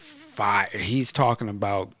is fire. He's talking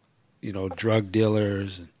about, drug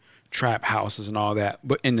dealers and trap houses and all that,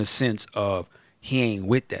 but in the sense of he ain't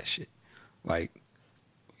with that shit. Like,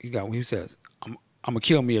 he says, I'm gonna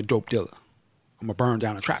kill me a dope dealer. I'm gonna burn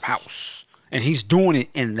down a trap house. And he's doing it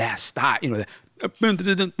in that style, the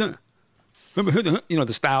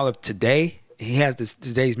style of today. He has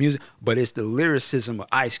today's music, but it's the lyricism of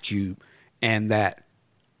Ice Cube and that,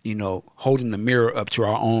 holding the mirror up to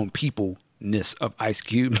our own people-ness of Ice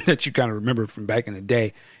Cube that you kind of remember from back in the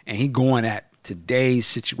day. And he going at today's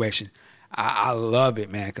situation. I love it,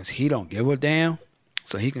 man, because he don't give a damn.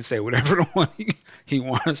 So he can say whatever the one he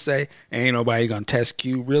want to say. Ain't nobody going to test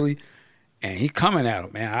Cube, really. And he coming at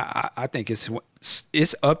him, man. I think it's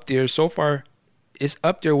up there so far. It's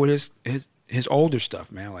up there with his older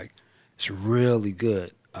stuff, man. Like, it's really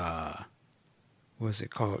good. What's it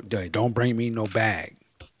called? Don't Bring Me No Bag.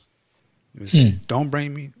 Don't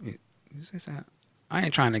bring me. I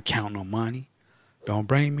ain't trying to count no money. Don't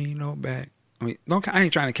bring me no bag. I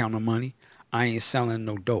ain't trying to count no money. I ain't selling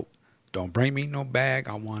no dope. Don't bring me no bag.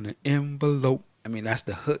 I want an envelope. I mean, that's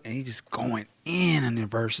the hook, and he's just going in the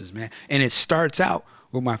verses, man. And it starts out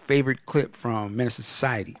with my favorite clip from Menace to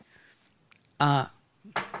Society. Oh,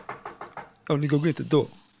 nigga, go get the door.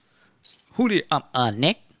 Who did?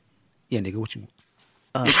 Nick. Yeah, nigga, what you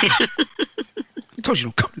want? I told you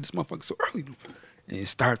don't come to this motherfucker so early. And it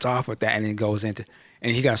starts off with that, and then it goes into,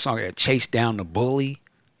 and he got a song that Chase Down the Bully.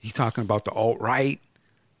 He's talking about the alt-right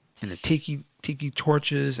and the tiki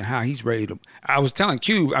torches and how he's ready to. I was telling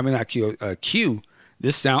Q,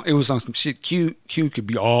 this sound, it was on some shit Q could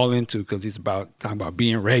be all into, because he's talking about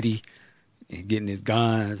being ready and getting his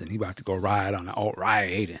guns, and he about to go ride on the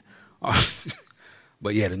alt-right.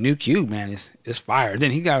 But yeah, the new Q, man, it's fire.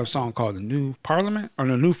 Then he got a song called The New Parliament, or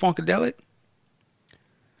The New Funkadelic.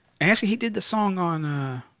 And actually, he did the song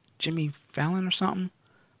on Jimmy Fallon or something.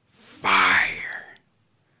 Fire.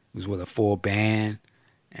 It was with a full band,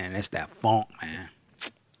 and it's that funk, man.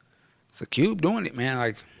 So Cube doing it, man.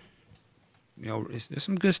 Like, there's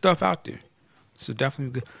some good stuff out there. So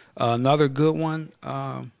definitely good. Another good one,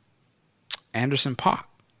 Anderson .Paak,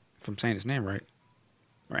 if I'm saying his name right,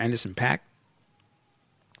 or Anderson .Paak.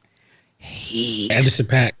 Anderson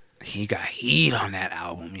 .Paak. He got heat on that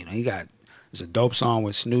album. There's a dope song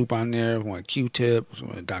with Snoop on there, one with Q-Tip,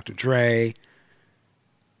 one with Dr. Dre.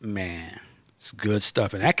 Man, it's good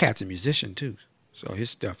stuff. And that cat's a musician, too. So his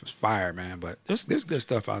stuff is fire, man. But there's good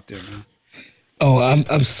stuff out there, man. Oh,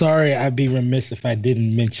 I'm sorry. I'd be remiss if I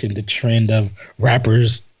didn't mention the trend of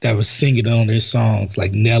rappers that was singing on their songs.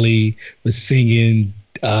 Like Nelly was singing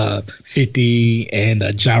 50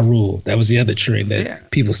 and Ja Rule. That was the other trend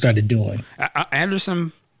that people started doing.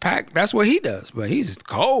 Anderson .Paak, that's what he does. But he's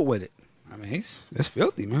cold with it. I mean, that's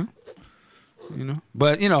filthy, man.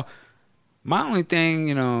 But my only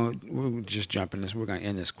thing, we'll just jump in this. We're gonna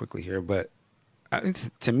end this quickly here, but I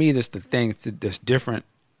think to me, that's the thing that's different.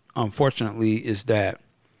 Unfortunately, is that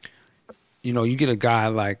you get a guy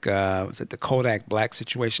like was it the Kodak Black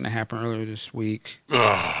situation that happened earlier this week?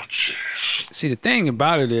 Oh, jeez. See, the thing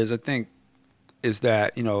about it is, I think, is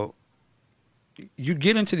that you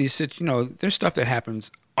get into these there's stuff that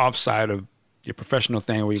happens offside of your professional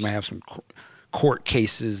thing where you might have some court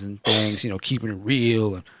cases and things, keeping it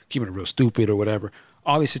real and keeping it real stupid or whatever,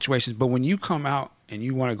 all these situations. But when you come out and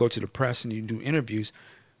you want to go to the press and you do interviews,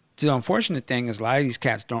 the unfortunate thing is a lot of these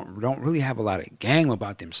cats don't really have a lot of game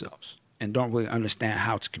about themselves and don't really understand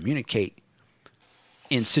how to communicate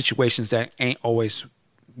in situations that ain't always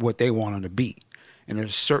what they want them to be. and there's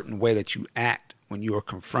a certain way that you act when you are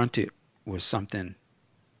confronted with something,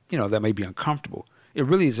 that may be uncomfortable. It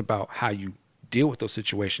really is about how you deal with those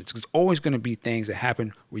situations. There's always going to be things that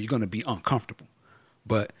happen where you're going to be uncomfortable,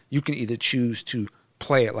 but you can either choose to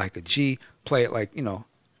play it like a G, play it like, it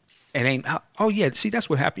ain't, oh yeah, see, that's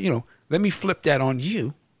what happened. Let me flip that on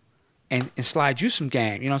you and slide you some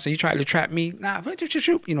game. So you try to trap me. Nah,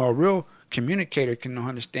 a real communicator can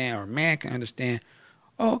understand, or a man can understand,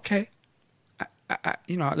 oh, okay.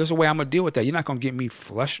 There's a way I'm going to deal with that. You're not going to get me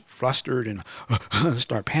flustered and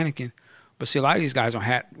start panicking. But see, a lot of these guys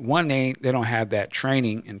they don't have that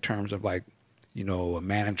training in terms of like, a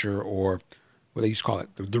manager, or what they used to call it,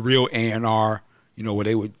 the real A&R, where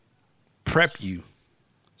they would prep you.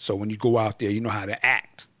 So when you go out there, you know how to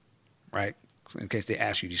act, right? In case they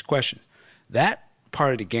ask you these questions. That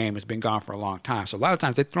part of the game has been gone for a long time. So a lot of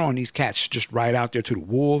times they're throwing these cats just right out there to the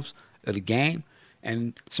wolves of the game.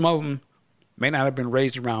 And some of them may not have been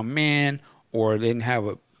raised around men, or they didn't have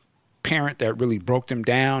a parent that really broke them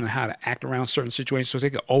down and how to act around certain situations. So they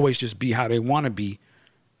could always just be how they want to be,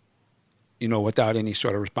 without any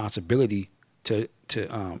sort of responsibility to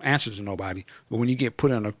answer to nobody. But when you get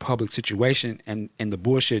put in a public situation and the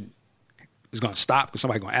bullshit is going to stop because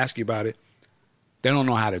somebody's going to ask you about it, they don't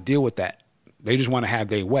know how to deal with that. They just want to have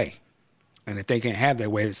their way. And if they can't have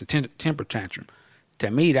their way, it's a temper tantrum.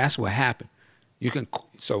 To me, that's what happened.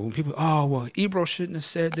 So when people, oh, well, Ebro shouldn't have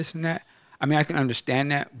said this and that. I mean, I can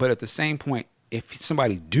understand that. But at the same point, if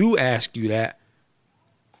somebody do ask you that,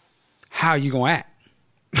 how you going to act?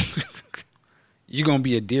 You going to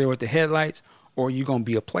be a deer with the headlights, or you going to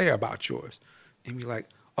be a player about yours? And be like,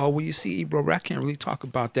 oh, well, you see, Ebro, I can't really talk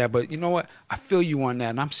about that. But you know what? I feel you on that,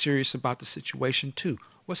 and I'm serious about the situation, too.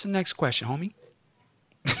 What's the next question, homie?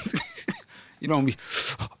 You don't be,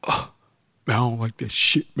 oh, man, I don't like that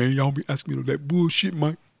shit, man. Y'all be asking me that bullshit,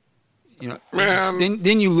 man. Man.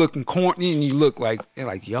 Then you look in corny, and you look like, they're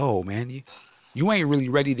like, yo, man, you ain't really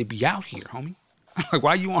ready to be out here, homie. Like,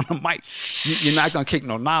 why you on the mic? You're not going to kick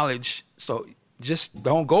no knowledge. So just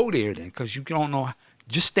don't go there then, because you don't know.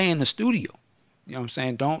 Just stay in the studio. You know what I'm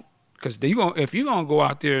saying? Don't, because if you're going to go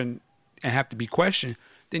out there and have to be questioned,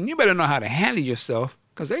 then you better know how to handle yourself,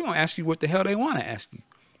 because they're going to ask you what the hell they want to ask you.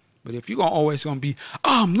 But if you're always going to be,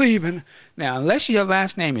 oh, I'm leaving. Now, unless your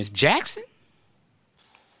last name is Jackson,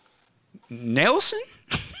 Nelson,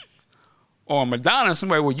 or Madonna,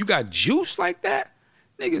 somewhere where you got juice like that,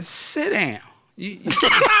 nigga, sit down.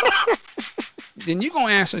 Then you're going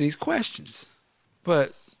to answer these questions.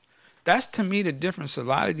 But that's, to me, the difference. A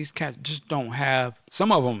lot of these cats just don't have,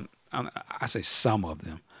 some of them, I say some of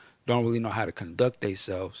them, don't really know how to conduct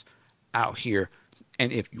themselves out here.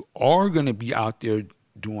 And if you are going to be out there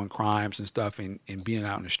doing crimes and stuff and being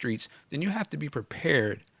out in the streets, then you have to be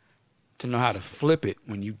prepared to know how to flip it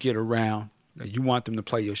when you get around. You want them to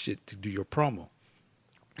play your shit to do your promo.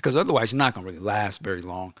 Because otherwise, you're not going to really last very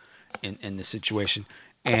long in this situation.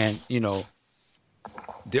 And,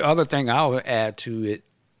 the other thing I would add to it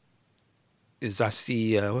is I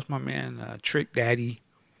see, what's my man, Trick Daddy.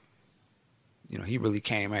 He really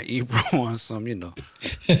came at Ebro on some, he's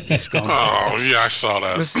going oh, yeah, I saw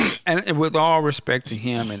that. And with all respect to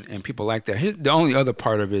him and people like that, the only other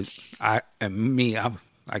part of it, like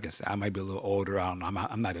I said, I might be a little older. I don't know.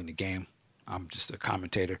 I'm not in the game. I'm just a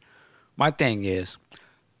commentator. My thing is,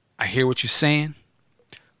 I hear what you're saying,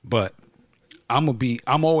 but I'm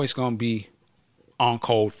always going to be on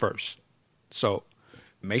cold first. So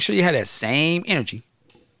make sure you have that same energy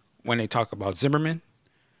when they talk about Zimmerman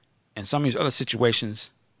and some of these other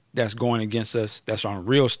situations that's going against us, that's on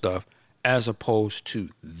real stuff, as opposed to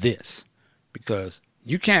this. Because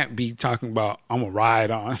you can't be talking about, I'm going to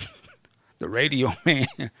ride on the radio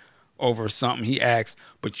man over something he asks,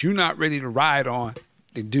 but you're not ready to ride on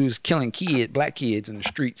the dudes killing black kids in the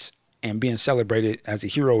streets and being celebrated as a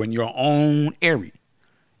hero in your own area.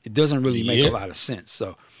 It doesn't really make a lot of sense.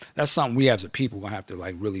 So that's something we as a people going to have to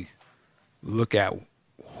like really look at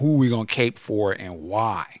who we going to cape for and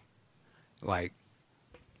why. Like,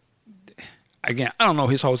 again, I don't know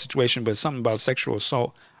his whole situation, but something about sexual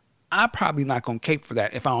assault, I'm probably not going to cape for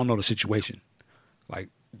that if I don't know the situation. Like,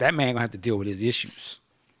 that man going to have to deal with his issues.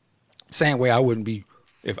 Same way I wouldn't be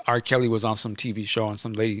if R. Kelly was on some TV show and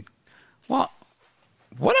some lady, well,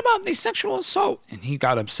 what about the sexual assault? And he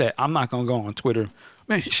got upset. I'm not going to go on Twitter,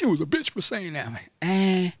 man, she was a bitch for saying that.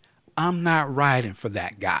 Like, I'm not riding for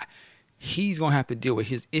that guy. He's going to have to deal with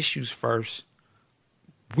his issues first.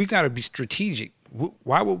 We got to be strategic.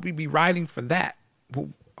 Why would we be riding for that?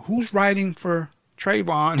 Who's riding for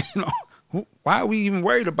Trayvon? Why are we even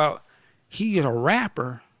worried about, he is a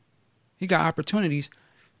rapper. He got opportunities.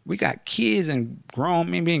 We got kids and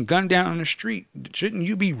grown men being gunned down on the street. Shouldn't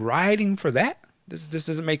you be rioting for that? This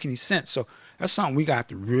doesn't make any sense. So that's something we got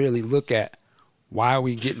to really look at. Why are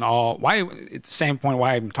we getting why, at the same point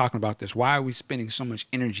why I'm talking about this, why are we spending so much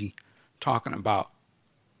energy talking about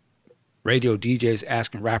radio DJs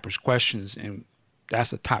asking rappers questions, and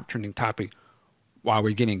that's a top trending topic while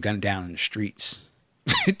we're getting gunned down in the streets?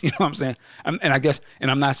 You know what I'm saying? And I guess,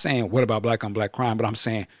 and I'm not saying what about black on black crime, but I'm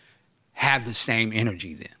saying have the same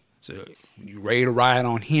energy then. So you ready to ride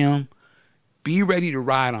on him, be ready to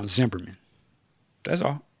ride on Zimmerman. That's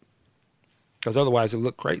all. Because otherwise it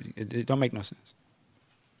look crazy. It don't make no sense.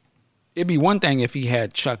 It'd be one thing if he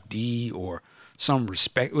had Chuck D or some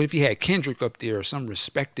respect. If he had Kendrick up there or some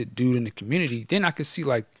respected dude in the community, then I could see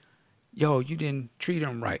like, yo, you didn't treat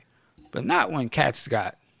him right. But not when cats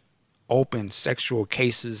got open sexual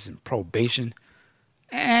cases and probation.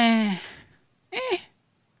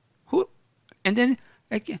 Who? And then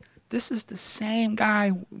like, this is the same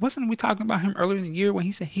guy. Wasn't we talking about him earlier in the year when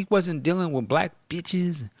he said he wasn't dealing with black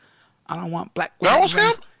bitches? I don't want black. That was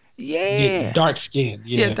him? Yeah. Dark skin.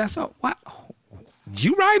 Yeah, that's all. What?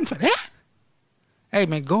 You riding for that? Hey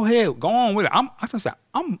man, go ahead, go on with it. I'm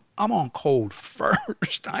on code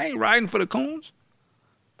first. I ain't riding for the coons.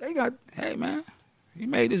 They got, hey man, he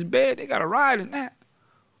made his bed. They got to ride in that.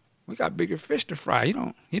 We got bigger fish to fry.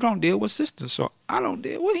 He don't deal with sisters, so I don't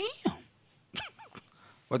deal with him.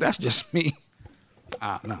 Well, that's just me.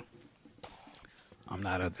 I don't know. I'm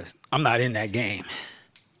not in that game.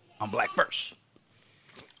 I'm black first.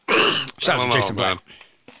 Shout out to Jason Black.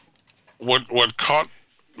 What caught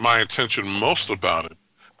my attention most about it,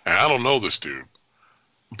 and I don't know this dude,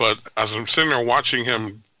 but as I'm sitting there watching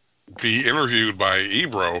him be interviewed by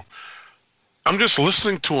Ebro, I'm just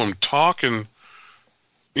listening to him talk, and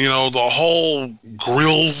the whole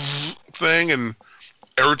grills thing and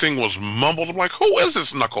everything was mumbled. I'm like, who is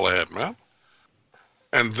this knucklehead, man?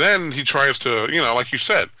 And then he tries to, like you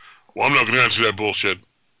said, well, I'm not going to answer that bullshit.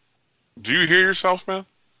 Do you hear yourself, man?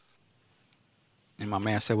 And my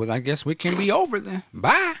man said, well, I guess we can be over then.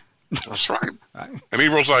 Bye. That's right. And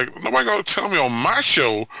Ebro's like, nobody going to tell me on my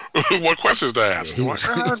show what questions to ask. Yeah, he was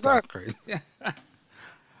crazy.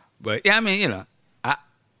 But yeah, I mean,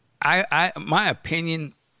 I my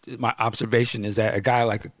opinion, my observation is that a guy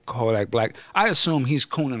like Kodak Black, I assume he's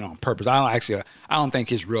cooning on purpose. I don't think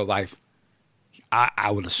his real life,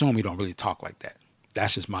 I would assume he don't really talk like that.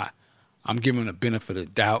 That's just I'm giving him the benefit of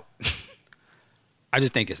the doubt. I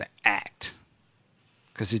just think it's an act.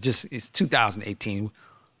 Because it's 2018.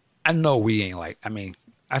 I know we ain't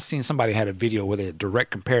I seen somebody had a video where they had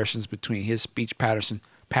direct comparisons between his speech patterns, and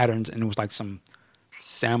it was like some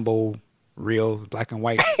Sambo reel, black and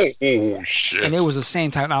white. Oh, shit. And it was the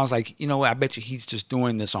same time. And I was like, you know what? I bet you he's just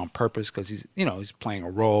doing this on purpose because he's playing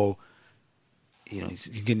a role. He's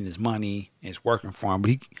getting his money and it's working for him.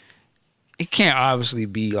 But it can't obviously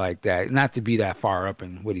be like that. Not to be that far up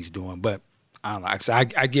in what he's doing, but I don't know. So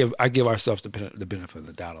I give ourselves the benefit of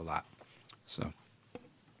the doubt a lot. So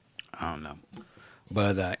I don't know.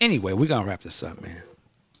 But anyway, we're gonna wrap this up, man.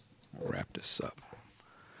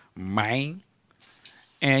 Man.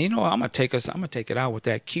 And I'm gonna take it out with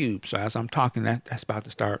that cube. So as I'm talking, that's about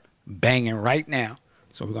to start banging right now.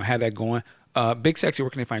 So we're gonna have that going. Big Sexy,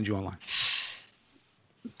 where can they find you online?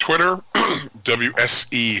 Twitter,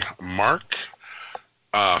 WSE Mark.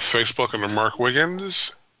 Facebook under Mark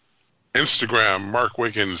Wiggins. Instagram, Mark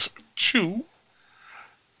Wiggins 2.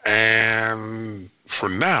 And for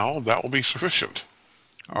now, that will be sufficient.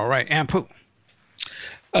 All right, and Pooh.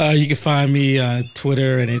 You can find me on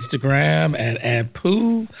Twitter and Instagram at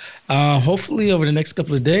 @Pooh. Hopefully, over the next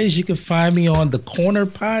couple of days, you can find me on the Corner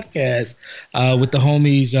podcast with the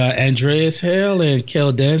homies Andreas Hale and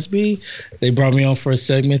Kel Dansby. They brought me on for a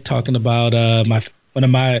segment talking about one of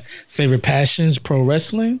my favorite passions, pro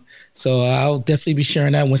wrestling. So I'll definitely be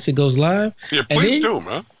sharing that once it goes live. Yeah, please do,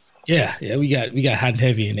 man. Yeah, we got hot and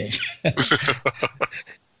heavy in there.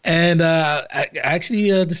 And I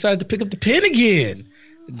actually decided to pick up the pen again.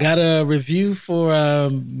 Got a review for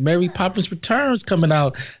Mary Poppins Returns coming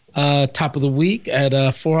out top of the week at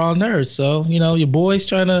For All Nerds. So, your boy's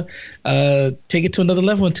trying to take it to another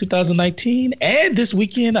level in 2019. And this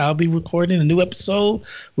weekend, I'll be recording a new episode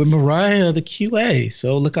with Mariah, the QA.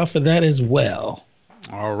 So look out for that as well.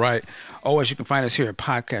 All right. Always, you can find us here at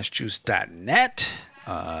podcastjuice.net.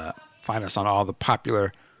 Find us on all the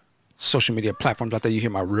popular social media platforms out there. You hear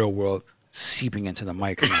my real world seeping into the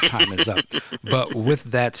mic and my time is up. But with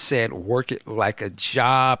that said, work it like a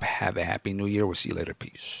job. Have a happy new year. We'll see you later.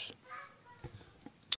 Peace.